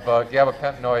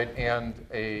gabapentinoid and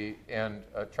a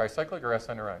tricyclic or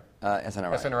SNRI?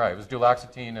 SNRI. SNRI. It was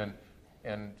duloxetine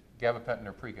and gabapentin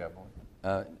or pregabalin.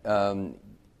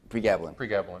 Pregabalin.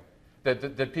 Pregabalin.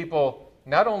 That people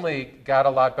not only got a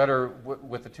lot better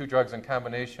with the two drugs in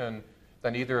combination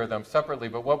than either of them separately,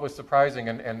 but what was surprising,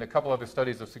 and a couple other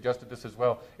studies have suggested this as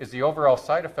well, is the overall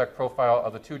side effect profile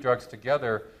of the two drugs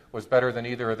together was better than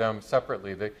either of them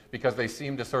separately, because they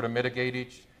seem to sort of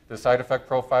mitigate the side effect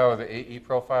profile or the AE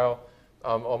profile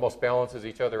almost balances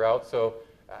each other out. So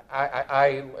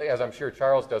I, as I'm sure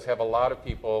Charles does, have a lot of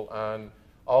people on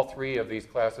all three of these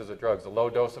classes of drugs, a low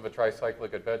dose of a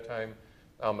tricyclic at bedtime,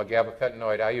 a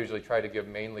gabapentinoid. I usually try to give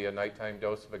mainly a nighttime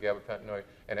dose of a gabapentinoid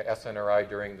and an SNRI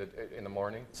in the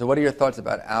morning. So what are your thoughts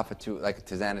about alpha-2, like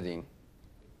tizanidine?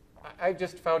 I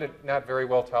just found it not very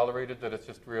well tolerated, that it's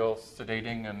just real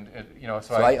sedating, and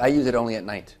So I use it only at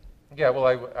night. Yeah, well,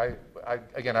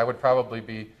 I would probably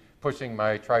be pushing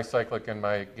my tricyclic and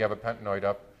my gabapentinoid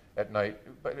up at night.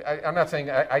 But I'm not saying,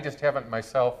 I just haven't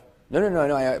myself.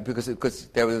 No, because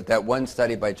there was that one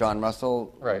study by John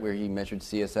Russell Right. where he measured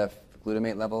CSF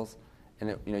glutamate levels,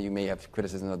 and you may have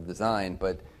criticism of the design,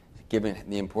 but given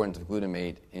the importance of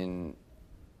glutamate in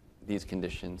these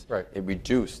conditions, Right. it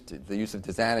reduced the use of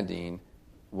tizanidine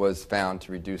was found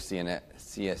to reduce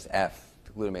CSF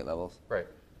glutamate levels. Right.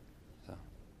 So.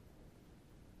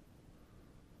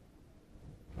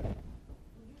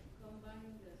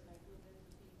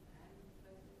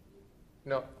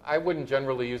 No, I wouldn't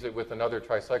generally use it with another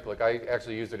tricyclic. I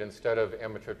actually use it instead of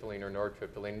amitriptyline or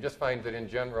nortriptyline. And just find that in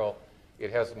general,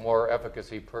 it has more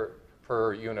efficacy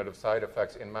per unit of side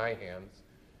effects in my hands.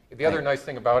 The other nice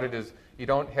thing about it is you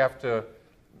don't have to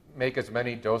make as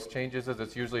many dose changes as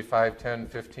it's usually 5, 10,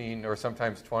 15, or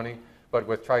sometimes 20. But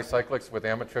with tricyclics, with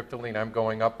amitriptyline, I'm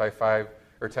going up by 5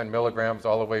 or 10 milligrams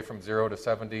all the way from 0 to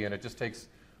 70, and it just takes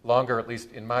longer, at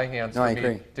least in my hands, No, for I me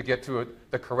agree. to get to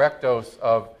the correct dose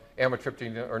of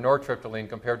amitriptyline or nortriptyline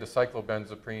compared to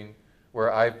cyclobenzaprine,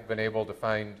 where I've been able to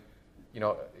find,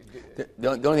 The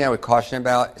only thing I would caution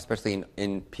about, especially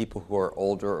in people who are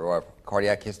older or have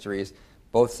cardiac histories,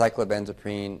 both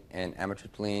cyclobenzaprine and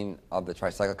amitriptyline of the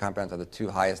tricyclic compounds are the two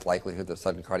highest likelihoods of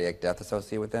sudden cardiac death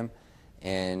associated with them.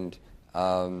 And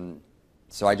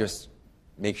so I just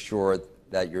make sure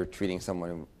that you're treating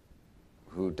someone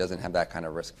who doesn't have that kind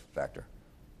of risk factor.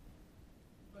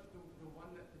 But the one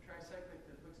the tricyclic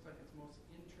that looks like it's most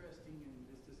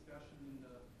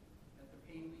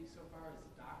pain relief so far is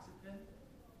doxepin,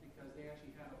 because they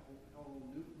actually had a whole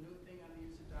new thing on the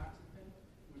use of doxepin.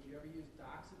 Would you ever use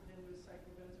doxepin with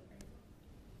cyclobenzaprine?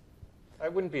 I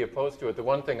wouldn't be opposed to it. The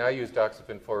one thing I use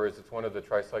doxepin for is it's one of the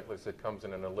tricyclics that comes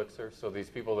in an elixir. So these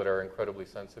people that are incredibly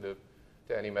sensitive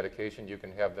to any medication, you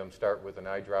can have them start with an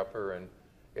eyedropper and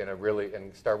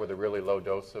start with a really low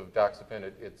dose of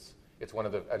doxepin. It's one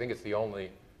of the, I think it's the only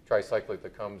tricyclic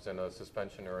that comes in a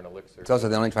suspension or an elixir. It's also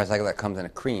the only tricycle that comes in a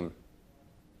cream.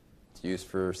 It's used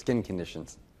for skin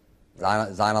conditions.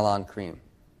 Zynolon cream.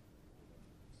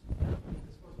 It's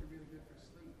supposed to be really good for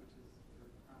sleep, which is for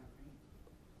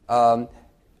chronic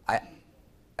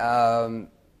pain.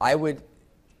 I would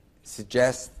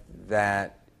suggest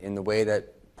that in the way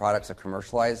that products are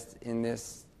commercialized in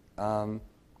this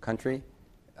country,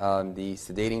 the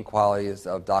sedating qualities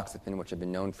of doxepin, which have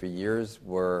been known for years,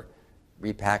 were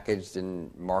repackaged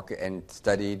and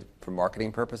studied for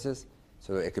marketing purposes.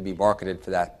 So it could be marketed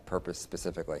for that purpose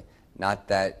specifically. Not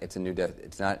that it's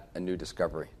it's not a new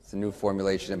discovery. It's a new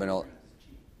formulation of an old.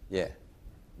 Yeah.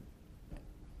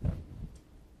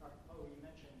 Oh, you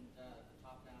mentioned the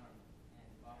top-down and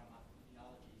bottom-up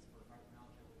etiologies for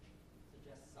fibromyalgia, which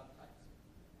suggests subtypes.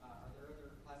 Are there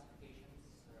other classifications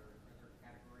or other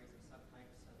categories of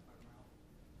subtypes of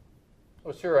fibromyalgia?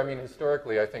 Oh, sure. I mean,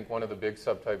 historically, I think one of the big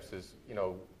subtypes is,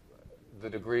 the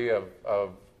degree of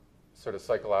sort of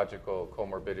psychological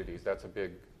comorbidities. That's a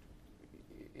big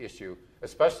issue,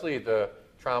 especially the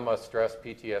trauma, stress,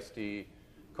 PTSD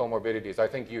comorbidities. I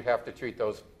think you have to treat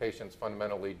those patients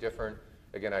fundamentally different.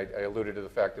 Again, I alluded to the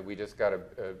fact that we just got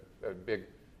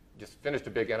just finished a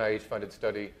big NIH-funded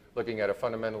study looking at a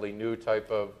fundamentally new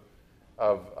type of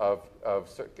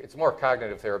it's more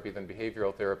cognitive therapy than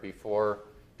behavioral therapy for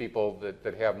people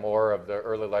that have more of the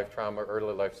early life trauma,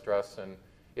 early life stress, and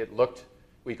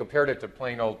we compared it to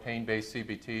plain old pain-based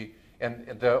CBT, and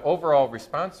the overall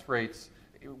response rates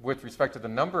with respect to the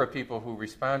number of people who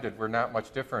responded were not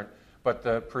much different, but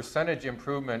the percentage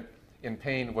improvement in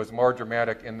pain was more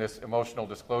dramatic in this emotional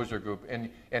disclosure group.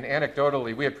 And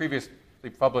anecdotally, we had previously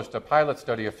published a pilot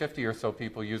study of 50 or so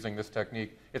people using this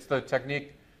technique. It's the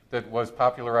technique that was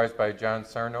popularized by John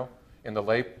Sarno in the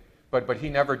LAPE, but he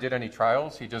never did any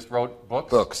trials. He just wrote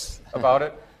books about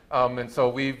it. And so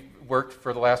we've worked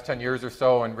for the last 10 years or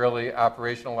so and really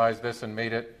operationalized this and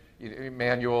made it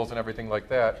manuals and everything like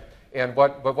that. And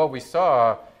what we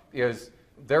saw is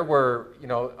there were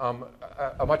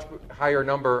a much higher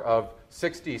number of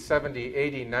 60, 70,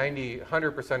 80, 90,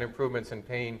 100% improvements in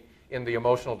pain in the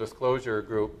emotional disclosure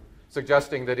group,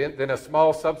 suggesting that in a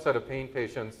small subset of pain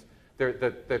patients,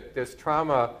 that this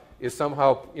trauma is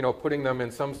somehow putting them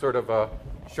in some sort of a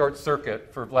short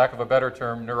circuit, for lack of a better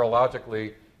term,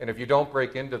 neurologically. And if you don't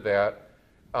break into that,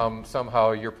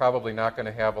 somehow you're probably not going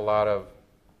to have a lot of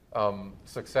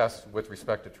success with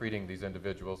respect to treating these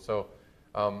individuals. So,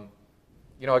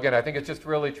 again, I think it's just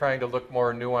really trying to look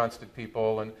more nuanced at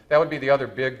people, and that would be the other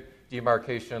big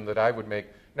demarcation that I would make.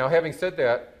 Now, having said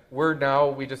that,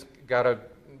 we just got a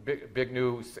big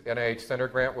new NIH Center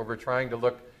grant where we're trying to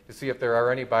look to see if there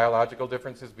are any biological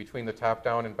differences between the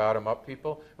top-down and bottom-up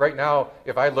people. Right now,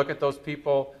 if I look at those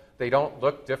people, they don't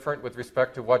look different with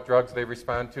respect to what drugs they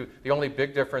respond to. The only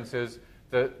big difference is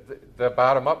the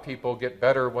bottom-up people get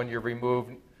better when you remove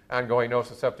ongoing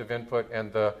nociceptive input,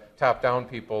 and the top-down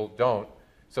people don't.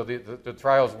 So the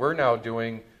trials we're now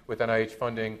doing with NIH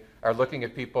funding are looking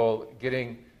at people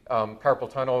getting carpal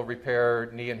tunnel repair,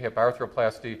 knee and hip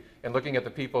arthroplasty, and looking at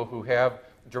the people who have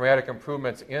dramatic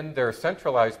improvements in their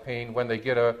centralized pain when they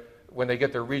get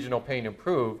their regional pain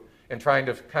improved, and trying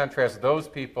to contrast those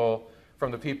people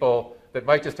from the people that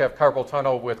might just have carpal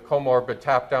tunnel with comorbid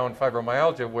top-down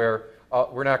fibromyalgia, where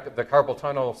the carpal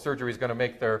tunnel surgery is going to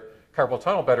make their carpal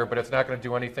tunnel better, but it's not going to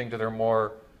do anything to their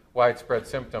more widespread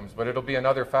symptoms. But it'll be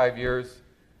another 5 years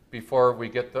before we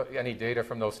get any data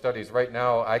from those studies. Right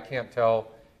now, I can't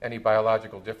tell any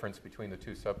biological difference between the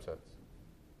two subsets.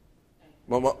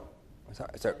 Sorry.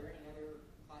 Are there any other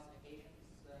classifications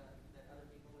that other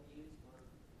people have used?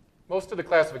 Most of the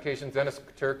classifications, Dennis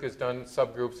Turk has done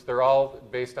subgroups. They're all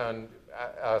based on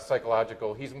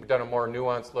psychological. He's done a more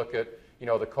nuanced look at,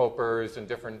 the Copers and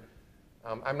different.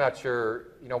 I'm not sure.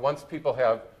 Once people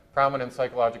have prominent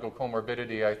psychological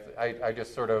comorbidity, I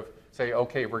just sort of say,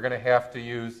 okay, we're going to have to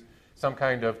use some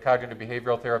kind of cognitive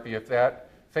behavioral therapy. If that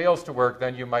fails to work,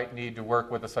 then you might need to work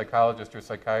with a psychologist or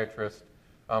psychiatrist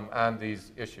on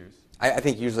these issues. I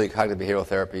think usually cognitive behavioral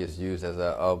therapy is used as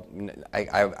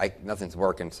nothing's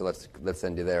working, so let's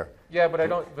send you there. Yeah, but I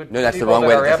don't. But no, that's the wrong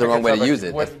way. That's the wrong way to use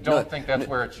it. Don't think that's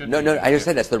where it should be. No, I just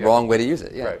said that's the wrong way to use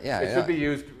it. Yeah, right. yeah. It should be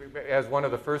used as one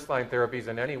of the first-line therapies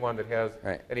in anyone that has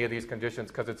Right. any of these conditions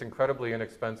because it's incredibly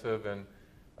inexpensive and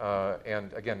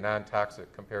again,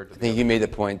 non-toxic compared to I think you made the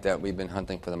point that we've been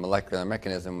hunting for the molecular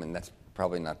mechanism, and that's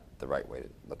probably not the right way to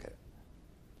look at it.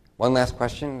 One last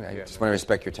question. I Yeah. just want to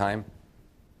respect your time.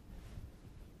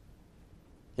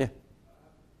 Yeah.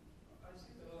 I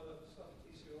see a lot of soft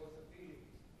tissue orthopedics,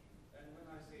 and when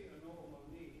I see a normal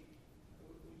knee,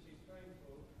 which is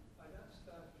painful, I don't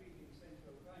start treating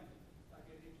central pain. I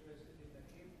get interested in the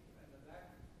hip and the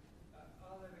back.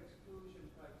 Are there exclusion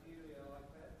criteria like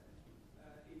that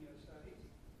in your studies?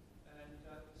 And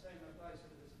the same applies to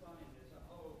the spine. There's a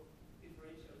whole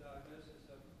differential diagnosis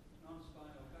of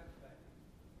non-spinal back pain.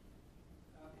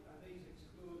 Are these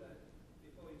excluded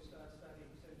before you start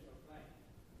studying central pain?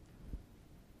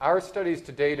 Our studies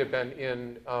to date have been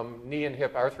in knee and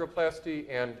hip arthroplasty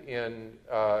and in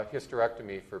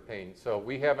hysterectomy for pain. So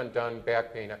we haven't done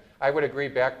back pain. I would agree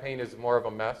back pain is more of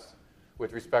a mess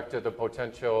with respect to the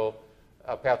potential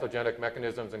pathogenic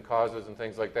mechanisms and causes and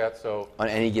things like that. So On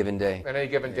any given day. on any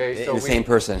given day. In So the same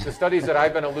person. The studies that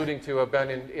I've been alluding to have been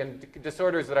in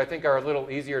disorders that I think are a little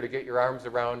easier to get your arms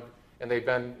around, and they've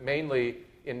been mainly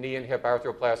in knee and hip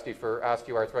arthroplasty for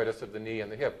osteoarthritis of the knee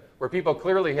and the hip, where people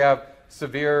clearly have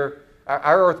severe.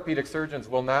 Our orthopedic surgeons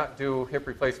will not do hip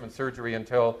replacement surgery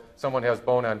until someone has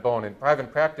bone on bone. In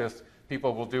private practice,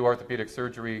 people will do orthopedic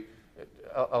surgery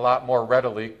a lot more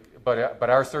readily, but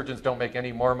our surgeons don't make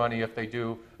any more money if they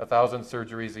do 1,000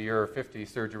 surgeries a year or 50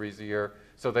 surgeries a year.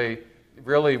 So they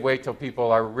really wait till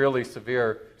people are really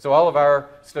severe. So all of our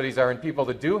studies are in people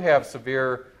that do have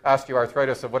severe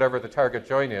osteoarthritis of whatever the target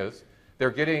joint is. They're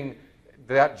getting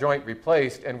that joint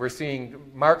replaced, and we're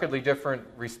seeing markedly different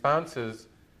responses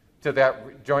to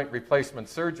that joint replacement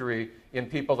surgery in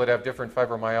people that have different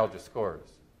fibromyalgia scores.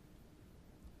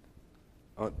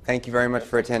 Well, thank you very much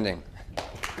for attending.